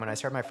When I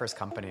started my first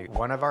company,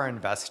 one of our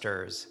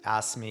investors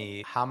asked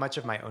me how much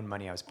of my own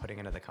money I was putting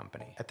into the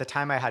company. At the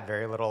time, I had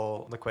very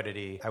little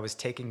liquidity. I was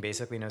taking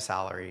basically no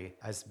salary.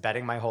 I was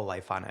betting my whole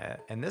life on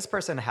it. And this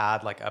person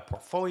had like a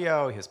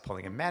portfolio. He was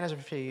pulling a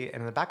management fee.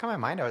 And in the back of my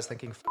mind, I was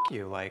thinking, F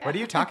you. Like, what are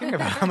you talking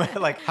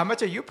about? Like, how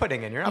much are you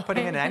putting in? You're not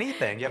putting in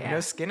anything. You have no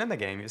skin in the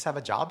game. You just have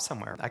a job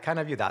somewhere. I kind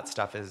of view that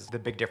stuff as the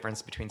big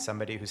difference between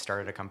somebody who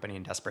started a company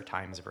in desperate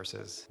times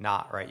versus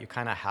not, right? You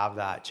kind of have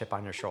that chip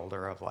on your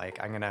shoulder of like,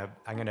 I'm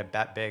gonna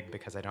bet big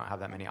because I don't have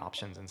that many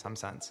options in some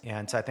sense.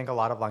 And so I think a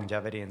lot of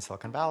longevity in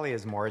Silicon Valley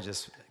is more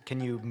just, can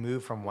you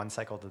move from one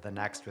cycle to the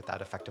next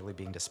without effectively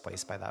being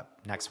displaced by that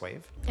next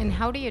wave? And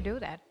how do you do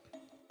that?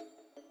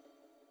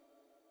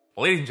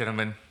 Ladies and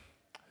gentlemen,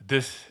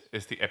 this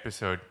is the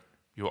episode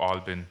you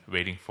all been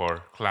waiting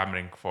for,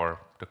 clamoring for.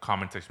 The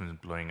comment section is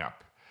blowing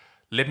up.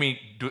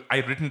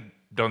 I've written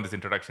down this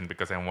introduction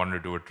because I wanted to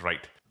do it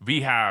right.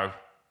 We have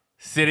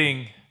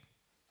sitting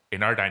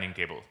in our dining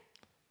table,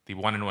 the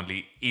one and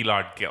only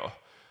Elad Gil.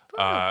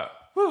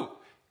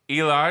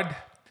 Elad,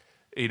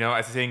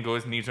 as the saying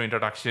goes, needs no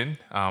introduction,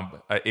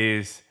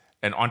 is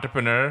an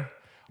entrepreneur,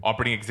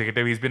 operating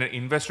executive. He's been an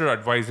investor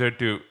advisor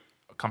to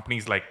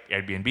companies like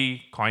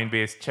Airbnb,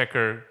 Coinbase,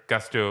 Checker,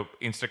 Gusto,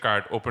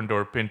 Instacart,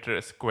 Opendoor,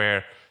 Pinterest,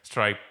 Square,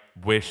 Stripe,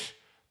 Wish.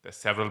 There's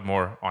several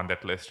more on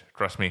that list,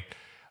 trust me.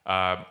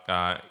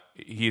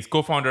 He is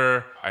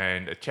co-founder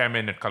and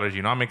chairman at Color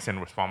Genomics and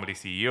was formerly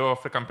CEO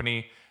of the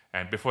company.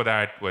 And before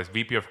that was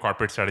VP of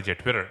Corporate Strategy at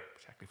Twitter,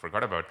 which I actually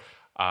forgot about,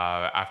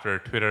 after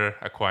Twitter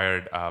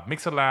acquired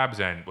Mixer Labs,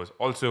 and was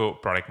also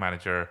product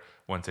manager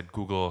once at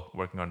Google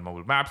working on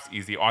mobile maps.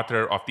 He's the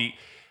author of the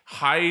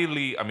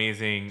highly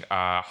amazing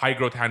High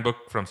Growth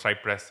Handbook from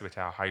Stripe Press, which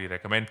I highly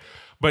recommend.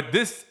 But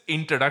this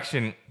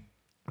introduction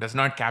does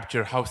not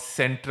capture how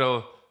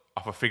central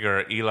of a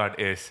figure Elad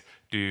is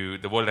to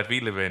the world that we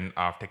live in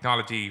of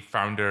technology,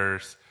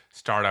 founders,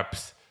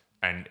 startups,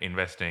 and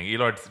investing.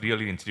 Elad's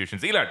really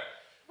institutions. Elad,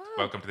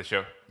 welcome to the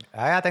show.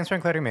 Yeah, thanks for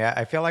including me.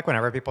 I feel like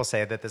whenever people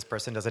say that this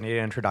person doesn't need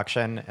an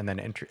introduction and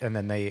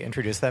then they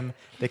introduce them,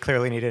 they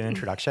clearly need an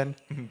introduction.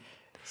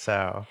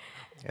 So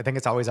I think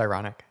it's always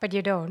ironic. But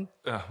you don't.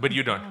 But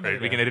you don't,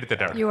 right? We can edit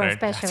that out. You are right?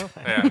 special.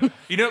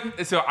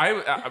 Yeah. So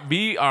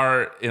we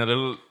are in a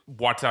little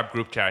WhatsApp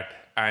group chat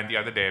and the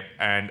other day,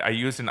 and I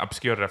used an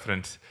obscure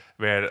reference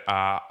where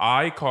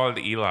I called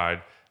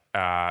Elad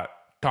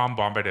Tom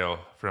Bombadil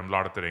from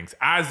Lord of the Rings,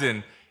 as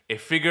in a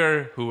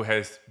figure who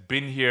has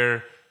been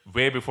here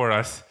way before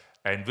us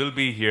and will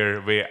be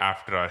here way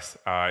after us.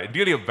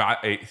 Really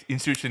a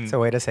institution. It's a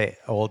way to say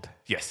old.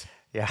 Yes.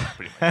 Yeah.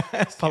 Pretty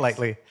much.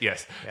 Politely.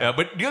 Yes. Yeah.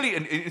 But really,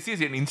 it's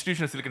an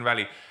institution of Silicon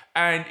Valley.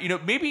 And,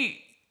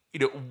 maybe,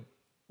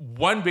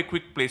 one big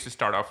quick place to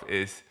start off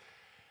is,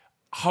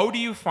 how do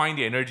you find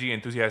the energy,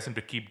 enthusiasm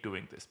to keep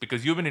doing this?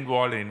 Because you've been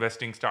involved in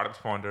investing startups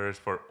founders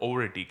for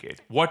over a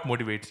decade. What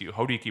motivates you?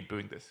 How do you keep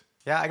doing this?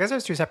 Yeah, I guess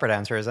there's two separate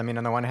answers. I mean,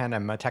 on the one hand,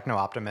 I'm a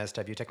techno-optimist.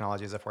 I view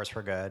technology as a force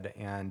for good.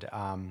 And,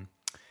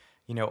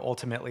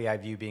 ultimately, I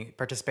view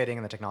participating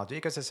in the technology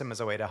ecosystem as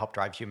a way to help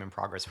drive human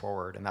progress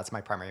forward. And that's my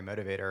primary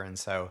motivator. And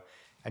so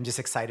I'm just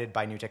excited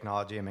by new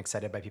technology. I'm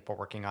excited by people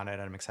working on it.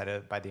 And I'm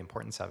excited by the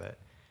importance of it.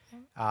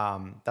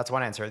 That's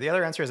one answer. The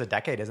other answer is a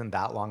decade isn't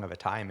that long of a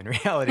time in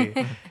reality.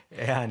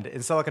 And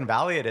in Silicon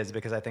Valley, it is,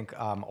 because I think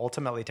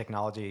ultimately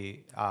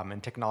technology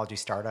and technology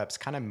startups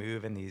kind of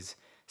move in these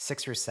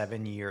 6 or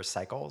 7 year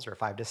cycles or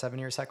 5 to 7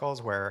 year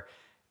cycles where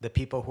the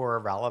people who are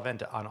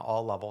relevant on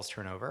all levels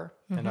turn over.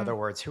 Mm-hmm. In other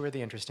words, who are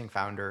the interesting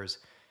founders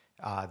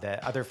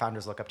that other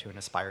founders look up to and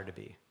aspire to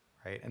be,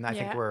 right? And I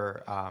think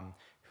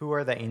who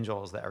are the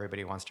angels that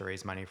everybody wants to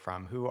raise money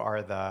from? Who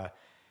are the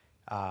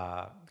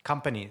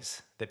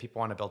companies that people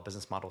want to build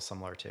business models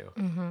similar to?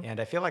 Mm-hmm. And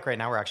I feel like right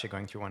now we're actually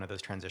going through one of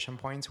those transition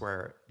points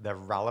where the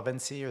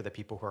relevancy or the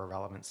people who are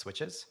relevant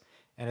switches.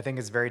 And I think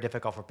it's very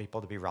difficult for people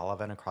to be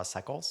relevant across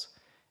cycles.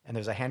 And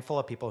there's a handful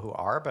of people who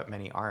are, but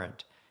many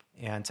aren't.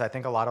 And so I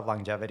think a lot of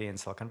longevity in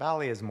Silicon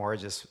Valley is more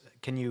just,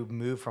 can you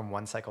move from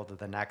one cycle to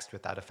the next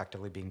without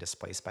effectively being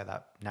displaced by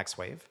that next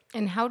wave?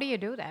 And how do you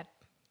do that?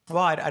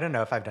 Well, I don't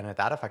know if I've done it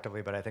that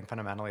effectively, but I think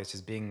fundamentally it's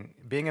just being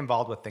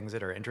involved with things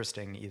that are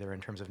interesting, either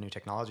in terms of new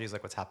technologies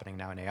like what's happening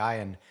now in AI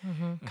and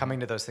coming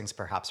to those things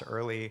perhaps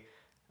early.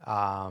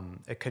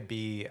 It could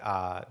be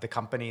the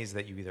companies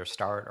that you either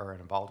start or are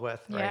involved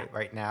with, right? Yeah.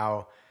 Right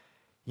now,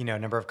 a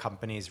number of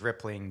companies,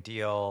 Rippling,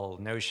 Deal,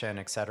 Notion,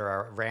 et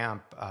cetera,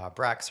 Ramp,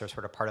 Brex are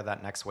sort of part of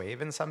that next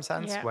wave in some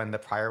sense, when the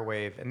prior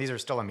wave, and these are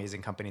still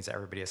amazing companies that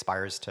everybody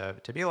aspires to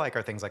be like,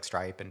 are things like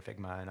Stripe and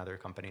Figma and other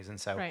companies. And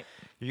so,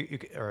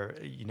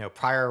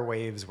 prior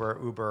waves were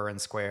Uber and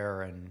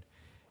Square and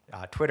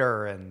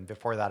Twitter, and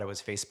before that it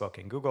was Facebook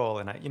and Google.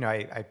 And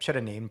I should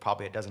have named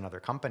probably a dozen other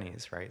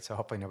companies, right? So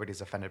hopefully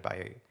nobody's offended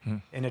by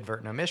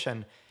inadvertent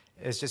omission.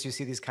 It's just you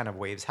see these kind of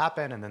waves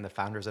happen, and then the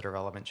founders that are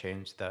relevant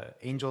change. The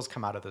angels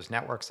come out of those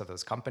networks of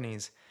those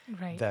companies.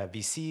 Right. The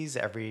VCs,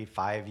 every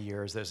 5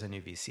 years, there's a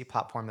new VC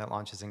platform that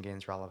launches and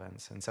gains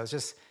relevance. And so it's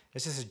just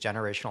a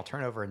generational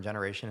turnover, and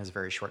generation is a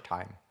very short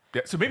time.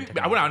 Yeah. So maybe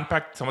I want to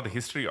unpack some of the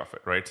history of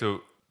it, right?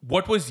 So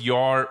What was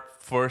your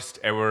first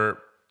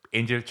ever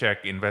angel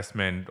check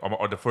investment,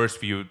 or the first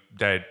few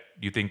that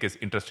you think is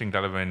interesting,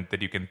 relevant,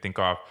 that you can think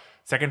of?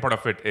 Second part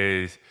of it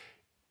is,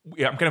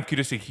 yeah, I'm kind of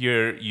curious to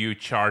hear you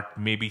chart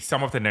maybe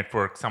some of the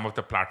networks, some of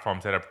the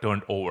platforms that have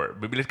turned over.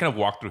 Maybe let's kind of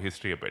walk through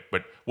history a bit.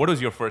 But what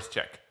was your first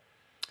check?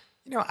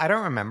 I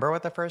don't remember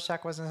what the first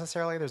check was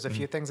necessarily. There's a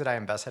few things that I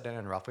invested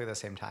in roughly the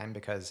same time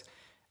because,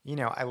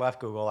 I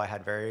left Google. I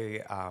had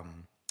I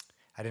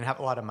didn't have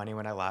a lot of money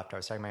when I left. I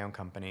was starting my own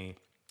company.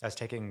 I was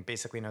taking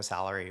basically no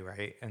salary,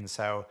 right? And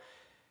so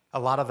a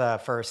lot of the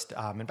first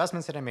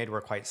investments that I made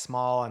were quite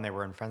small, and they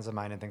were in friends of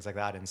mine and things like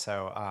that. And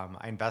so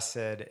I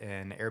invested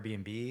in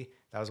Airbnb.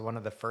 That was one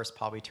of the first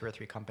probably 2 or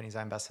 3 companies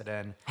I invested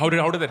in. How did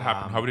that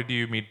happen? How did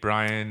you meet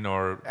Brian?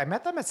 Or I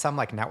met them at some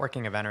like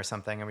networking event or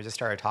something, and we just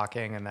started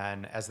talking. And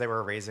then as they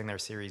were raising their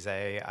Series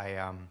A,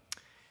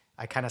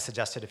 I kind of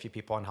suggested a few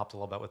people and helped a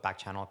little bit with back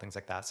channel and things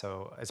like that.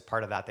 So as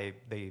part of that,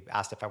 they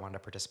asked if I wanted to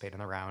participate in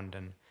the round,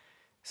 and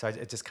so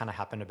it just kind of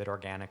happened a bit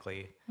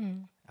organically.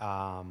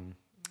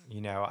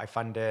 I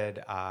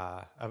funded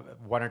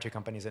 1 or 2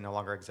 companies that no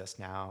longer exist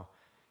now.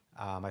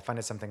 I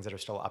funded some things that are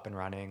still up and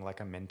running, like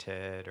a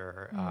Minted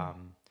or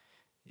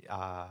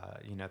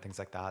things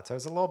like that. So it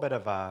was a little bit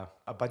of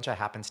a bunch of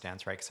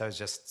happenstance, right? Because I was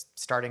just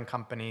starting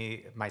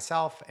company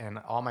myself, and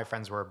all my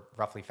friends were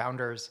roughly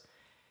founders.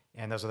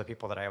 And those are the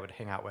people that I would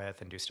hang out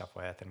with and do stuff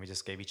with. And we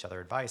just gave each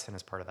other advice. And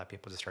as part of that,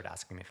 people just started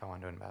asking me if I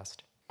wanted to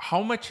invest.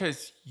 how much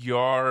has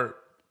your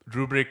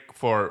rubric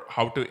for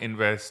how to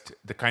invest,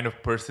 the kind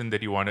of person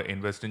that you want to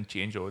invest in,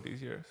 changed over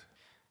these years?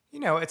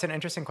 It's an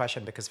interesting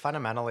question because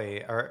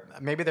fundamentally, or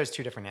maybe there's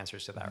 2 different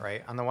answers to that,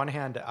 right? On the one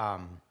hand,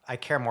 I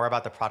care more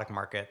about the product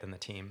market than the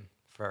team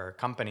for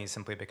companies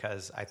simply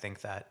because I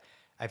think that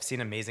I've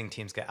seen amazing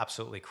teams get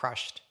absolutely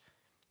crushed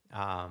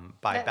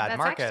by bad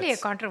markets. That's actually a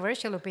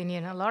controversial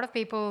opinion. A lot of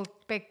people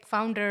pick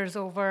founders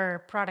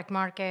over product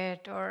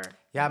market or...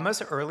 Yeah,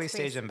 most early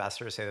stage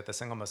investors say that the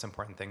single most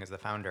important thing is the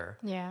founder.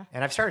 Yeah.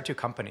 And I've started 2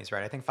 companies,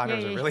 right? I think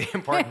founders are really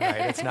important,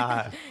 right? It's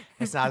not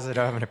as I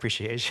don't have an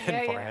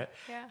appreciation for it.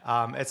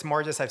 Yeah. It's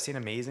more just I've seen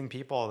amazing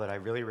people that I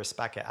really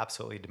respect get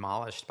absolutely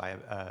demolished by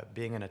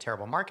being in a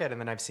terrible market. And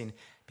then I've seen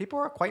people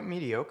who are quite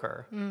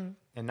mediocre and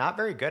not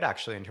very good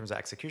actually in terms of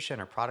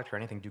execution or product or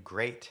anything do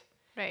great.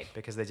 Right.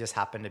 Because they just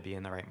happen to be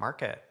in the right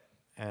market.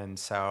 And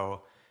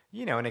so,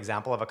 an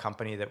example of a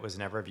company that was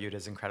never viewed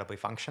as incredibly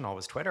functional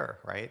was Twitter,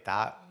 right?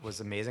 That was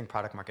amazing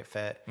product market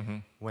fit. Mm-hmm.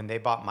 When they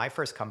bought my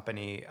first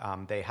company,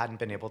 they hadn't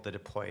been able to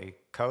deploy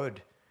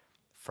code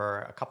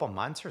for a couple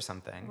months or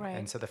something. Right.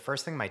 And so the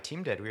first thing my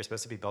team did, we were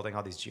supposed to be building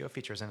all these geo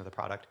features into the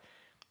product.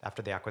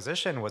 After the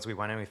acquisition was we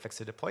went and we fixed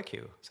the deploy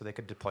queue so they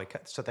could deploy,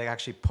 so they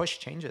actually push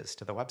changes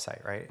to the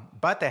website, right?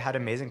 But they had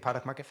amazing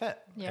product market fit.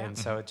 Yeah. And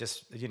so it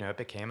just, it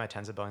became a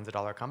tens of billions of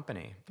dollar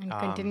company. And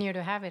continue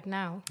to have it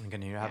now. And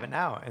continue to have it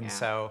now. And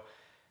so,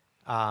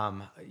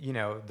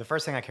 the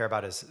first thing I care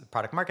about is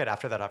product market.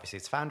 After that, obviously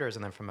it's founders.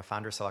 And then from a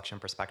founder selection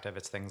perspective,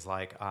 it's things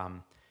like,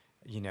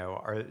 do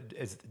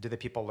the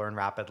people learn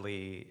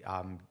rapidly?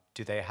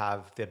 Do they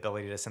have the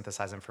ability to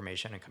synthesize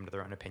information and come to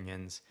their own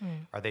opinions?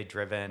 Are they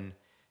driven?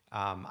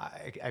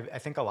 I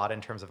think a lot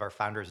in terms of our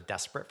founders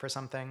desperate for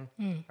something.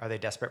 Are they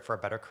desperate for a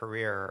better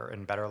career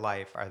and better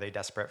life? Are they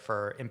desperate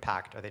for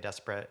impact? Are they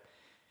desperate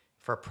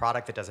for a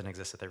product that doesn't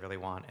exist that they really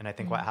want? And I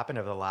think what happened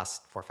over the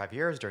last 4 or 5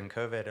 years during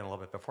COVID and a little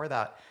bit before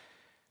that,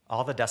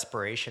 all the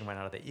desperation went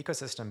out of the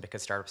ecosystem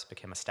because startups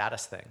became a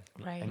status thing.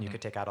 Right. And you could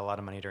take out a lot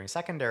of money during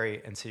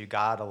secondary. And so you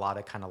got a lot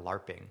of kind of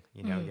LARPing,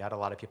 you had a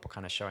lot of people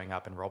kind of showing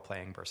up and role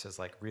playing versus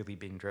like really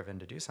being driven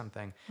to do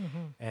something.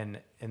 And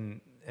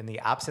in the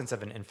absence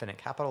of an infinite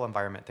capital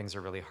environment, things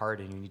are really hard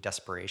and you need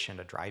desperation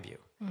to drive you.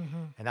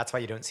 And that's why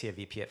you don't see a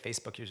VP at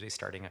Facebook usually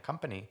starting a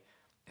company.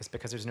 It's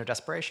because there's no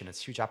desperation.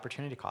 It's huge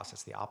opportunity cost.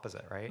 It's the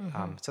opposite, right?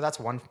 So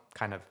that's one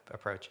kind of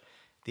approach.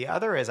 The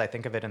other is I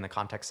think of it in the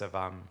context of,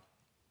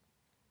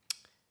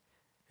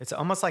 it's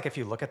almost like if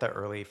you look at the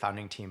early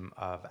founding team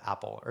of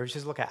Apple, or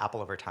just look at Apple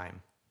over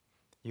time,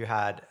 you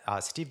had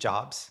Steve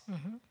Jobs,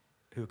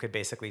 who could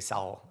basically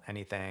sell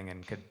anything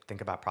and could think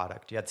about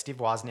product. You had Steve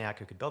Wozniak,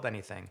 who could build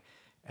anything.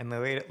 And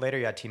later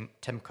you had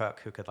Tim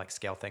Cook, who could like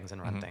scale things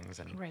and run things.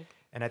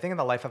 And I think in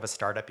the life of a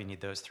startup, you need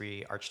those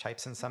 3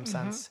 archetypes in some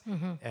sense.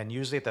 And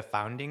usually at the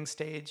founding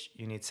stage,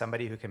 you need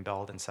somebody who can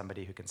build and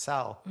somebody who can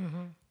sell.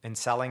 And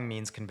selling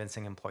means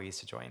convincing employees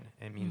to join.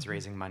 It means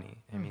raising money.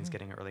 It means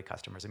getting early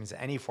customers. It means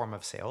any form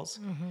of sales.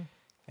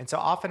 And so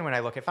often when I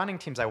look at founding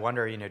teams, I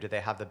wonder, do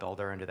they have the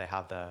builder and do they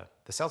have the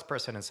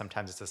salesperson? And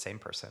sometimes it's the same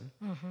person.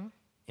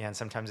 And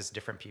sometimes it's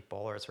different people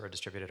or it's sort of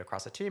distributed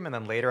across a team. And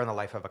then later in the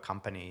life of a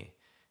company,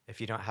 if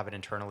you don't have it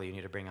internally, you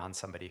need to bring on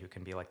somebody who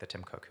can be like the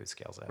Tim Cook who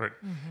scales it. Right.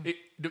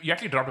 You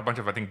actually dropped a bunch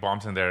of, I think,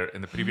 bombs in there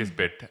in the previous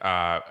bit,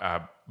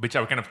 which I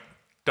would kind of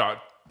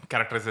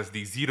characterize as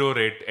the zero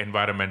rate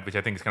environment, which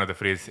I think is kind of the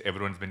phrase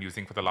everyone's been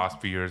using for the last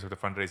few years of the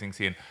fundraising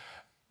scene.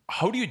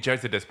 How do you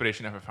judge the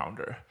desperation of a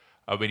founder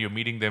when you're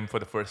meeting them for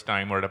the first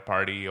time or at a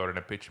party or in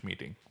a pitch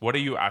meeting? What are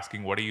you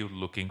asking? What are you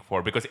looking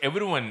for? Because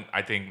everyone,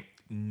 I think,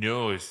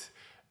 knows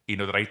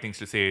the right things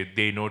to say.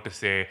 They know to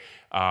say,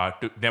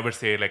 to never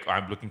say like,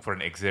 I'm looking for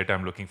an exit,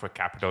 I'm looking for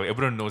capital.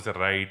 Everyone knows the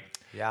right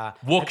Yeah.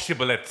 woke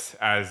shibboleths,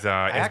 as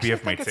I actually SBF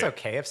think might it's say.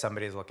 okay if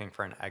somebody's looking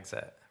for an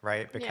exit,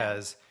 right?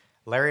 Because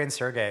Larry and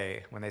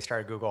Sergey, when they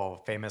started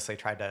Google, famously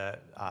tried to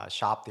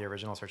shop the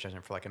original search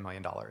engine for like $1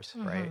 million,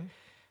 right?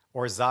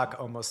 Or Zuck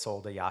almost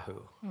sold to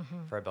Yahoo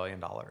for $1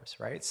 billion,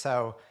 right?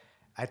 So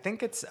I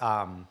think it's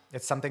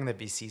something that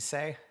VCs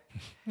say.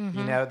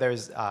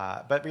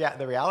 But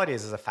the reality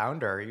is, as a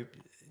founder,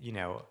 you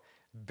know,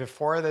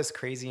 before this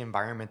crazy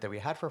environment that we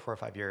had for 4 or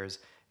 5 years,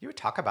 you would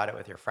talk about it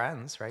with your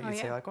friends, right? You'd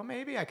say like, well,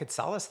 maybe I could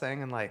sell this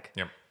thing and like,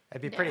 Yep. I'd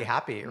be pretty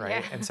happy,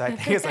 right? Yeah. And so I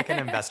think it's like an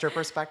investor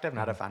perspective,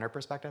 not a founder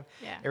perspective.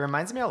 Yeah. It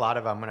reminds me a lot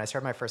of when I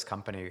started my first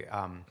company,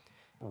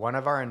 one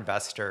of our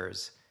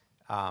investors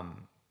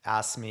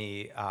asked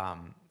me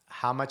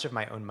how much of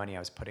my own money I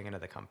was putting into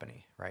the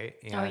company, right?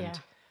 And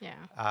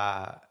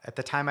at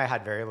the time I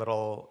had very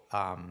little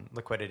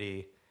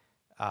liquidity.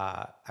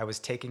 I was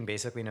taking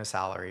basically no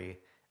salary.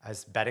 I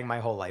was betting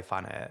my whole life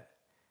on it.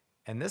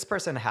 And this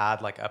person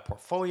had like a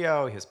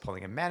portfolio. He was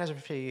pulling a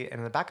management fee. And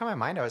in the back of my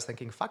mind, I was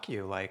thinking, fuck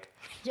you. Like,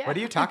 what are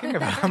you talking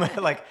about?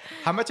 Like,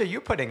 how much are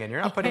you putting in?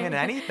 You're not putting in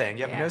anything.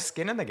 You have no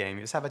skin in the game.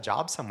 You just have a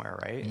job somewhere,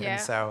 right? Yeah.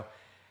 And so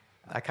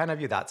I kind of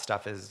view that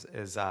stuff as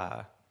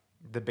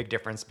the big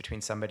difference between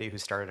somebody who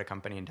started a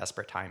company in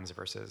desperate times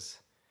versus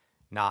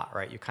not,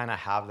 right? You kind of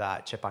have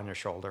that chip on your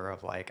shoulder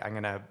of like, I'm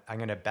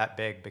gonna bet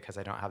big because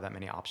I don't have that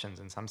many options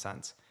in some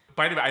sense.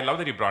 By the way, I love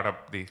that you brought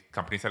up the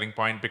company selling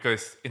point,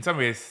 because in some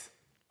ways,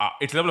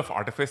 it's a level of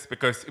artifice.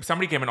 Because if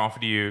somebody came and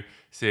offered you,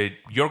 said,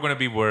 you're going to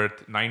be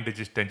worth 9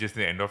 digits, 10 digits at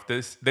the end of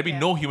this, there'd be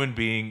no human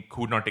being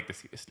who would not take this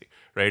seriously,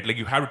 right? Like,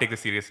 you have to take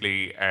this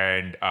seriously,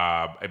 and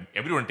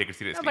everyone take it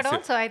seriously. No, but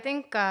also, I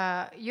think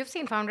you've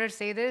seen founders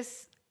say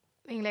this,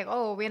 being like,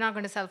 oh, we're not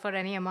going to sell for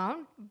any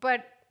amount.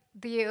 But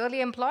the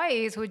early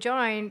employees who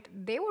joined,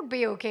 they would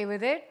be okay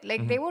with it.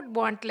 Like, they would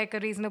want like a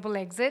reasonable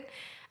exit.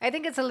 I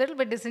think it's a little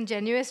bit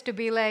disingenuous to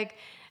be like,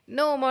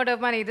 no amount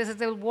of money, this is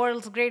the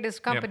world's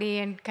greatest company,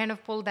 and kind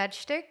of pull that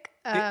shtick.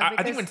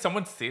 I think when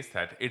someone says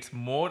that, it's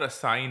more a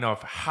sign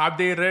of, have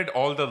they read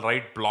all the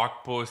right blog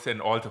posts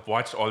and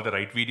watched all the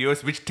right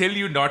videos, which tell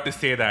you not to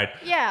say that.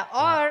 Yeah,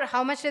 or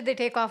how much did they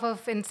take off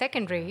of in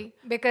secondary?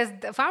 Because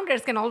the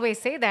founders can always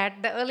say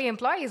that. The early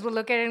employees will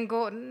look at it and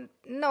go,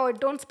 no,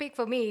 don't speak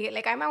for me.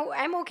 Like,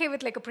 I'm okay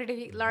with like a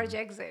pretty large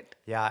exit.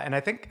 Yeah, and I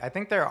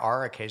think there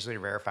are occasionally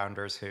rare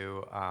founders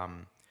who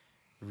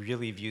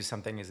really view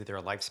something as either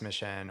a life's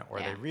mission, or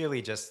they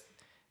really just,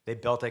 they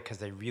built it because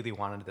they really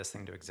wanted this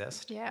thing to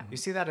exist. Yeah. You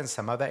see that in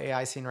some of the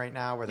AI scene right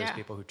now, where there's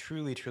people who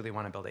truly, truly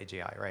want to build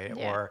AGI, right?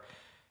 Yeah. Or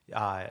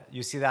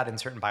you see that in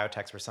certain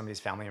biotechs where somebody's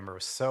family member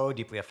was so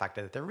deeply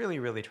affected that they're really,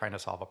 really trying to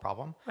solve a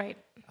problem. Right.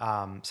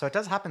 So it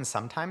does happen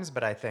sometimes,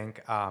 but I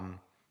think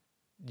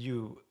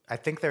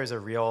there's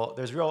real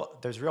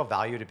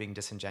value to being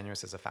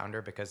disingenuous as a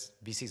founder, because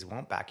VCs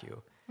won't back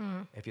you.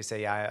 If you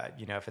say,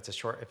 if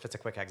it's a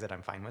quick exit,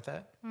 I'm fine with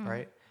it,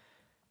 right?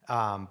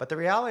 But the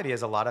reality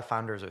is, a lot of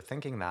founders are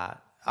thinking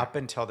that up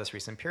until this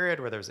recent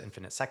period where there was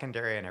infinite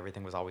secondary and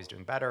everything was always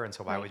doing better, and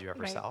so why would you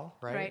ever sell,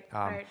 right?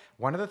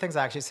 One of the things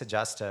I actually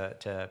suggest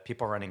to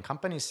people running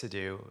companies to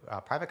do,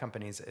 private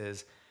companies,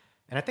 is,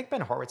 and I think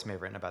Ben Horowitz may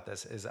have written about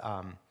this, is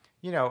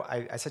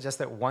I suggest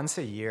that once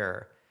a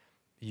year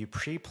you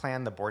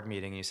pre-plan the board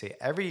meeting. You say,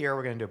 every year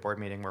we're going to do a board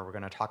meeting where we're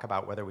going to talk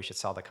about whether we should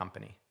sell the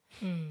company.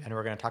 And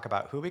we're going to talk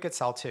about who we could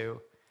sell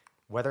to,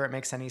 whether it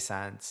makes any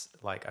sense,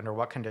 like under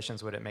what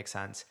conditions would it make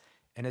sense.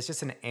 And it's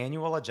just an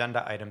annual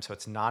agenda item, so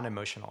it's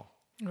non-emotional.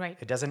 Right.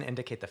 It doesn't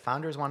indicate the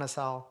founders want to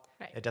sell.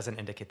 Right. It doesn't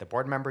indicate the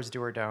board members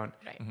do or don't.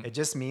 Right. It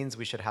just means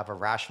we should have a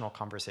rational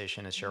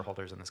conversation as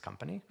shareholders in this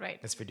company,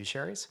 as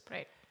fiduciaries.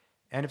 Right.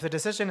 And if the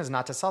decision is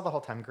not to sell the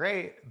whole time,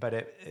 great, but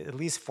it at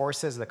least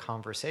forces the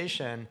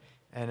conversation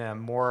in a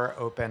more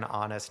open,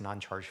 honest,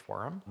 non-charged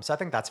forum. So I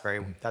think that's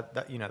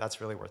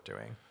that's really worth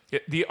doing. Yeah,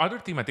 the other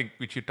theme I think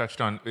which you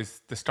touched on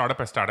is the startup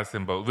as status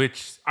symbol,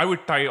 which I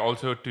would tie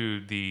also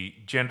to the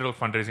general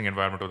fundraising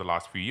environment over the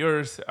last few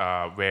years,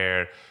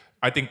 where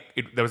I think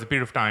there was a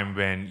period of time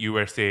when you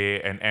were,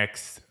 say, an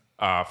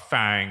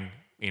ex-FANG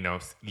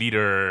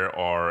leader,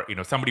 or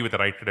somebody with the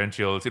right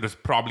credentials. It was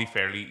probably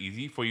fairly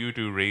easy for you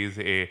to raise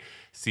a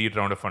seed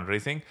round of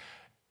fundraising.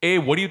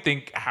 What do you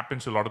think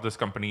happens to a lot of those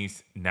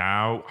companies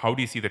now? How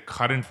do you see the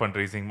current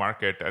fundraising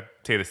market at,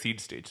 say, the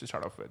seed stage to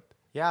start off with?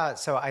 Yeah,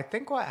 so I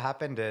think what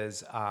happened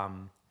is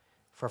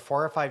for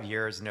 4 or 5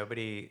 years,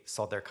 nobody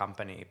sold their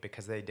company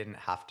because they didn't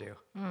have to.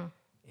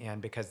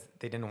 And because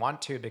they didn't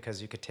want to, because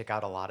you could take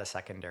out a lot of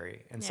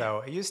secondary. And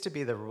so it used to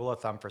be the rule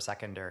of thumb for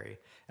secondary.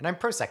 And I'm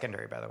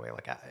pro-secondary, by the way.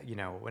 Like,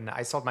 when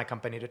I sold my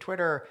company to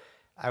Twitter,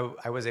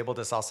 I was able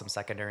to sell some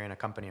secondary in a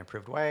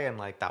company-approved way. And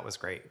like, that was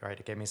great, right?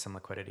 It gave me some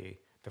liquidity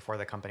before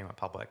the company went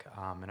public.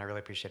 And I really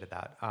appreciated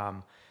that.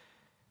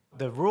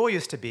 The rule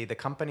used to be the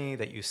company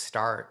that you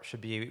start should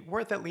be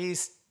worth at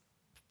least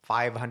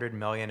 500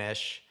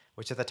 million-ish,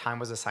 which at the time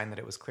was a sign that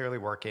it was clearly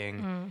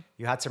working.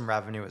 You had some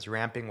revenue, it was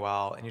ramping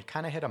well, and you'd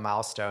kind of hit a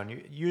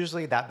milestone.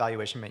 Usually that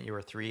valuation meant you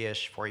were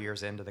 3-ish, 4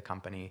 years into the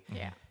company.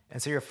 Yeah.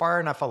 And so you're far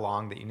enough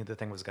along that you knew the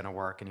thing was going to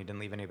work and you didn't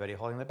leave anybody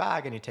holding the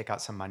bag, and you take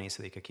out some money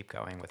so that you could keep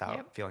going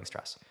without feeling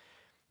stress.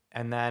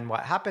 And then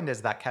what happened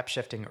is that kept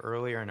shifting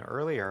earlier and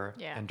earlier.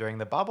 Yeah. And during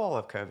the bubble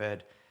of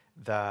COVID,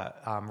 the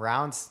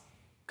rounds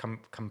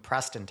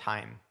compressed in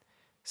time.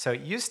 So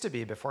it used to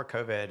be before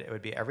COVID, it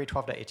would be every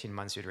 12 to 18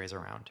 months you'd raise a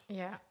round.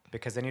 Yeah.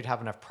 Because then you'd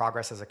have enough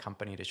progress as a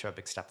company to show a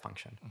big step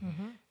function.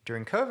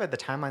 During COVID, the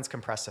timelines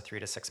compressed to 3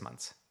 to 6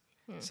 months.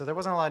 So there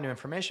wasn't a lot of new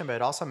information, but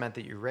it also meant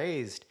that you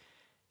raised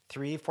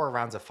 3-4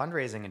 rounds of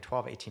fundraising in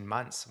 12, 18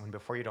 months, when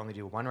before you'd only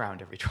do 1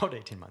 round every 12 to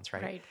 18 months,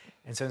 right? Right.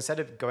 And so instead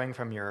of going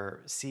from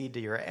your seed to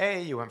your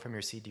A, you went from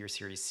your seed to your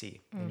Series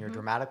C. And you're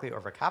dramatically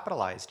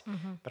overcapitalized,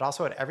 but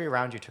also at every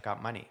round you took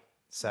out money.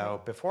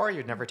 So before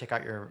you'd never take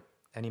out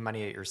any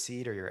money at your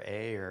seed or your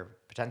A or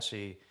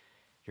potentially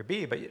your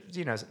B, but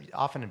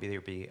often it'd be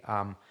your B.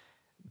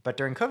 But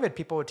during COVID,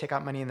 people would take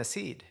out money in the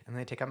seed, and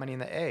they take out money in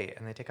the A,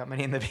 and they take out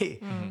money in the B.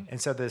 And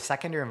so the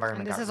secondary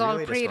environment And this got is all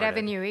really distorted.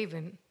 pre-revenue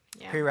even.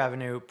 Yeah.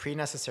 Pre-revenue,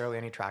 pre-necessarily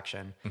any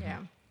traction. Yeah.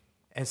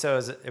 And so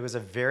it was a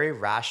very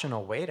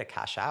rational way to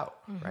cash out,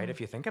 right?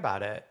 If you think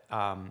about it,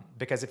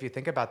 because if you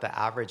think about the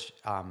average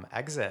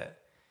exit,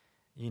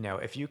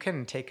 if you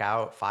can take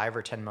out $5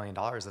 or $10 million,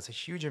 that's a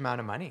huge amount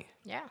of money,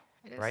 Yeah.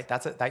 It is. right?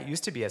 That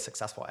used to be a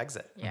successful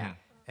exit. Yeah.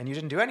 And you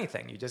didn't do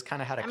anything. You just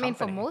kind of had a company. I mean,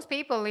 for most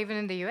people, even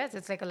in the US,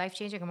 it's like a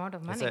life-changing amount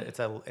of money.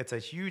 It's a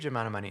huge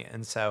amount of money.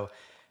 And so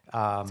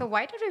So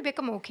why did we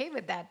become okay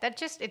with that?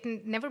 It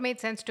never made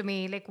sense to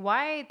me. Like,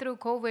 why through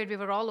COVID we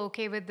were all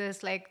okay with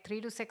this, like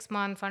 3 to 6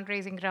 month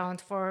fundraising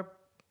rounds for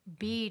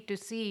B to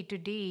C to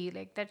D?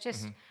 Like that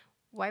just,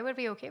 why were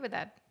we okay with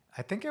that?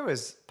 I think it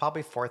was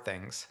probably 4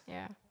 things.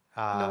 Yeah.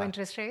 Low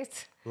interest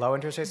rates. Low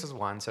interest rates was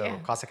one, so Yeah.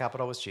 cost of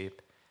capital was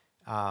cheap.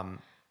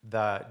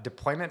 The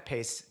deployment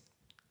pace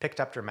picked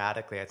up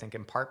dramatically, I think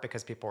in part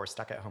because people were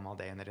stuck at home all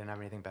day and they didn't have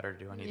anything better to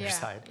do on either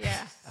side.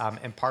 Yeah.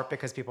 In part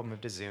because people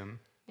moved to Zoom.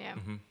 Yeah.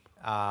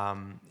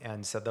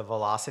 And so the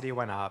velocity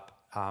went up.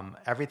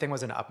 Everything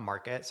was an up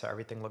market, so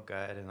everything looked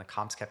good, and the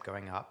comps kept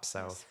going up.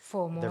 So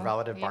FOMO, the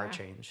relative bar yeah.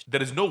 changed.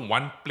 There is no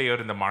one player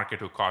in the market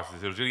who caused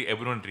this. It was really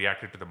everyone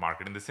reacted to the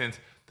market in the sense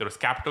there was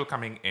capital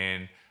coming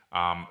in,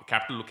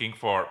 capital looking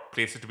for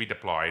places to be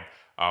deployed.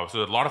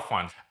 So a lot of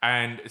funds.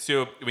 And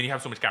so when you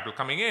have so much capital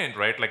coming in,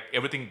 right, like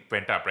everything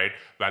went up, right?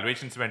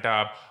 Valuations went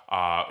up,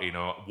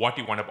 what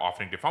you wound up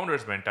offering to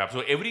founders went up. So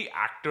every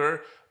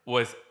actor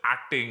was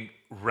acting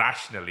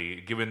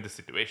rationally given the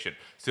situation.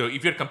 So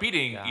if you're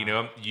competing,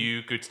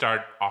 you could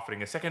start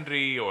offering a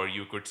secondary, or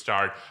you could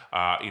start,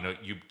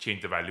 you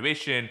change the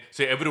valuation.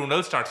 So everyone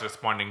else starts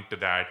responding to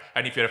that.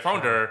 And if you're a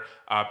founder,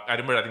 I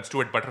remember, I think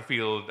Stuart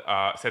Butterfield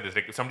said this,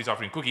 like if somebody's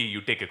offering cookie,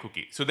 you take a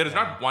cookie. So there is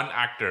not one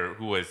actor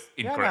who was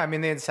incorrect. Yeah, no, I mean,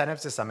 the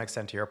incentives to some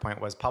extent, to your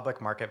point, was public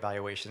market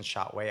valuations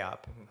shot way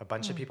up. A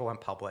bunch of people went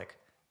public.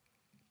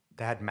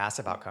 They had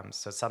massive outcomes.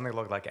 So it suddenly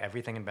looked like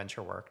everything in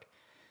venture worked.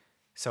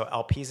 So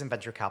LPs and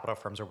venture capital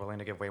firms are willing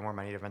to give way more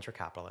money to venture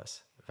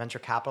capitalists. Venture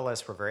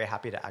capitalists were very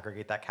happy to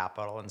aggregate that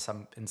capital, and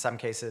in some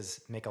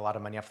cases make a lot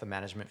of money off the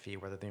management fee,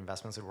 whether the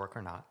investments would work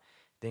or not.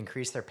 They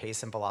increased their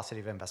pace and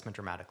velocity of investment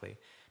dramatically.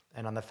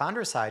 And on the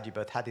founder side, you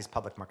both had these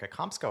public market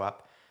comps go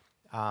up,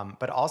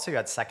 but also you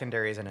had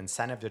secondaries and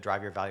incentive to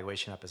drive your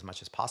valuation up as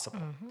much as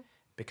possible.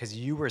 Because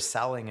you were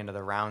selling into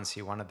the round, so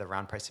you wanted the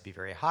round price to be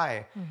very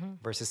high,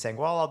 versus saying,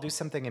 well, I'll do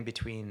something in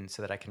between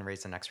so that I can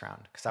raise the next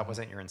round, because that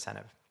wasn't your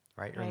incentive.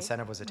 Right? Your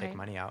incentive was to take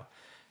money out.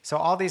 So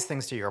all these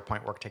things, to your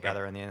point, work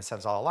together, and the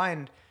incentives all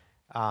aligned.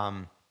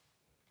 And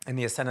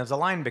the incentives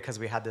aligned because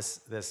we had this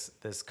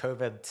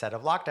COVID set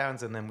of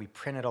lockdowns, and then we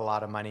printed a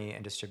lot of money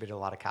and distributed a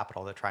lot of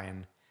capital to try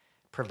and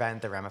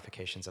prevent the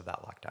ramifications of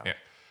that lockdown. Yeah.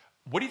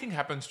 What do you think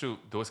happens to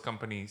those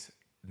companies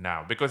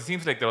now? Because it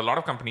seems like there are a lot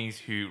of companies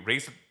who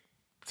raise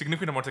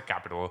significant amounts of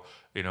capital,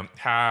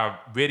 have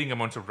varying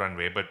amounts of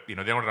runway, but they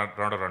don't run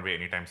out of runway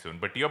anytime soon.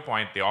 But to your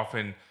point, they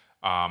often,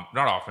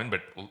 not often,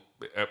 but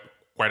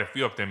quite a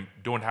few of them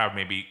don't have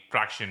maybe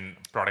traction,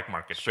 product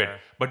market fit,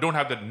 but don't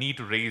have the need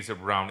to raise a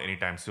round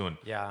anytime soon.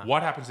 Yeah.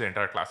 What happens to the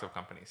entire class of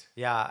companies?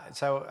 Yeah.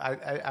 So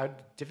I would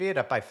divvy it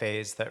up by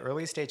phase. The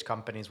early stage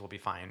companies will be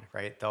fine,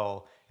 right?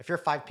 If you're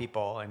 5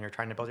 people and you're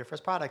trying to build your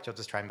first product, you'll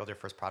just try and build your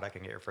first product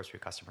and get your first few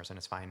customers, and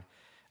it's fine.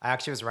 I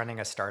actually was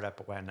running a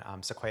startup when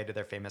Sequoia did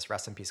their famous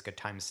Rest in Peace Good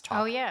Times talk.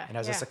 Oh, yeah. And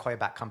I was a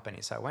Sequoia-backed company.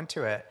 So I went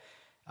to it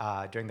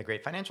during the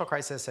great financial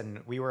crisis, and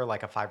we were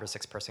like a 5 or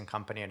 6 person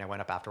company. And I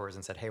went up afterwards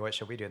and said, hey, what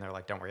should we do? And they're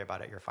like, don't worry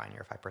about it. You're fine.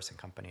 You're a 5 person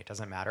company. It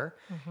doesn't matter.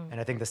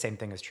 And I think the same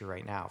thing is true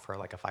right now for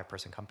like a 5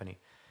 person company,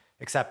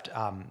 except,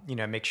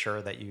 make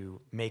sure that you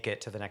make it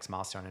to the next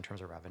milestone in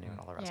terms of revenue and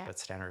all the rest, but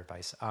standard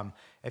advice.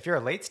 If you're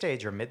a late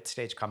stage or mid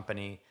stage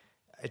company,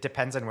 it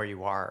depends on where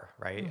you are,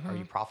 right? Are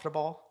you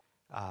profitable?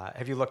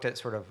 Have you looked at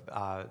sort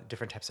of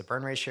different types of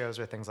burn ratios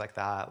or things like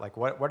that? Like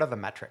what are the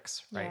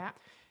metrics, right? Yeah.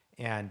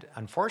 And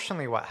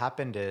unfortunately, what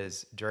happened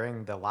is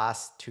during the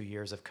last 2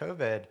 years of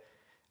COVID,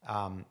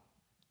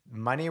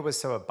 money was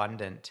so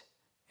abundant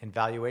and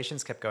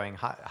valuations kept going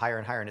higher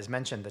and higher. And as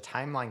mentioned, the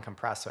timeline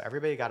compressed, so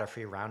everybody got a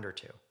free round or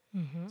two.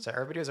 So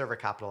everybody was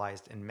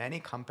overcapitalized, and many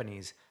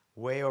companies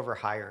way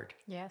overhired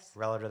Yes.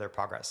 relative to their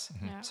progress.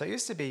 Yeah. So it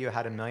used to be you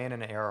had $1 million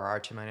in ARR,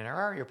 $2 million in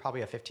ARR, you're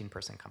probably a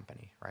 15-person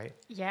company, right?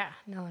 Yeah.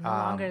 No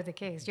longer the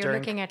case. You're during-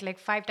 looking at like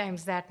 5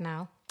 times that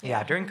now.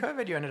 Yeah. During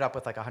COVID, you ended up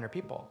with like 100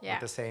 people Yeah.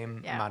 with the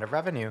same Yeah. amount of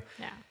revenue.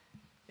 Yeah.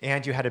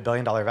 And you had $1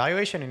 billion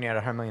valuation and you had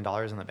 $100 million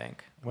in the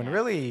bank. When Yeah.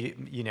 really,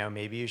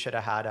 maybe you should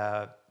have had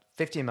a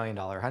 $50 million,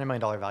 $100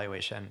 million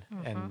valuation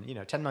and,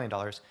 $10 million.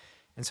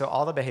 And so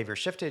all the behavior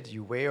shifted,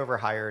 you way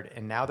overhired,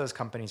 and now those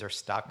companies are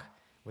stuck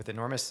with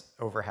enormous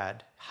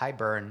overhead, high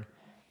burn,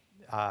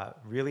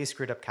 really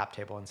screwed up cap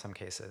table in some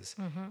cases,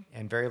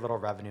 and very little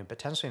revenue,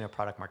 potentially no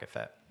product market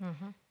fit.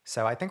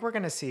 So I think we're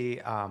going to see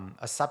a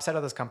subset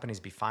of those companies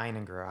be fine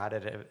and grow at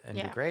it and be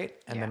Yeah.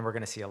 great. And Yeah. then we're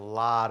going to see a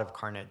lot of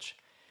carnage.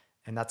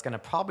 And that's going to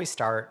probably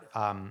start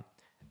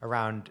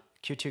around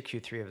Q2,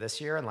 Q3 of this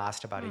year and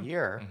last about a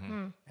year.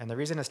 And the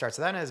reason it starts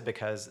then is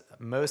because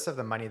most of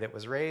the money that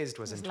was raised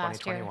was in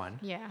Last year. 2021.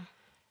 Yeah.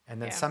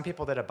 And then Yeah. some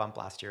people did a bump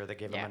last year that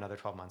gave them Yeah. another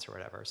 12 months or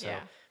whatever. So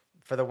Yeah.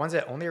 for the ones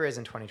that only raised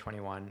in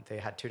 2021, they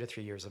had 2 to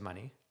 3 years of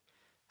money.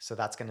 So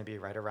that's going to be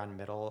right around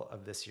middle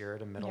of this year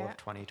to middle Yeah. of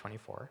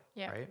 2024,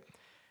 Yeah. right?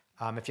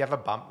 If you have a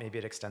bump, maybe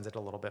it extends it a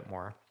little bit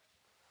more.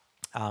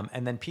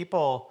 And then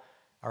people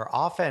are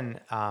often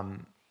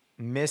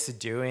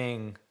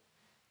misdoing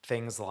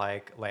things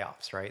like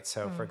layoffs, right?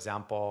 So for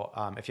example,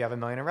 if you have $1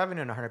 million in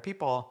revenue and 100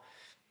 people,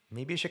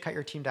 maybe you should cut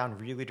your team down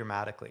really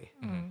dramatically,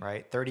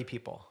 right? 30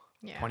 people,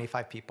 Yeah.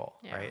 25 people,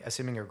 Yeah. right?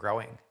 Assuming you're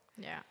growing.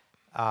 Yeah.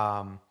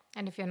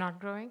 And if you're not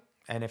growing,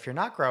 And if you're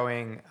not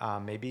growing,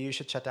 maybe you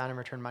should shut down and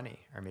return money,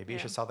 or maybe you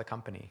should sell the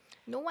company.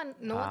 no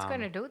one's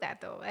going to do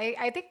that though.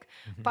 I think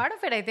part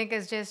of it, I think,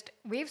 is just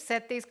we've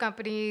set these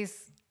companies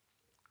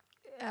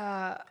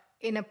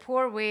in a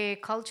poor way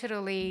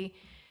culturally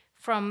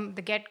from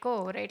the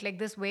get-go, right? Like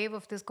this wave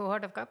of this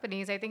cohort of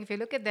companies, I think if you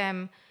look at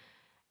them,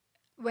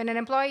 when an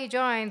employee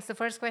joins, the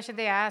first question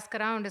they ask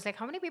around is like,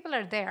 how many people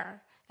are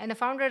there? And the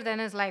founder then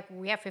is like,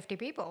 we have 50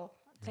 people.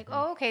 It's like,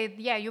 oh, okay,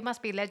 yeah, you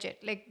must be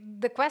legit. Like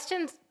the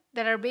questions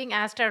that are being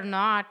asked are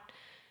not,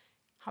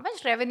 how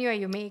much revenue are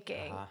you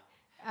making?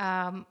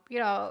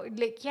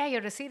 Like, yeah,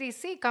 you're a Series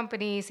C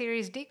company,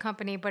 Series D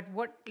company, but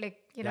what, like,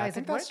 is I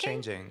think it that's working?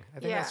 changing. I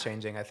think that's Yeah.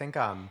 changing. I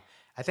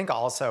think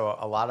also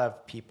a lot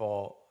of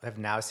people have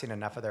now seen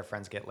enough of their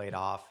friends get laid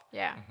off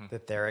Yeah.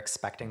 that they're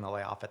expecting the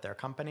layoff at their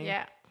company.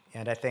 Yeah.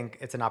 And I think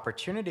it's an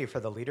opportunity for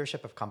the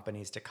leadership of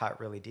companies to cut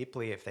really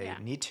deeply if they Yeah.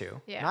 need to.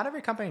 Yeah. Not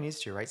every company needs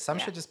to, right? Some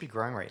Yeah. should just be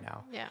growing right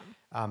now. Yeah.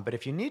 But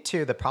if you need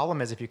to, the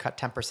problem is if you cut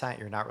 10%,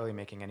 you're not really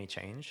making any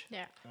change.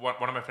 Yeah.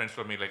 One of my friends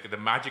told me like the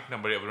magic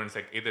number everyone's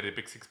like either they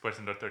pick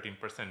 6% or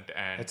 13%,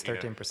 and It's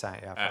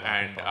 13%, yeah. For a lot of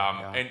and people,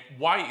 yeah. and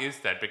why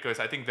is that? Because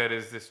I think there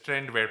is this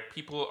trend where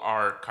people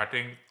are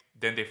cutting,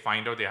 then they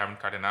find out they haven't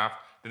cut enough,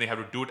 then they have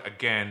to do it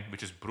again,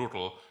 which is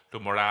brutal to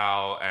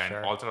morale and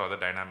Sure. all sorts of other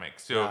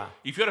dynamics. So Yeah.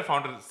 if you're a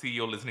founder,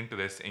 CEO listening to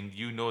this, and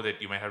you know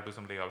that you might have to do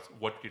some layoffs,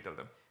 what do you tell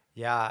them?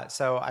 Yeah,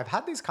 so I've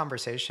had these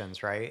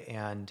conversations, right?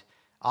 And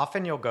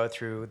often you'll go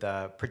through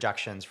the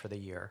projections for the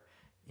year,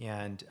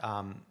 and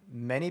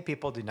many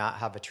people do not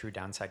have a true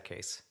downside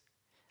case.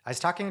 I was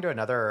talking to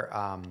another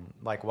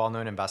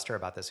well-known investor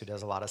about this who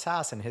does a lot of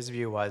SaaS, and his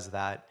view was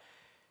that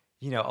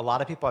a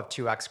lot of people have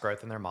 2x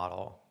growth in their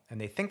model, and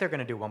they think they're going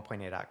to do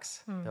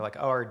 1.8x. They're like,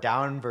 oh, our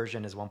down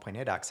version is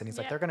 1.8x, and he's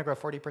like, Yeah. they're going to grow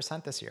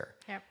 40% this year.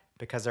 Yep.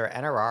 Because their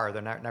NRR,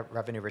 their net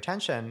revenue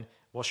retention,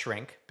 will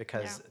shrink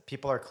because Yeah.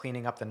 people are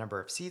cleaning up the number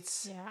of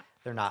seats. Yeah.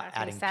 They're not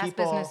Exactly. adding SaaS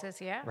people,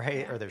 businesses, yeah. right?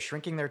 Yeah. Or they're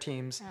shrinking their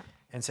teams. Yeah.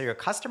 And so your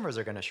customers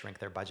are going to shrink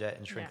their budget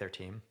and shrink Yeah. their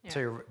team. Yeah. So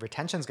your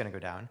retention is going to go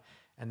down,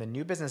 and the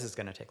new business is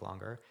going to take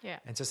longer. Yeah.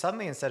 And so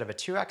suddenly, instead of a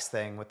 2x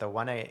thing with the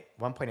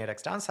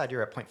 1.8x downside,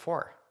 you're at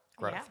 0.4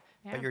 growth. Yeah.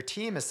 Yeah. But your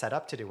team is set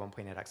up to do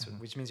 1.8x,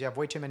 which means you have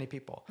way too many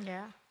people.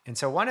 Yeah. And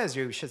so one is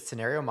you should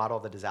scenario model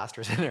the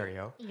disaster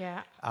scenario.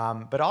 Yeah.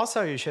 But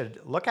also you should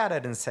look at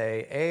it and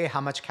say, A,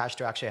 how much cash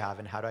do I actually have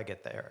and how do I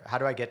get there? How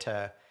do I get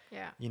to,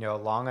 Yeah. a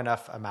long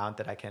enough amount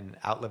that I can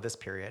outlive this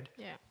period?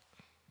 Yeah.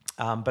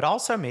 But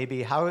also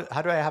maybe how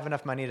do I have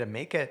enough money to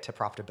make it to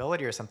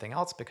profitability or something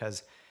else?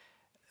 Because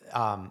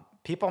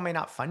people may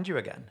not fund you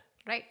again.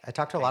 Right. I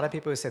talk to a lot of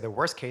people who say the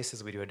worst case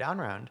is we do a down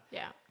round.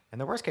 Yeah. And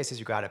the worst case is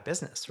you go out of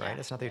business, right? Yeah.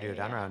 It's not that you do a Yeah,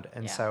 down yeah, round.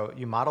 And yeah. so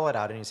you model it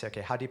out and you say, okay,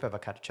 how deep of a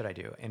cut should I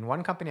do? And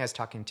one company I was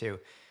talking to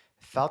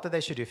felt that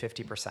they should do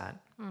 50%.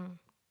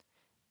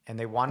 And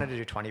they wanted to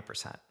do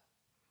 20%.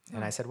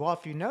 And I said, well,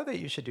 if you know that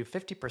you should do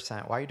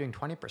 50%, why are you doing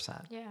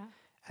 20%? Yeah.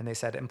 And they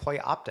said, employee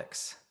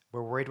optics.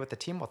 We're worried what the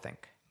team will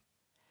think.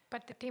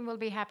 But the team will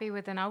be happy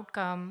with an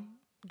outcome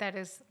that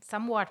is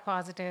somewhat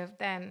positive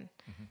than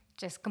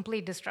just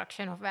complete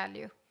destruction of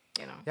value,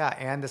 Yeah,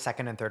 and the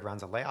second and third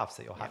rounds of layoffs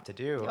that you'll have to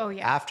do Oh,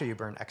 yeah. after you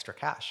burn extra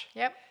cash.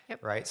 Yep.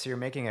 Yep. Right? So you're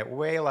making it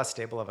way less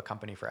stable of a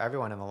company for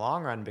everyone in the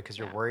long run because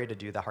you're Yeah. worried to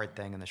do the hard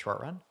thing in the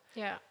short run.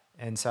 Yeah.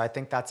 And so I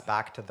think that's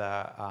back to the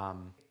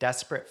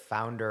desperate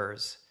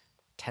founders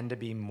tend to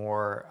be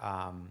more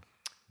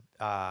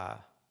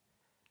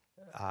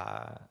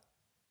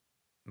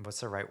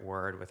what's the right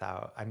word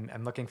without,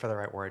 I'm looking for the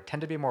right word,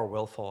 tend to be more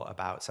willful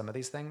about some of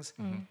these things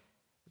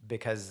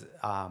because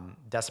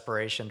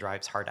desperation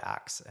drives hard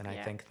acts. And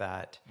I think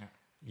that,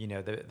 you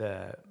know,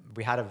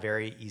 we had a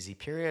very easy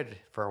period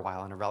for a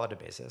while on a relative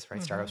basis,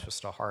 right? Startups was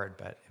still hard,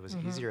 but it was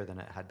easier than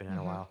it had been in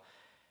a while.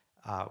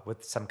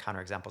 With some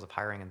counterexamples of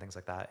hiring and things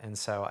like that. And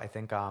so I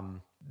think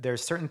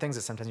there's certain things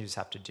that sometimes you just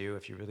have to do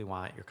if you really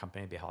want your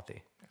company to be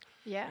healthy.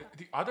 Yeah.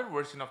 The other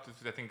version of this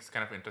that I think is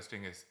kind of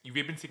interesting is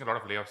we've been seeing a lot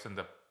of layoffs in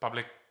the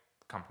public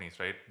companies,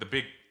 right? The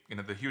big, you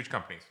know, the huge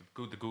companies,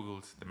 the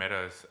Googles, the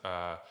Metas,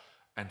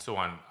 and so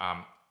on.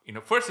 You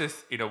know, first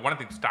is, you know, one of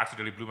the stats that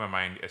really blew my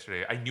mind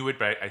yesterday. I knew it,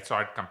 but I saw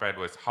it compared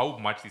was how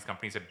much these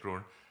companies had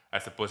grown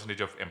as a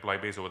percentage of employee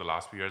base over the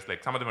last few years.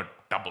 Like some of them have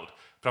doubled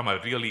from a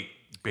really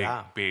big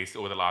base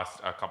over the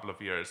last couple of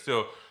years.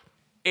 So,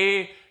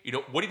 A, you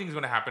know, what do you think is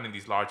going to happen in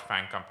these large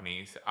FANG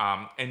companies?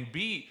 And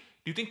B,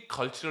 do you think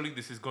culturally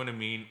this is going to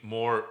mean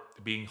more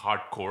being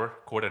hardcore,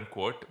 quote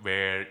unquote,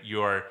 where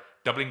you're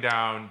doubling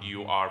down,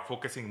 you are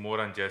focusing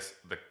more on just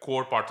the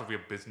core parts of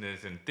your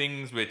business and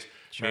things which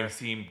may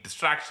seem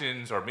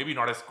distractions or maybe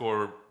not as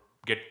core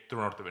get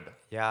thrown out the window?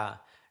 Yeah.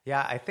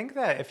 Yeah. I think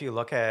that if you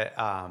look at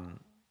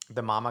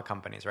the mama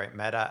companies, right?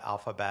 Meta,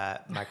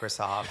 Alphabet,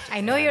 Microsoft.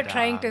 I know you're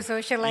trying to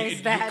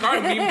socialize that. You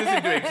can't meme this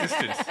into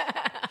existence.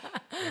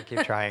 I keep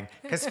trying.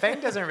 Because FANG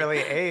doesn't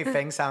really,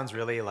 FANG sounds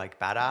really like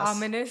badass.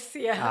 Ominous,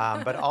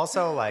 yeah. But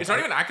also like... It's not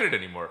even accurate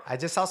anymore. I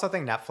just also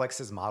think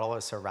Netflix's model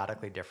is so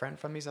radically different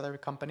from these other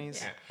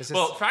companies. Yeah.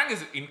 Well, FANG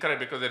is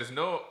incorrect because there is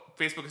no,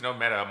 Facebook is no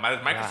Meta.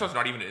 Microsoft's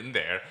not even in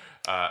there.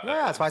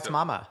 That's why it's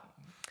mama.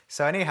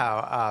 So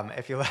anyhow,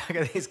 if you look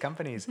at these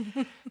companies,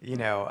 you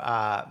know,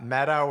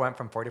 Meta went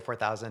from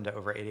 44,000 to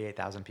over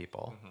 88,000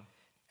 people.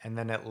 And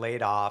then it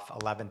laid off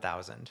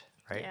 11,000.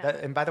 Right. Yeah.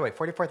 And by the way,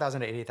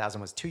 44,000 to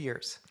 80,000 was 2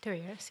 years. 2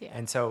 years, yeah.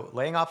 And so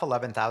laying off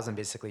 11,000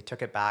 basically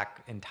took it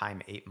back in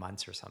time 8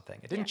 months or something.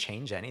 It didn't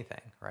change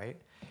anything, right?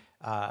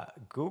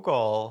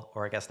 Google,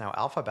 or I guess now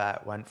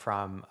Alphabet, went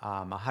from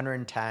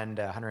 110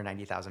 to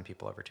 190,000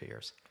 people over 2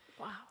 years.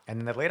 Wow. And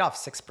then they laid off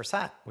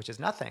 6%, which is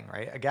nothing,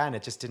 right? Again,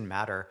 it just didn't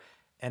matter.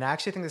 And I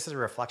actually think this is a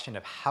reflection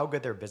of how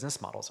good their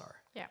business models are.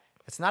 Yeah.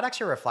 It's not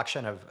actually a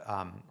reflection of,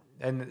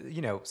 and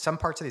you know, some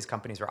parts of these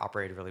companies are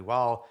operated really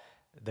well.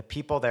 The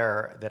people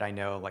there that I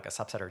know, like a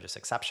subset, are just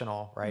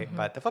exceptional, right?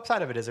 But the flip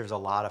side of it is there's a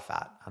lot of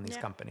fat on these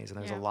companies, and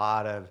there's a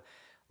lot of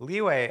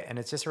leeway, and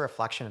it's just a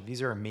reflection of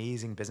these are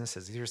amazing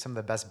businesses. These are some of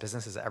the best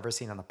businesses ever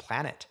seen on the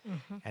planet,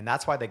 and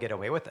that's why they get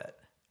away with it,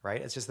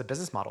 right? It's just the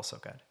business model's so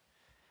good.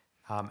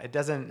 It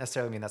doesn't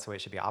necessarily mean that's the way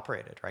it should be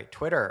operated, right?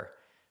 Twitter,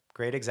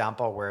 great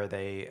example where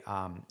they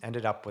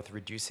ended up with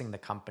reducing the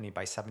company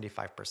by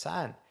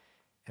 75%.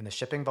 And the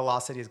shipping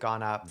velocity has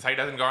gone up. Site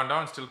hasn't gone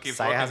down, still keeps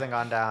Site working. hasn't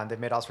gone down. They've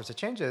made all sorts of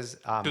changes.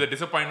 To the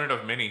disappointment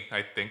of many,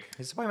 I think.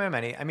 Disappointment of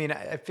many. I mean,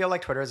 I feel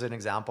like Twitter is an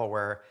example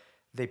where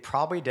they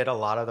probably did a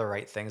lot of the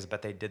right things,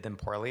 but they did them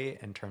poorly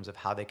in terms of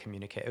how they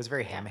communicate. It was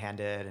very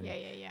ham-handed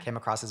and came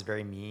across as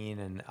very mean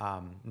and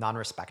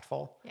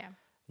non-respectful,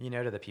 you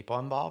know, to the people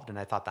involved. And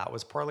I thought that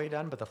was poorly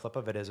done. But the flip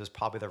of it is, it was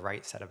probably the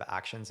right set of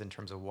actions in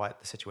terms of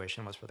what the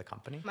situation was for the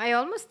company. I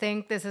almost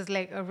think this is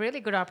like a really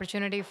good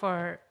opportunity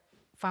for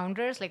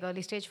founders, like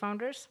early stage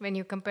founders, when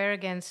you compare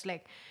against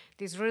like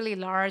these really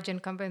large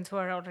incumbents who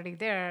are already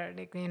there,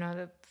 like, you know,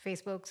 the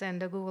Facebooks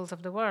and the Googles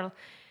of the world.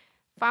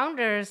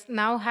 Founders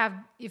now have,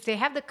 if they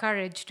have the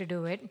courage to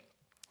do it,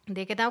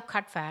 they can now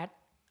cut fat.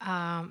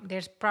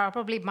 They're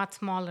probably much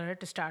smaller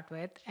to start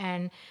with.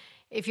 And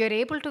if you're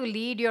able to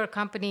lead your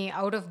company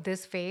out of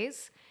this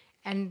phase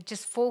and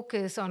just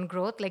focus on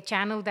growth, like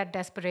channel that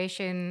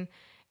desperation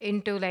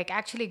into like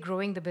actually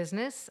growing the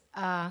business,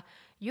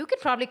 you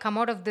could probably come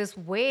out of this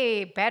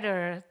way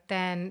better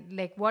than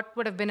like what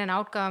would have been an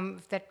outcome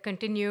if that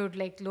continued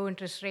like low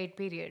interest rate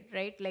period,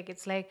 right? Like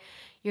it's like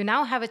you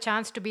now have a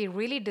chance to be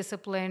really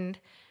disciplined,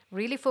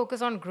 really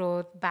focus on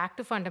growth, back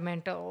to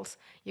fundamentals.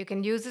 You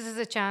can use this as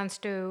a chance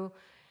to,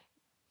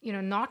 you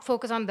know, not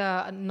focus on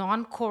the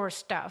non-core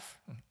stuff.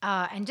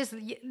 And just,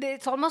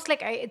 it's almost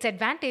like it's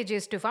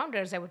advantageous to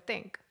founders, I would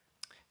think.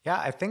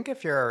 Yeah, I think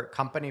if your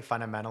company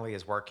fundamentally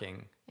is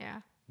working,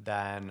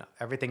 then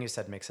everything you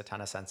said makes a ton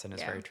of sense and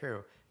is very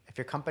true. If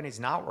your company's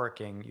not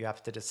working, you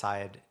have to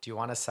decide, do you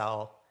want to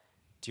sell?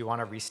 Do you want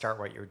to restart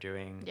what you're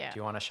doing? Do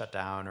you want to shut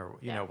down? Or,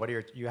 you know,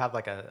 you have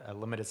like a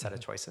limited set of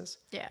choices.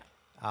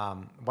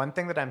 One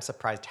thing that I'm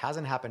surprised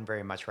hasn't happened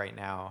very much right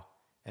now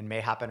and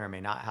may happen or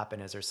may not happen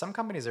is there's some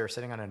companies that are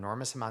sitting on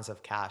enormous amounts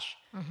of cash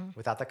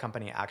without the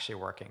company actually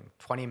working.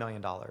 $20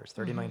 million,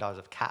 $30 million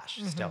of cash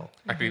still.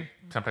 Actually,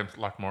 sometimes a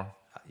lot more.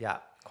 Yeah,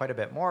 quite a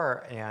bit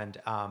more. And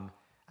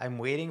I'm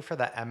waiting for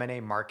the M&A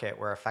market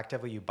where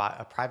effectively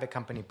a private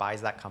company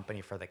buys that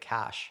company for the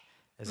cash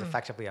is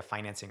effectively a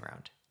financing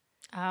round.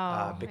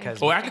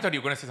 Because I actually thought you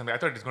were going to say something. I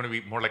thought it was going to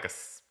be more like a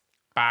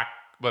SPAC.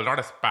 Well, not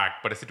a SPAC,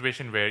 but a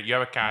situation where you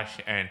have a cash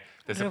and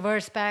there's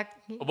reverse SPAC.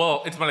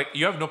 Well, it's more like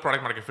you have no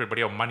product market fit, but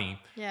you have money,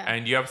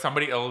 and you have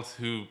somebody else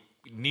who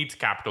needs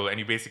capital, and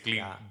you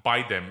basically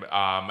buy them,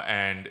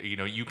 and you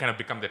know you kind of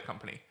become that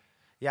company.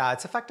 Yeah,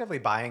 it's effectively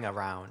buying a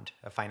round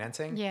of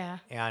financing. Yeah.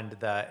 And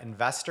the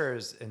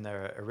investors in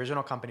the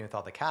original company with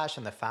all the cash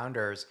and the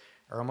founders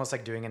are almost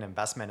like doing an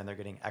investment, and they're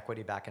getting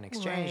equity back in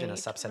exchange, and a Right,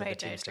 subset of the right,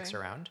 team right, sticks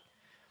right. around.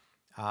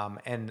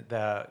 And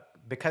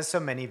because so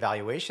many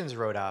valuations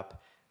rode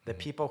up, the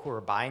people who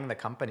are buying the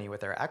company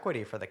with their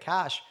equity for the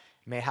cash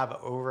may have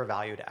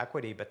overvalued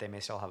equity, but they may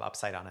still have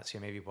upside on it. So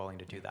you may be willing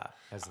to do that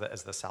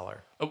as the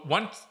seller.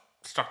 One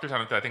structural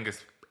challenge that I think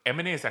is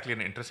M&A is actually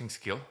an interesting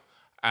skill.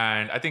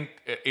 And I think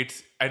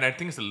it's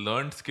a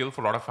learned skill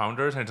for a lot of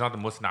founders, and it's not the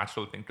most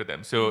natural thing to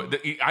them. So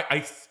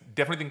I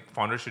definitely think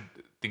founders should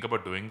think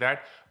about doing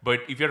that. But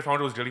if you're a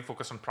founder who's really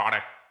focused on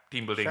product,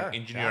 team building, Sure. Yeah,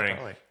 engineering,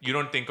 totally. you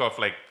don't think of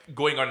like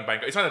going out and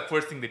buying. It's not the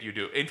first thing that you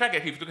do. In fact,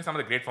 if you look at some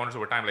of the great founders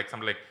over time, like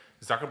somebody like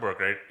Zuckerberg,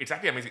 right? It's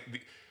actually amazing.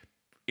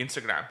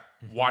 Instagram,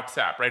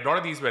 WhatsApp, right? A lot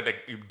of these were like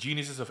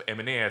geniuses of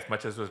M&A as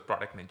much as was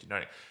product and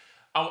engineering.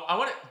 I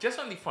want to, just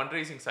on the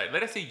fundraising side,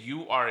 let us say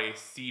you are a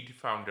seed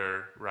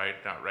founder right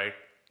now, right?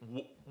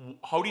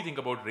 How do you think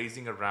about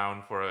raising a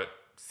round for a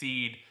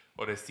seed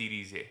or a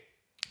Series A?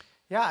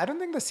 Yeah, I don't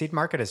think the seed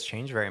market has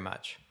changed very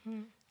much.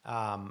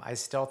 I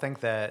still think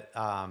that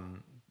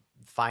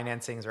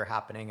financings are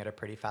happening at a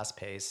pretty fast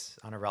pace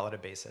on a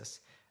relative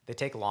basis. They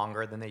take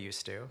longer than they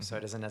used to. So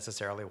it isn't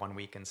necessarily 1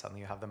 week and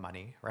suddenly you have the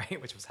money, right?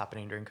 Which was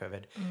happening during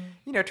COVID.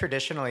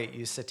 Traditionally it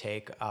used to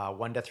take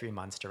 1 to 3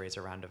 months to raise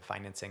a round of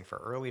financing for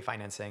early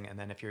financing. And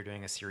then if you're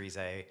doing a Series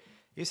A, it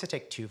used to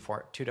take 2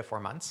 to 4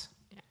 months.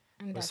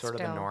 And was that's sort of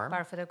the still norm.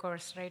 par for the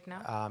course right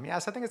now.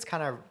 So I think it's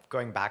kind of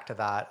going back to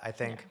that. I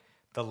think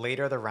the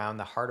later the round,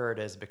 the harder it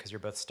is because you're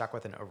both stuck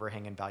with an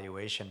overhang in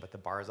valuation, but the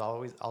bar has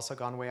always also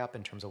gone way up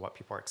in terms of what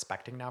people are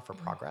expecting now for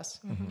progress.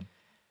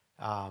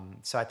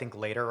 So I think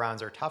later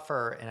rounds are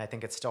tougher, and I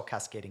think it's still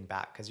cascading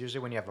back because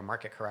usually when you have a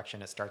market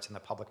correction, it starts in the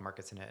public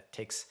markets and it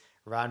takes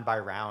round by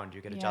round,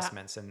 you get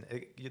adjustments, and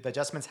the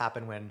adjustments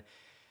happen when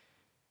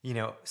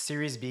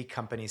Series B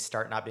companies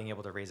start not being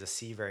able to raise a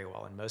C very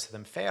well, and most of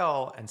them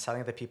fail. And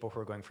suddenly the people who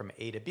are going from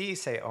A to B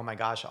say, oh my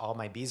gosh, all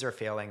my Bs are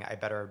failing. I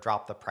better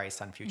drop the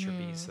price on future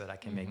Bs so that I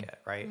can make it,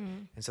 right?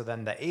 And so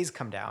then the As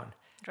come down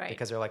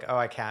because they're like, oh,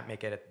 I can't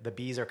make it. The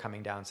Bs are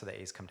coming down, so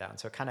the As come down.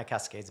 So it kind of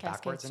cascades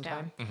backwards in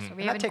time. So we And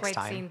that haven't takes quite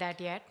time. seen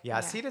that yet. Yeah,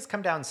 seed has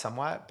come down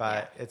somewhat,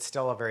 but it's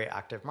still a very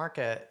active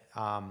market.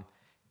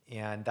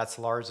 And that's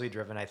largely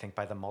driven, I think,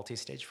 by the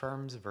multi-stage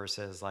firms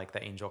versus like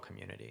the angel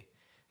community.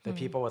 The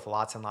people with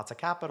lots and lots of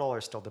capital are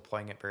still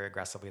deploying it very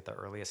aggressively at the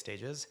earliest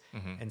stages.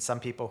 And some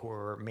people who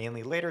are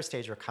mainly later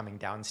stage are coming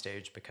down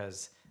stage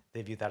because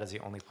they view that as the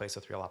only place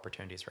with real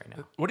opportunities right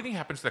now. What do you think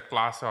happens to the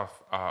class of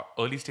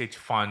early stage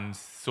funds,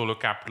 solo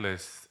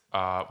capitalists,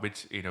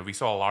 which we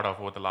saw a lot of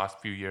over the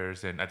last few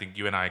years, and I think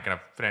you and I kind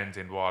of friends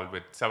involved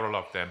with several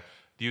of them.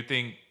 Do you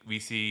think we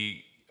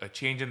see a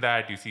change in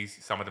that? Do you see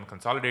some of them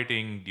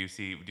consolidating? Do you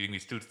think we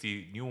still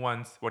see new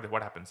ones?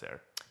 What happens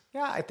there?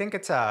 Yeah, I think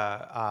it's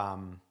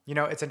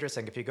it's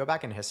interesting. If you go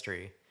back in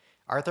history,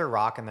 Arthur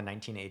Rock in the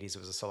 1980s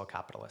was a solo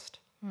capitalist.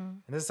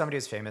 And this is somebody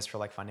who's famous for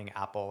like funding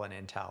Apple and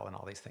Intel and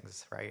all these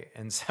things, right?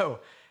 And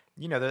so,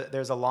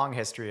 there's a long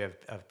history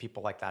of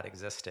people like that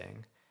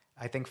existing.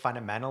 I think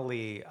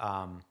fundamentally,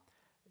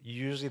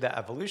 usually the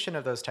evolution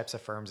of those types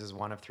of firms is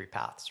one of 3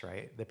 paths,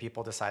 right? The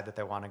people decide that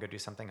they want to go do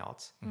something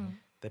else.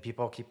 The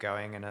people keep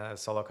going in a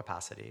solo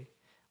capacity.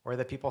 Or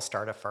the people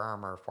start a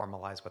firm or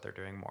formalize what they're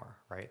doing more,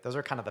 right? Those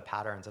are kind of the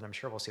patterns, and I'm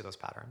sure we'll see those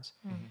patterns.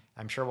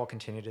 I'm sure we'll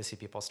continue to see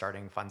people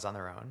starting funds on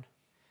their own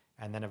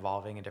and then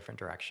evolving in different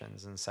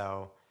directions. And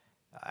so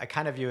I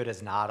kind of view it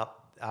as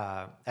not,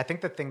 I think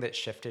the thing that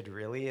shifted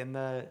really in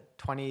the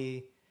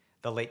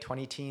late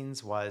 20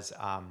 teens was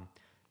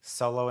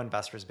solo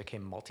investors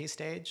became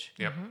multi-stage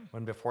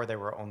when before they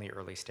were only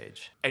early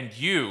stage. And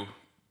you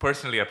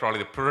personally are probably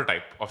the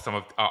prototype of some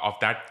of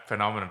that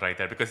phenomenon right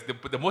there, because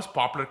the most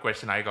popular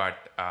question I got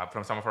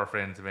from some of our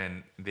friends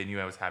when they knew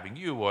I was having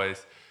you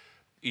was,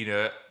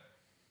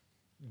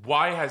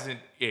 why hasn't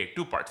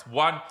 2 parts.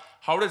 One,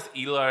 how does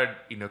Elad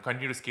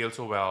continue to scale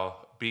so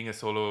well, being a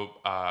solo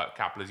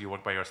capitalist, you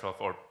work by yourself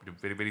or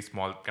very, very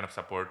small kind of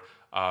support,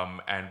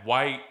 and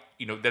why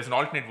there's an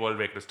alternate world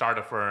where you could start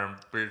a firm,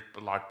 build a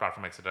large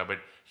platform, etc. But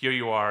here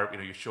you are,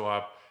 you show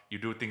up, you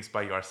do things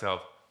by yourself.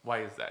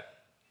 Why is that?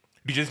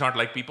 Do you just not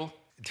like people?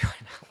 Do I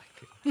not like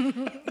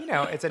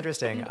people? It's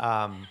interesting.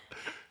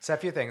 So a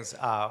few things.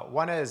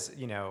 One is,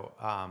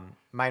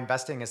 my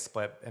investing is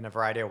split in a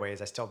variety of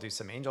ways. I still do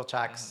some angel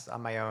checks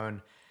on my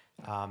own.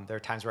 There are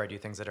times where I do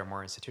things that are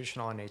more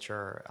institutional in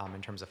nature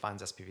in terms of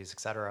funds, SPVs, et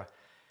cetera.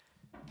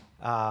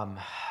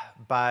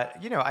 But,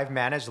 I've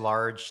managed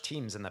large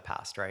teams in the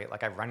past, right?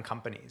 Like I've run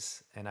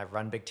companies and I've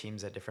run big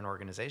teams at different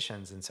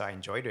organizations. And so I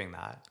enjoy doing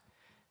that.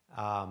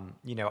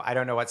 I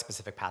don't know what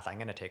specific path I'm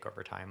going to take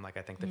over time. Like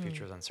I think the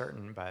future is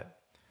uncertain, but,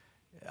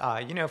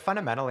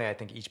 fundamentally, I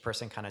think each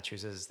person kind of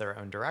chooses their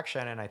own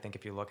direction. And I think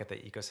if you look at the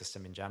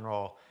ecosystem in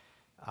general,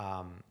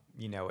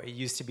 it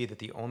used to be that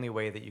the only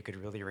way that you could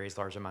really raise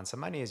large amounts of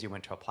money is you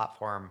went to a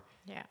platform.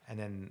 Yeah. And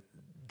then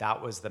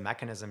that was the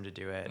mechanism to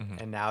do it.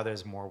 And now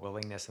there's more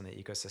willingness in the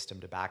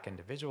ecosystem to back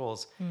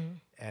individuals.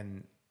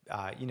 And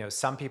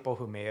some people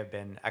who may have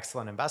been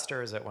excellent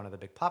investors at one of the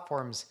big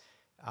platforms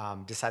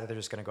decided they're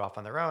just going to go off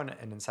on their own.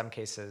 And in some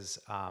cases,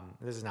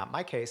 this is not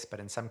my case, but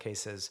in some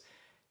cases,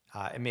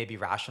 it may be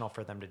rational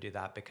for them to do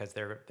that because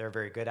they're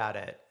very good at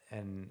it.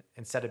 And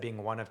instead of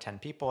being one of 10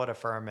 people at a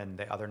firm and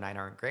the other 9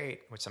 aren't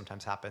great, which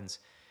sometimes happens,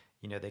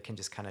 they can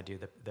just kind of do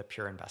the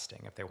pure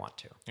investing if they want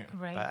to. Yeah.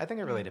 Right. But I think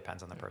it really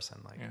depends on the person.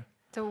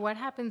 So what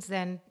happens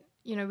then?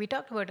 We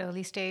talked about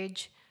early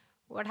stage.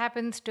 What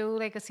happens to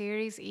like a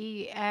Series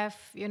E,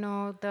 F,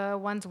 the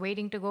ones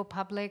waiting to go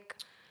public?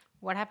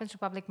 What happens to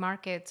public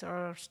markets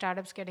or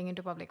startups getting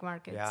into public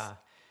markets?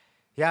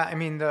 Yeah. I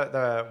mean,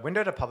 the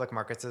window to public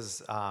markets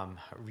is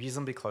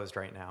reasonably closed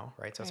right now,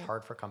 right? So it's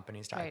hard for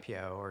companies to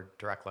IPO or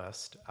direct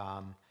list.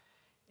 I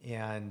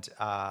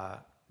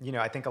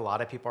think a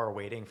lot of people are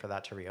waiting for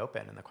that to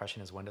reopen. And the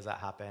question is, when does that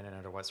happen and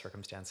under what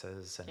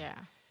circumstances?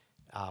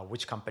 And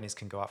which companies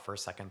can go out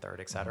first, second, third,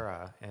 et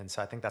cetera. And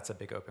so I think that's a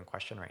big open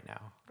question right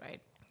now.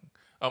 Right.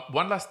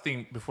 One last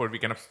thing before we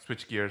kind of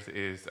switch gears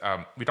is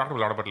we talked a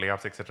lot about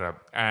layoffs, et cetera.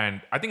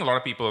 And I think a lot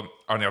of people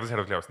on the other side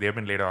of layoffs, they've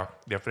been laid off,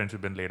 their friends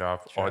have been laid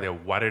off, or they're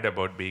worried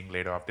about being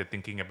laid off. They're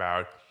thinking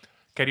about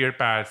career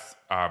paths,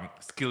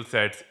 skill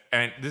sets.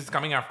 And this is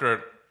coming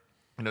after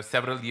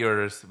several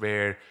years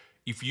where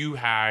if you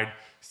had,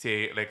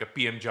 say, like a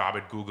PM job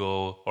at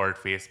Google or at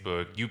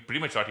Facebook, you pretty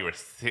much thought you were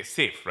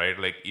safe, right?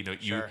 Like, you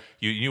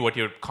knew what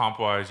your comp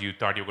was. You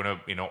thought you were going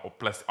to,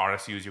 plus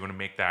RSUs, you're going to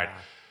make that.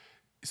 Yeah.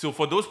 So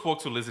for those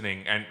folks who are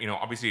listening, and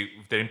obviously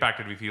if they're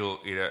impacted, we feel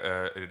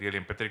really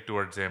empathetic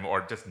towards them or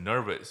just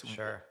nervous.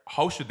 Sure.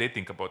 How should they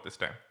think about this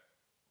time?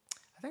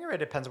 I think it really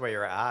depends where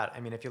you're at.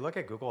 I mean, if you look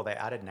at Google, they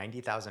added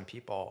 90,000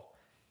 people,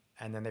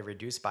 and then they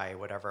reduced by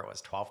whatever it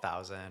was,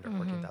 12,000 or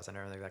 14,000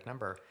 or the exact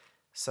number.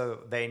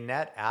 So they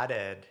net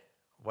added,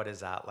 what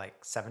is that, like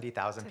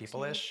 70,000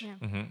 people-ish? Yeah.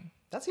 Mm-hmm.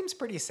 That seems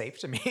pretty safe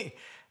to me.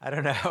 I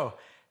don't know.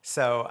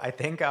 So I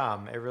think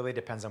it really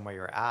depends on where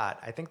you're at.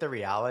 I think the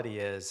reality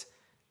is,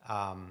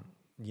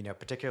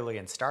 particularly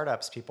in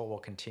startups, people will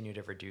continue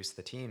to reduce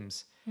the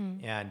teams,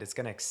 and it's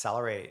going to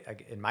accelerate,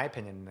 in my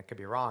opinion, I could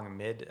be wrong,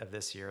 mid of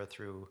this year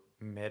through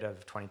mid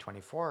of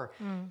 2024.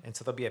 And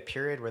so there'll be a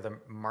period where the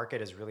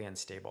market is really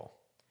unstable.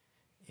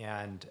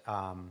 And,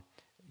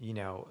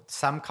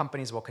 some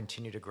companies will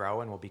continue to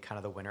grow and will be kind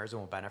of the winners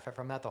and will benefit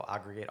from that. They'll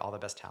aggregate all the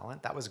best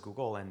talent. That was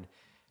Google in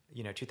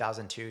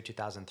 2002,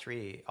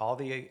 2003, all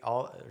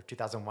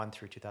 2001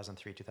 through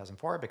 2003,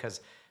 2004, because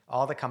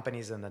all the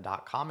companies in the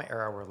 .com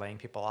era were laying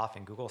people off,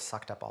 and Google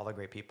sucked up all the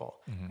great people,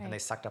 and they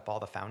sucked up all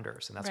the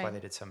founders, and that's why they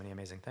did so many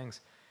amazing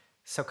things.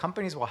 So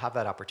companies will have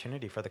that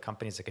opportunity for the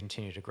companies to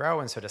continue to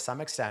grow, and so to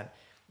some extent,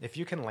 if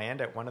you can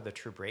land at one of the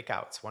true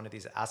breakouts, one of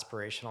these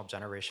aspirational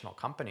generational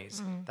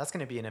companies, that's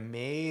going to be an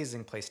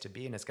amazing place to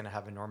be, and it's going to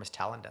have enormous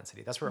talent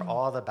density. That's where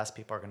all the best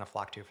people are going to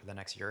flock to for the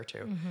next year or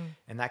two,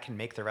 and that can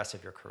make the rest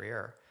of your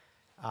career.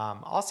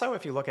 Also,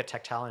 if you look at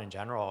tech talent in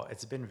general,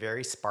 it's been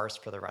very sparse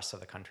for the rest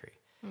of the country.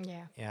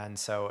 Yeah. And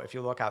so if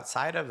you look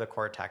outside of the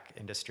core tech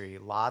industry,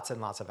 lots and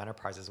lots of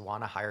enterprises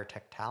want to hire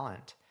tech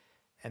talent,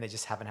 and they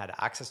just haven't had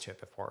access to it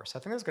before. So I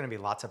think there's going to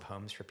be lots of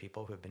homes for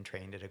people who have been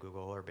trained at a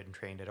Google or been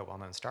trained at a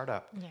well-known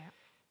startup,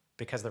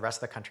 because the rest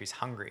of the country's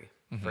hungry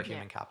for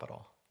human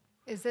capital.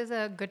 Is this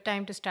a good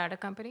time to start a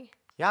company?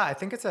 Yeah, I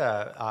think it's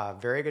a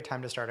very good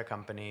time to start a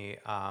company.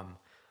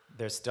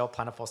 There's still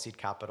plentiful seed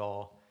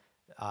capital.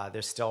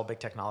 There's still big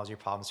technology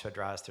problems to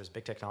address. There's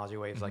big technology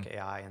waves like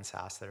AI and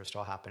SaaS that are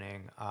still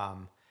happening.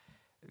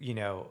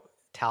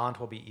 Talent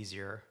will be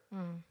easier.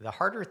 The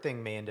harder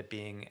thing may end up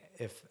being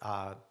if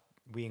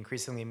we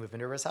increasingly move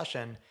into a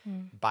recession,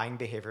 buying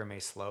behavior may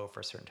slow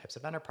for certain types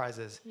of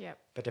enterprises. Yep.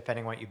 But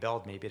depending on what you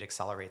build, maybe it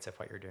accelerates if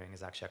what you're doing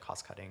is actually a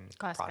cost-cutting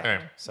product.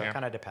 Cost-cutting. So it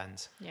kind of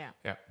depends. Yeah.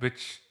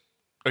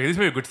 Okay, this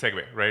may be a good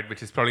segue, right?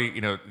 Which is probably,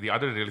 the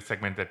other really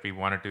segment that we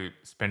wanted to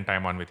spend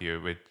time on with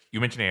you. Which you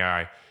mentioned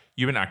AI.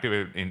 You've been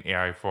active in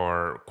AI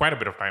for quite a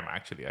bit of time,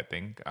 actually, I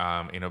think.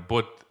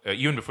 Both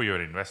even before you were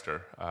an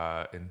investor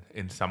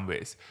in some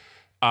ways.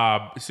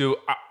 So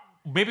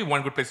maybe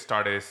one good place to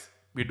start is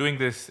we're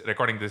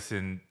recording this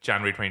in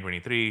January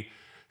 2023.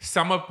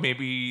 Sum up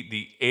maybe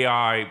the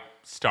AI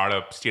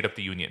startup state of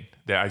the union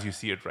as you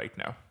see it right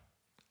now.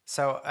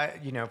 So,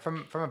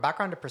 from a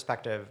background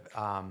perspective,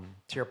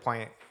 to your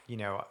point,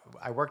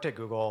 I worked at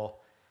Google,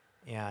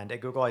 and at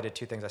Google I did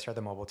two things. I started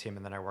the mobile team,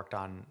 and then I worked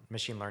on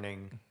machine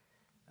learning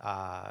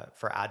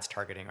for ads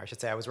targeting. Or I should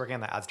say I was working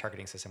on the ads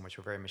targeting system, which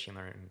were very machine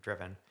learning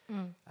driven.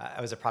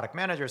 I was a product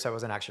manager, so I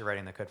wasn't actually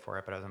writing the code for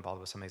it, but I was involved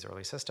with some of these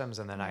early systems.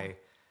 And then I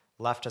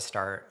left to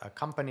start a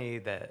company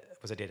that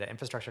was a data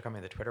infrastructure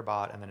company, the Twitter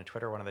bot. And then at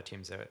Twitter, one of the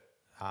teams that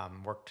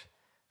worked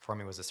for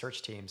me was a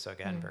search team. So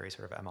again, very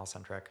sort of ML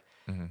centric.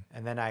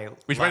 And then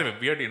Which, by the way,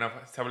 weirdly enough,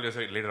 several years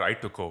later, I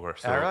took over.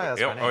 So, really?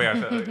 That's funny. Oh,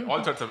 yeah. So,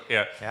 all sorts of,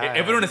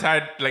 everyone has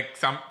had like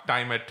some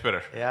time at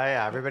Twitter.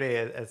 Yeah. Everybody,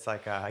 it's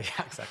like,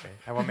 exactly.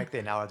 I won't make the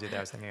analogy that I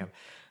was thinking of.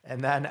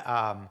 And then,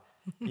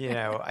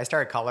 I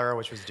started Color,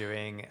 which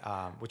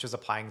was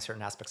applying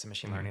certain aspects of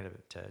machine learning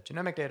to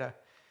genomic data.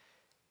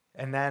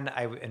 And then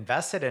I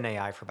invested in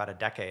AI for about a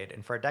decade,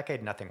 and for a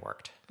decade, nothing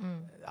worked.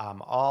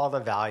 All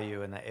the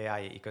value in the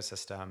AI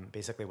ecosystem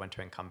basically went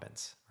to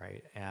incumbents,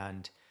 right?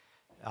 And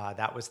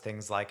that was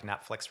things like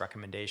Netflix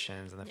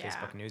recommendations and the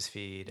Facebook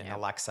newsfeed and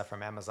Alexa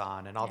from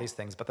Amazon and all these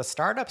things. But the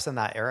startups in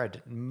that era,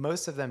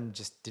 most of them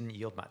just didn't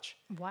yield much.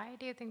 Why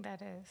do you think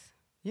that is?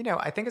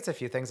 I think it's a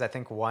few things. I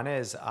think one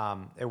is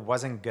it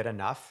wasn't good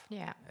enough.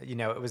 Yeah.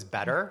 It was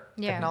better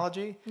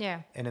technology.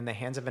 Yeah. And in the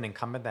hands of an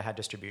incumbent that had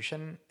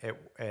distribution,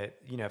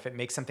 if it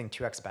makes something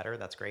 2x better,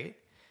 that's great.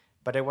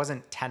 But it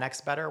wasn't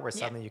 10x better where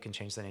suddenly you can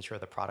change the nature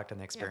of the product and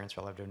the experience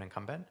relative to an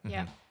incumbent.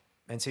 Yeah.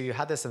 And so you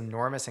had this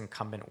enormous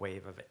incumbent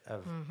wave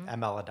of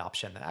ML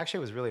adoption that actually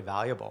was really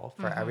valuable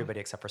for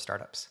everybody except for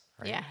startups.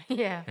 Right?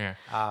 Yeah.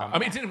 I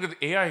mean, it's interesting because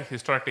AI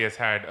historically has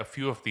had a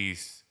few of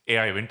these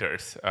AI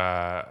winters.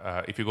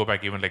 If you go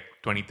back even like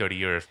 20, 30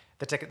 years.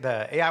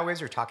 The AI waves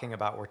you're talking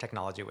about were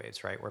technology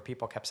waves, right? Where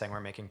people kept saying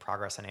we're making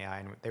progress in AI,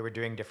 and they were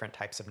doing different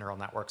types of neural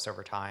networks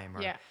over time.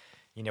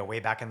 Or, way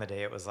back in the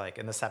day, it was like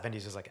in the 70s,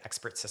 it was like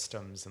expert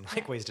systems and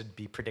like ways to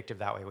be predictive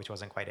that way, which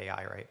wasn't quite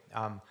AI, right?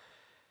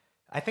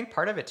 I think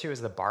part of it too is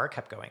the bar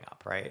kept going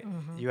up, right?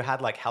 You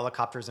had like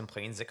helicopters and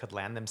planes that could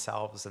land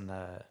themselves in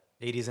the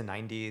 80s and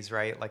 90s,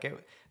 right? Like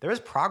there was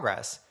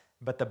progress,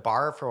 but the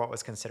bar for what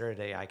was considered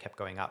AI kept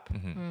going up.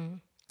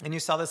 And you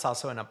saw this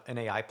also in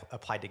AI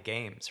applied to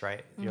games,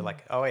 right? You're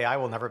like, oh, AI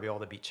will never be able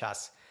to beat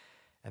chess.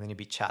 And then you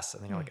beat chess.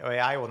 And then you're like, oh,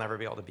 AI will never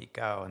be able to beat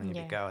Go. And then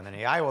you beat Go. And then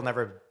AI will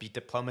never beat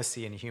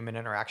diplomacy and human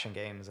interaction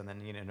games. And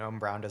then, Noam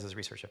Brown does his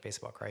research at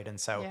Facebook, right? And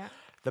so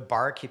the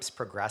bar keeps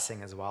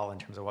progressing as well in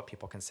terms of what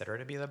people consider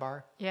to be the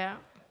bar. Yeah.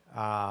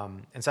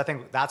 And so I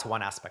think that's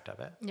one aspect of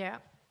it. Yeah.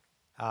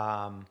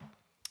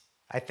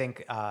 I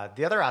think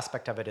the other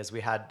aspect of it is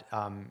we had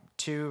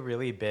two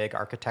really big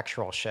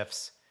architectural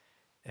shifts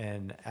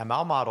in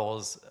ML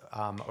models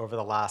over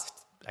the last,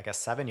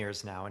 7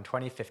 years now. In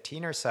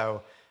 2015 or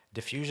so,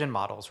 diffusion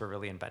models were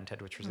really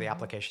invented, which was the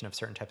application of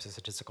certain types of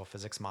statistical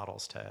physics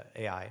models to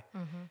AI.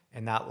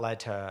 And that led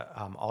to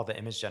all the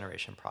image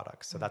generation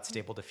products. So that's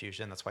stable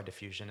diffusion. That's why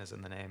diffusion is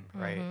in the name,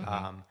 right?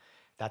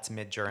 That's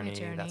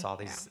Midjourney. That's all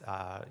these,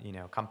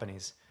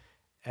 companies.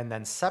 And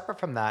then separate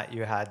from that,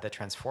 you had the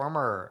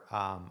transformer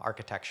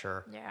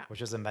architecture,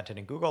 which was invented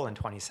in Google in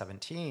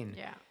 2017.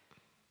 Yeah.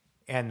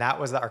 And that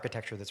was the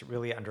architecture that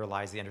really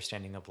underlies the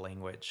understanding of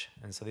language.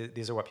 And so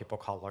these are what people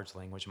call large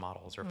language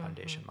models or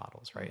foundation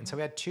models, right? And so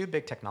we had two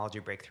big technology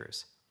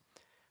breakthroughs.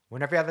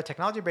 Whenever you have a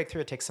technology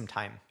breakthrough, it takes some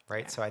time,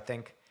 right? So I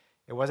think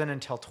it wasn't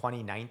until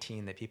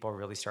 2019 that people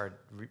really started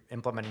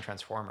implementing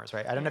transformers,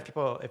 right? I don't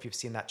know if you've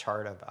seen that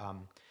chart of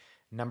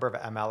number of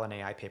ML and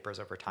AI papers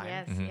over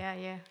time. Yes.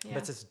 Yeah. But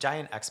it's this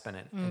giant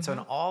exponent. And so in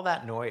all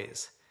that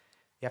noise,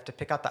 you have to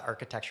pick out the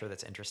architecture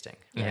that's interesting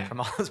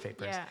from all those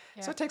papers.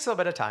 So it takes a little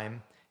bit of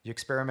time. You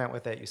experiment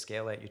with it, you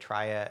scale it, you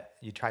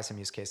try some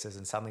use cases,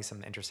 and suddenly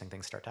some interesting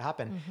things start to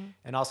happen.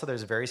 And also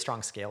there's very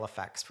strong scale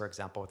effects, for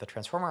example, with the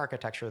transformer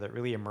architecture that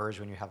really emerge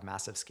when you have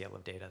massive scale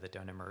of data that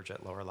don't emerge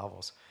at lower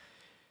levels.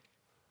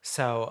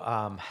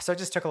 So it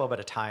just took a little bit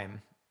of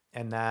time.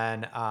 And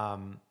then,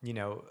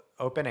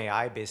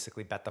 OpenAI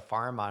basically bet the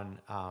farm on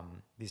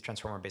these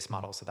transformer-based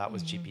models. So that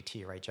was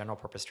GPT, right? General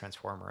purpose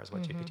transformer is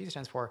what GPT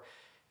stands for.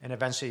 And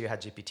eventually you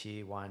had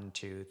GPT 1,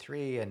 2,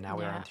 3, and now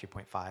we're on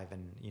 3.5,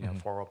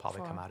 and 4 will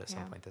probably come out at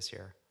some point this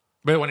year.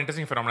 But one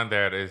interesting phenomenon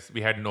there is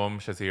we had Noam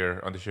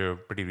Shazir on the show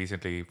pretty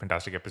recently,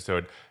 fantastic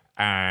episode.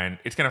 And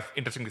it's kind of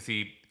interesting to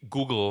see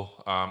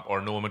Google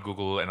or Noam at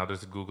Google and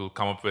others at Google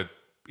come up with,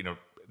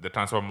 the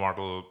transformer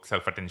model,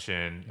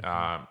 self-attention,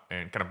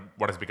 and kind of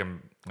what has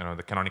become,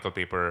 the canonical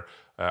paper,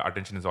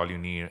 attention is all you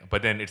need.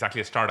 But then it's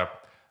actually a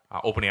startup,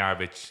 OpenAI,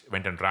 which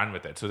went and ran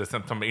with it. So there's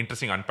some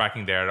interesting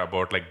unpacking there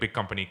about like big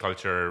company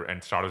culture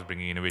and startups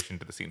bringing innovation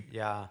to the scene.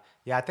 Yeah.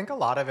 I think a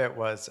lot of it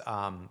was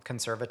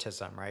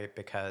conservatism, right?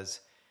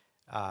 Because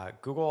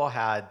Google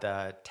had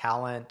the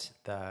talent,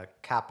 the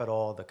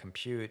capital, the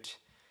compute,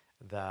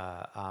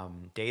 the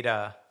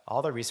data,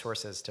 all the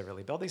resources to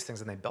really build these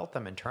things, and they built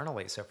them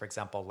internally. So for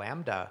example,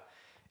 Lambda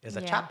is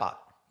a chatbot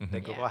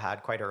that Google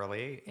had quite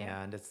early,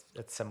 and it's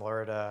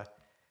similar to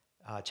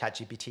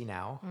ChatGPT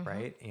now,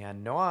 right?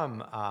 And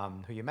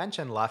Noam, who you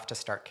mentioned, left to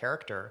start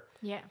Character,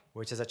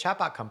 which is a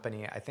chatbot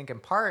company, I think in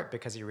part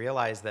because he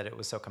realized that it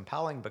was so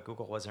compelling, but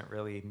Google wasn't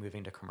really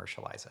moving to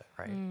commercialize it,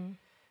 right?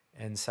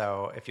 And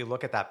so if you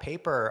look at that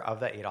paper, of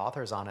the 8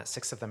 authors on it,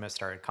 6 of them have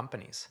started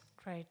companies.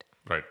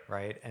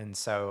 Right. And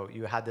so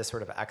you had this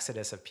sort of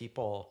exodus of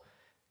people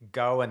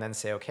go and then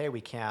say, okay, we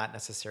can't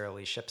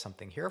necessarily ship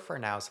something here for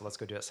now, so let's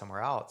go do it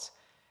somewhere else.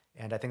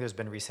 And I think there's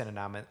been recent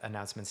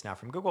announcements now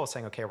from Google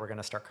saying, okay, we're going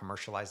to start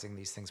commercializing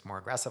these things more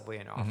aggressively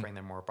and offering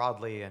them more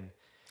broadly. And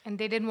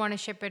they didn't want to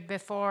ship it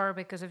before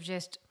because of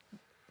just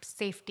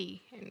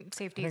safety. And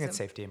safety. I think it's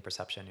safety and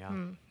perception,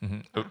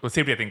 Well,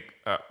 safety, I think,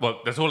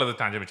 there's a whole other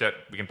tangent which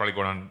we can probably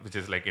go on, which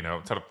is like,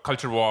 sort of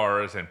culture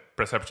wars and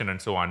perception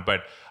and so on.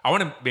 But I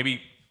want to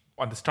maybe,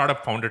 on the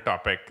startup founder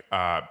topic,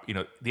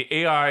 the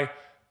AI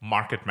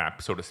market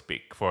map, so to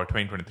speak, for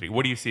 2023.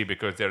 What do you see?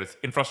 Because there is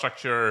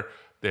infrastructure,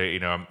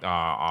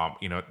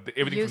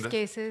 everything Use from the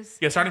cases.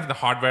 starting from the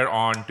hardware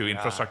on to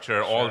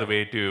infrastructure, all the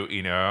way to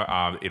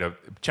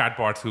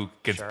chatbots who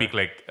can Sure. speak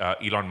like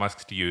Elon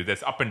Musk to you.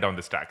 That's up and down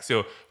the stack.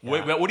 So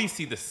what do you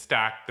see the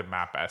stack, the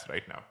map as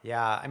right now?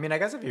 Yeah, I mean, I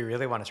guess if you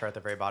really want to start at the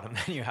very bottom,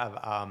 then you have,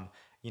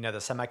 the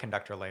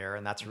semiconductor layer,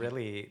 and that's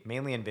really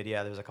mainly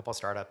NVIDIA. There's a couple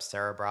startups,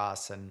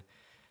 Cerebras and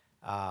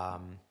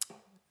um,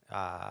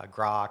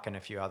 Grok and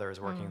a few others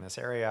working in this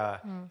area.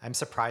 I'm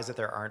surprised that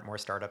there aren't more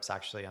startups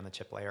actually on the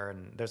chip layer.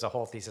 And there's a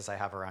whole thesis I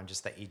have around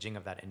just the aging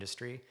of that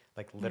industry,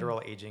 like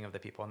literal aging of the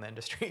people in the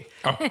industry,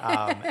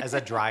 as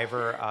a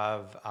driver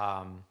of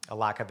a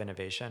lack of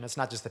innovation. It's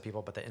not just the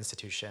people, but the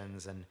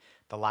institutions, and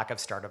the lack of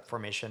startup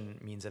formation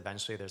means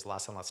eventually there's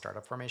less and less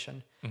startup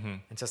formation.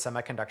 And so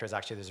semiconductors,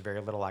 actually, there's very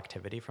little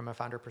activity from a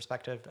founder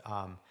perspective.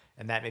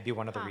 And that may be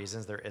one of the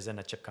reasons there isn't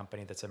a chip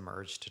company that's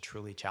emerged to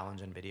truly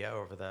challenge NVIDIA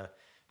over the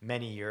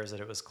many years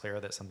that it was clear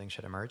that something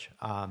should emerge.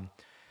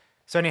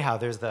 So anyhow,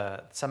 there's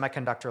the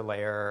semiconductor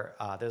layer.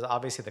 There's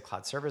obviously the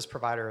cloud service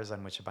providers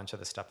on which a bunch of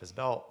this stuff is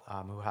built,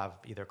 who have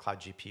either cloud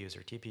GPUs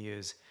or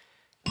TPUs.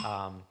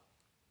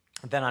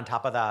 Then on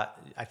top of that,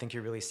 I think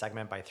you really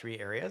segment by three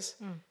areas.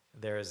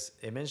 There's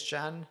image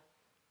gen,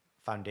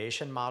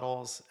 foundation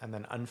models, and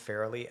then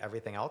unfairly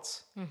everything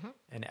else.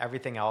 And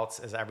everything else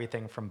is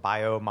everything from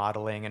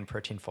biomodeling and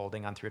protein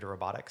folding on through to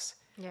robotics.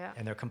 Yeah.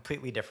 And they're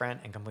completely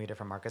different in completely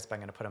different markets, but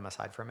I'm going to put them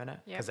aside for a minute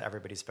because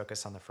everybody's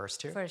focused on the first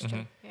two. First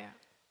two. Yeah.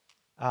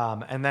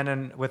 And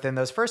then within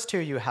those first two,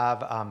 you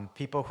have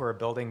people who are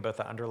building both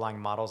the underlying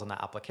models and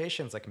the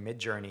applications like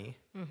Midjourney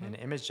and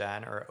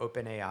ImageGen, or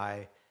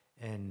OpenAI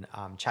and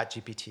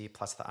ChatGPT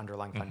plus the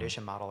underlying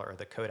foundation model, or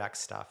the Codex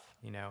stuff,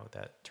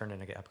 that turned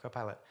into GitHub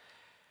Copilot.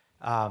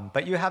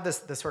 But you have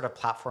this sort of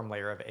platform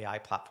layer of AI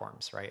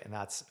platforms, right? And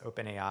that's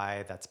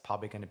OpenAI, that's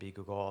probably going to be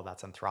Google,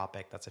 that's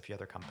Anthropic, that's a few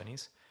other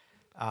companies.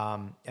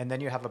 And then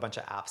you have a bunch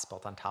of apps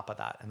built on top of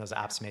that. And those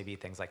apps may be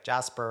things like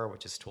Jasper,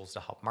 which is tools to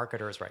help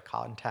marketers write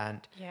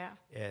content. Yeah.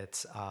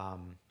 It's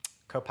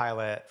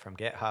Copilot from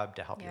GitHub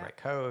to help you write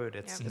code.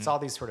 It's all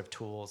these sort of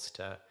tools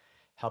to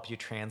help you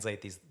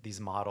translate these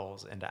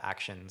models into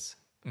actions.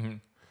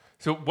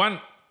 So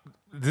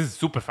this is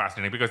super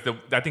fascinating because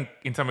I think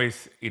in some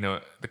ways,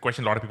 the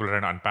question a lot of people are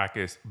trying to unpack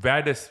is,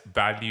 where does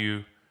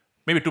value,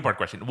 maybe a two-part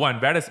question. One,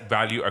 where does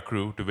value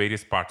accrue to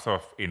various parts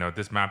of,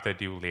 this map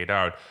that you laid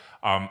out?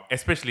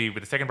 Especially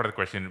with the second part of the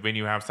question, when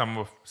you have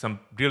some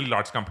really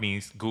large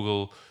companies,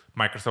 Google,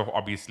 Microsoft,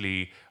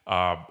 obviously,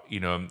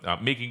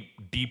 making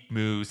deep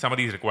moves. Some of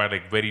these require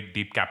like very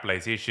deep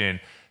capitalization.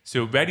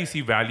 So where do you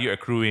see value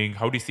accruing?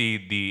 How do you see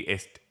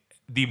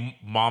the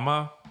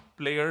mama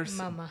players?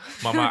 Mama.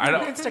 I You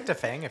don't. can stick to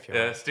Fang if you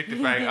want. Stick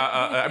to Fang.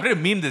 I'm trying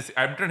to mean this.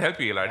 I'm trying to help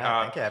you, Elad.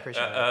 Thank you. I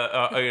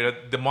appreciate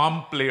it. The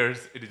mom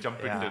players to jump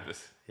into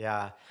this.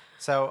 Yeah.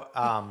 So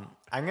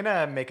I'm going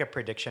to make a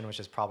prediction, which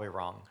is probably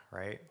wrong,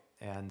 right?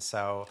 And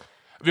so...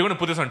 We're going to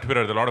put this on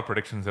Twitter. There are a lot of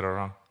predictions that are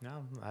wrong.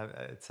 No,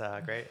 it's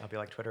great. I'll be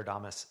like Twitter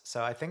Damus.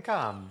 So I think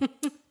I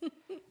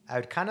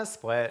would kind of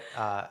split.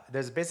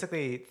 There's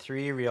basically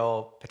three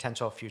real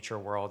potential future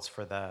worlds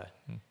for the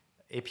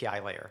API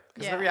layer.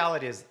 Because the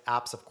reality is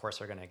apps, of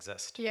course, are going to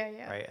exist.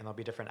 Yeah. Right? And there'll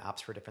be different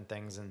apps for different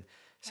things. And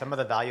some of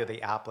the value of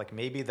the app, like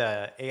maybe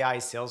the AI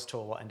sales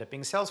tool will end up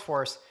being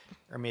Salesforce,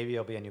 or maybe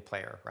it'll be a new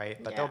player,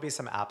 right? But there'll be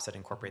some apps that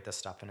incorporate this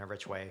stuff in a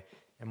rich way,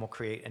 and will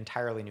create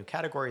entirely new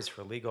categories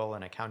for legal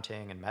and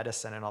accounting and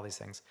medicine and all these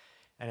things.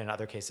 And in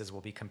other cases, we'll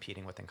be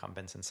competing with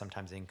incumbents, and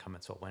sometimes the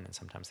incumbents will win and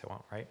sometimes they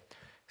won't, right?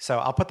 So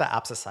I'll put the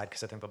apps aside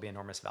because I think there'll be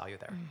enormous value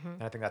there.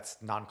 And I think that's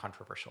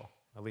non-controversial.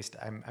 At least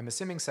I'm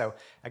assuming so.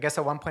 I guess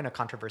at one point of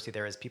controversy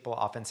there is people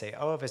often say,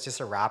 oh, if it's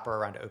just a wrapper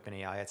around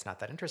OpenAI, it's not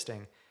that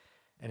interesting.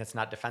 And it's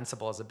not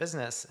defensible as a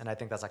business. And I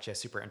think that's actually a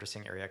super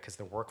interesting area because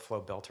the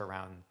workflow built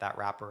around that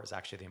wrapper is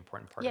actually the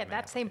important part. Yeah,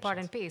 that's the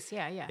important piece.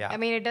 Yeah. Yeah. I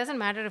mean, it doesn't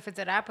matter if it's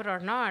a wrapper or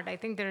not. I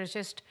think there's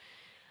just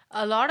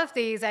a lot of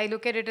these, I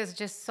look at it as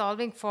just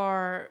solving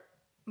for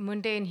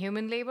mundane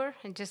human labor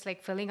and just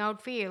like filling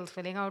out fields,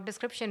 filling out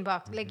description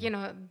box, like,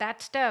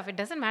 that stuff. It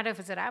doesn't matter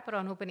if it's a wrapper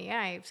on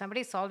OpenAI. If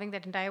somebody's solving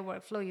that entire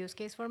workflow use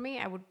case for me,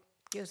 I would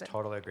use it.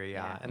 Totally agree.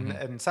 Yeah.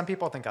 And some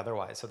people think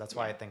otherwise. So that's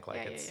why I think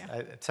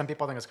some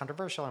people think it's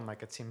controversial, and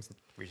like, it seems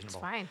reasonable.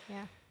 It's fine.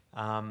 Yeah.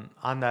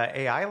 On the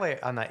AI layer,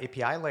 on the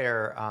API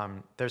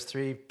layer, there's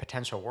three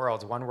potential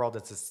worlds. One world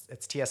it's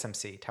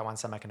TSMC, Taiwan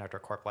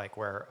Semiconductor Corp, like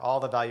where all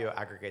the value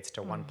aggregates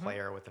to one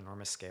player with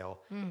enormous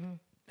scale.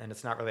 And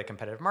it's not really a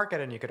competitive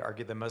market. And you could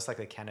argue the most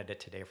likely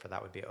candidate today for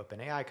that would be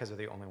OpenAI because they're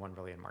the only one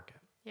really in market.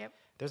 Yep.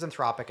 There's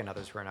Anthropic and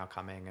others who are now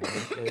coming. And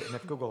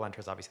if Google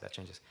enters, obviously that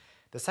changes.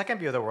 The second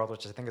view of the world,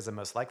 which I think is the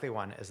most likely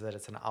one, is that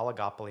it's an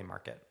oligopoly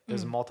market.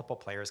 There's multiple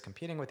players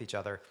competing with each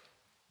other.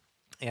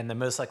 And the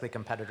most likely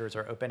competitors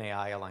are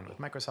OpenAI aligned with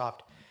Microsoft,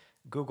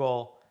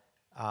 Google,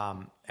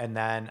 and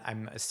then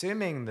I'm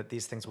assuming that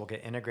these things will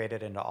get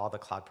integrated into all the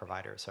cloud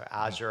providers. So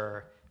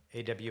Azure,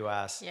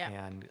 AWS Yeah.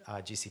 and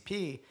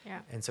GCP.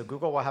 Yeah. And so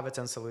Google will have its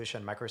own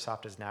solution.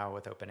 Microsoft is now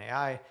with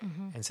OpenAI.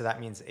 And so that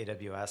means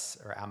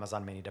AWS or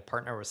Amazon may need to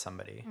partner with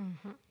somebody.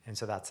 And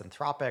so that's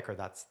Anthropic, or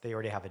they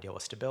already have a deal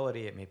with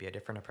Stability. It may be a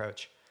different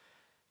approach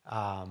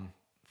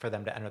for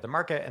them to enter the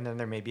market. And then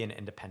there may be an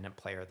independent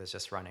player that's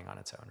just running on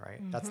its own,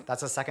 right?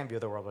 That's a second view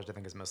of the world, which I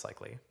think is most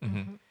likely.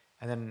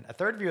 And then a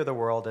third view of the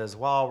world is,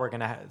 well, we're going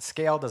to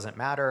scale doesn't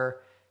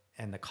matter.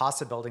 And the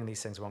cost of building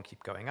these things won't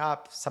keep going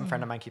up. Some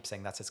friend of mine keeps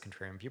saying that's his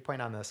contrarian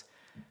viewpoint on this.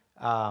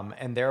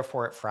 And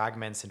therefore it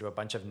fragments into a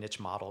bunch of niche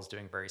models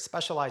doing very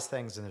specialized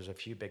things. And there's a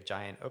few big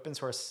giant open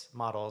source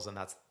models, and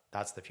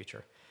that's the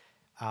future.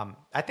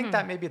 I think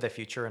that may be the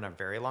future in a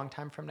very long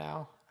time from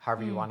now,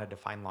 however you want to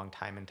define long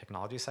time in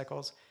technology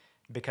cycles.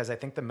 Because I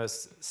think the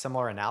most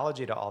similar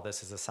analogy to all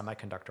this is the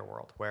semiconductor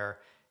world, where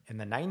in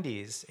the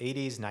 90s,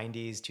 80s,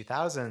 90s,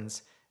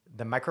 2000s,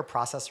 the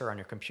microprocessor on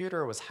your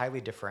computer was highly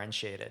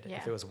differentiated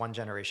if it was one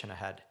generation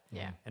ahead.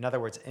 In other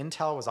words,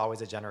 Intel was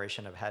always a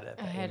generation ahead of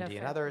AMD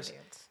and others.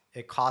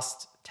 It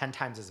cost 10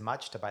 times as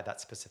much to buy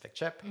that specific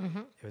chip.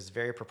 It was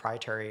very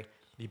proprietary.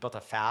 You built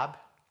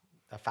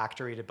a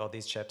factory to build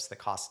these chips that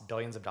cost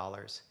billions of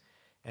dollars.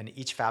 And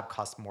each fab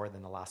cost more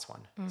than the last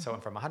one. So it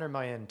went from 100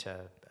 million to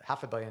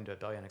 $500 million to $1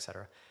 billion, et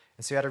cetera.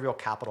 And so you had a real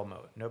capital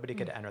moat. Nobody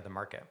could enter the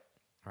market,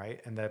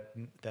 right? And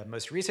the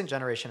most recent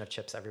generation of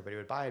chips everybody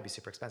would buy would be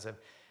super expensive.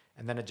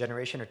 And then a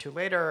generation or two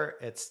later,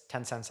 it's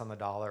 10 cents on the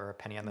dollar or a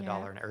penny on the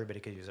dollar, and everybody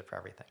could use it for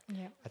everything.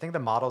 I think the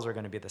models are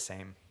going to be the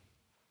same.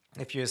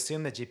 If you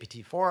assume that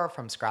GPT-4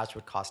 from scratch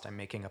would cost, I'm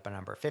making up a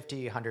number,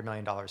 $50, $100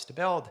 million to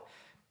build,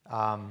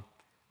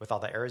 with all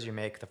the errors you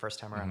make the first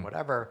time around,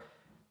 whatever.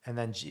 And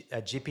then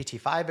a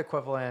GPT-5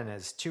 equivalent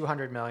is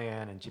 200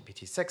 million, and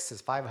GPT-6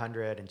 is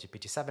 500, and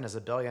GPT-7 is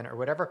 $1 billion, or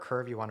whatever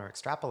curve you want to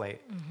extrapolate.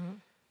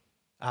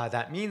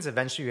 That means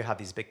eventually you have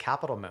these big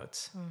capital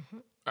moats.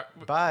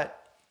 But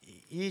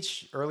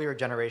each earlier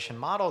generation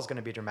model is going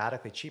to be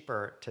dramatically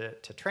cheaper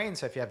to train.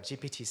 So if you have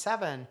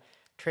GPT-7,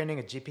 training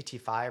a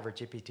GPT-5 or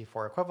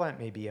GPT-4 equivalent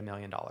may be $1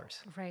 million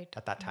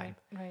at that time.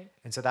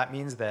 And so that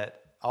means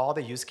that all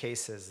the use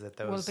cases that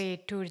those will be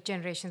 2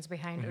 generations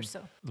behind or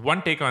so.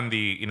 One take on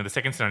the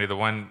second scenario, the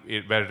one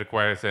where it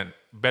requires where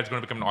it's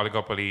going to become an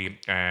oligopoly,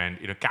 and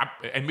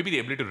and maybe the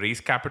ability to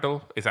raise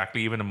capital is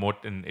actually even a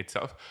moat in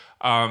itself.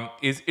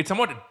 It's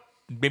somewhat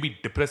maybe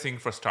depressing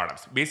for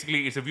startups.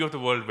 Basically, it's a view of the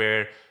world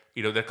where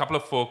there are a couple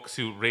of folks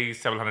who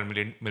raise several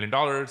 $100 million,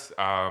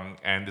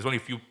 and there's only a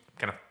few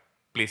kind of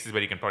places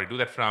where you can probably do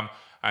that from,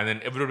 and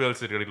then everybody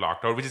else is really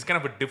locked out, which is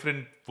kind of a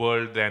different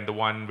world than the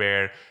one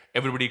where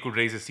everybody could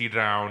raise a seed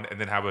round and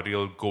then have a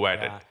real go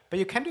at it. But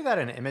you can do that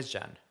in image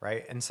gen,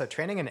 right? And so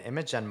training an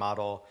image gen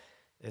model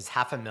is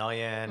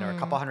 $500,000 or a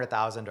couple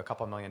 $100,000 to a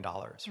couple $1 million,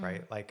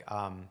 right? Like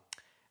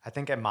I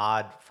think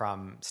Ahmad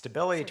from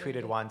Stability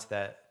tweeted once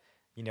that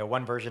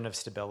one version of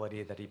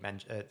Stability that he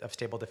mentioned, of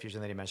Stable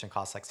Diffusion that he mentioned,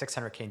 costs like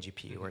 $600K in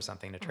GPU or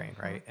something to train,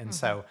 right? And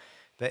so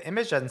the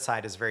image gen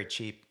side is very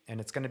cheap,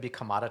 and it's going to be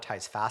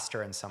commoditized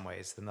faster in some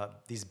ways than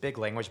these big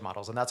language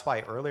models. And that's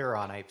why earlier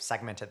on I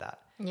segmented that.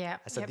 I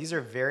said these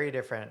are very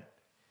different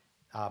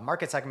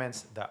market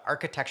segments. The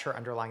architecture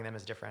underlying them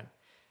is different.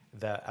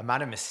 The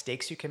amount of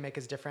mistakes you can make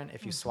is different.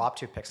 If you swap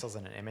 2 pixels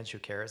in an image, who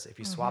cares? If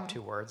you swap 2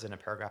 words in a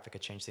paragraph, it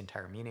could change the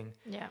entire meaning.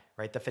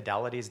 Right? The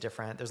fidelity is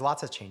different. There's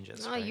lots of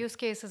changes. Right? Use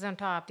cases on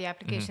top, the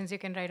applications you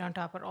can write on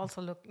top, but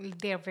also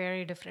they are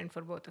very different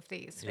for both of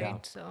these,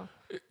 right? So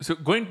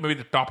going maybe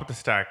the top of the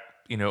stack,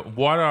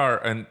 what are,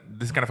 and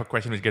this is kind of a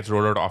question which gets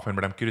rolled out often,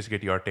 but I'm curious to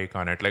get your take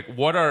on it. Like,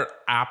 what are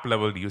app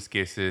level use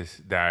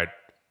cases that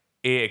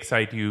A,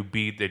 excite you,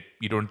 B, that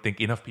you don't think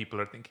enough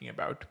people are thinking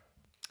about?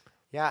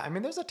 Yeah, I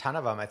mean, there's a ton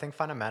of them. I think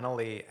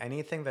fundamentally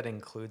anything that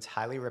includes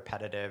highly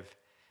repetitive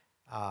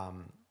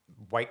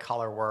white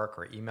collar work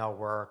or email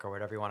work or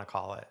whatever you want to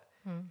call it,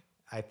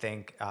 I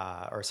think,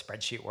 or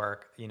spreadsheet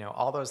work,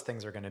 all those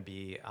things are going to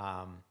be,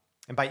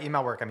 and by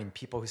email work, I mean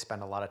people who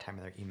spend a lot of time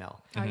in their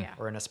email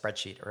or in a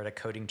spreadsheet or at a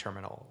coding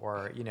terminal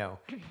or,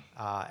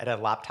 at a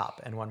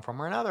laptop in one form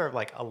or another.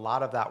 Like a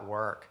lot of that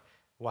work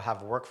will have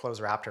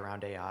workflows wrapped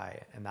around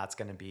AI, and that's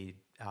going to be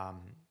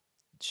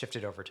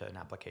shifted over to an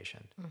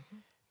application.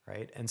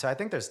 Right. And so I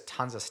think there's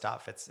tons of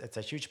stuff. It's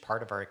a huge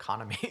part of our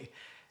economy,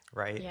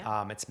 right?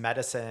 It's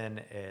medicine,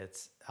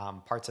 it's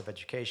parts of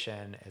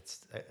education,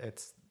 it's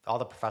all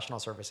the professional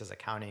services,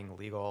 accounting,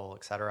 legal,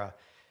 et cetera.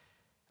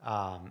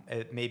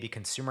 It may be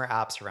consumer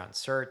apps around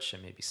search,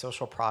 and maybe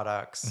social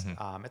products.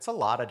 It's a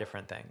lot of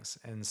different things.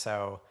 And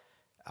so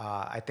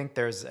I think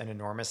there's an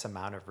enormous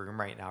amount of room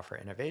right now for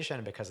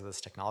innovation because of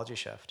this technology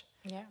shift.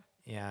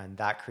 And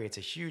that creates a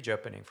huge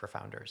opening for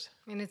founders.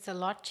 And it's a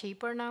lot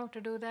cheaper now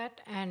to do that.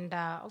 And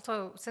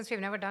also, since we've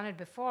never done it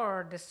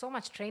before, there's so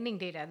much training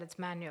data that's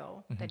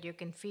manual that you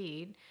can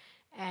feed.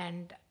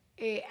 And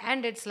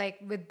it's like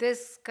with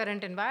this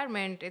current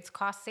environment, it's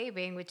cost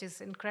saving, which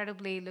is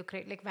incredibly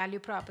lucrative. Like value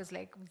prop is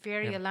like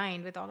very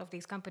aligned with all of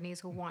these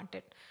companies who want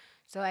it.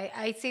 So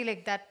I see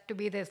like that to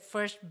be the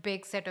first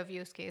big set of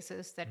use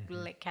cases that will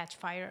like catch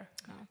fire.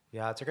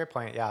 Yeah, that's a great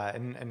point. Yeah,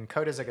 and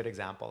code is a good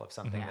example of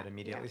something that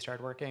immediately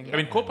started working. I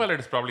mean, Copilot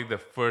is probably the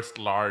first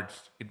large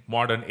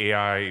modern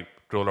AI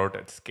rollout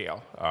at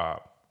scale.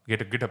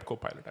 Get a GitHub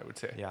Copilot, I would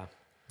say. Yeah.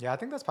 Yeah, I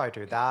think that's probably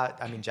true. That,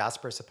 I mean,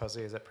 Jasper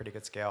supposedly is at pretty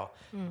good scale.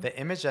 The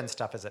image gen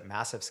stuff is at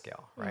massive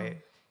scale, right?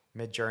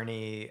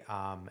 Midjourney,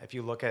 if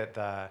you look at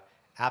the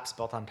apps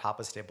built on top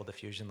of Stable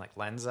Diffusion like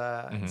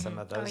Lensa and some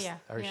of those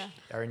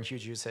are in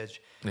huge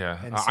usage. Yeah,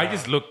 And I so-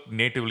 just look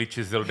natively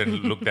chiseled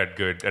and look that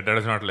good. That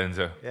is not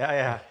Lensa.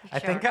 Yeah. I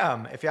Sure. think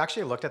if you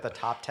actually looked at the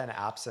top 10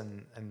 apps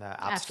in the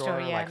App App Store,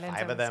 Store, yeah, like Lensa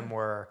 5 of was them some-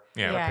 were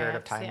Yeah. for a Yeah, period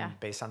of apps, time yeah.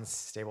 based on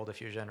Stable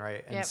Diffusion,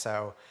 right? And Yep.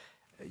 so,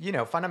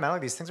 fundamentally,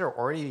 these things are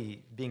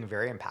already being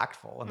very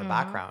impactful in the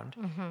background.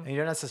 And you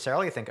don't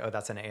necessarily think, oh,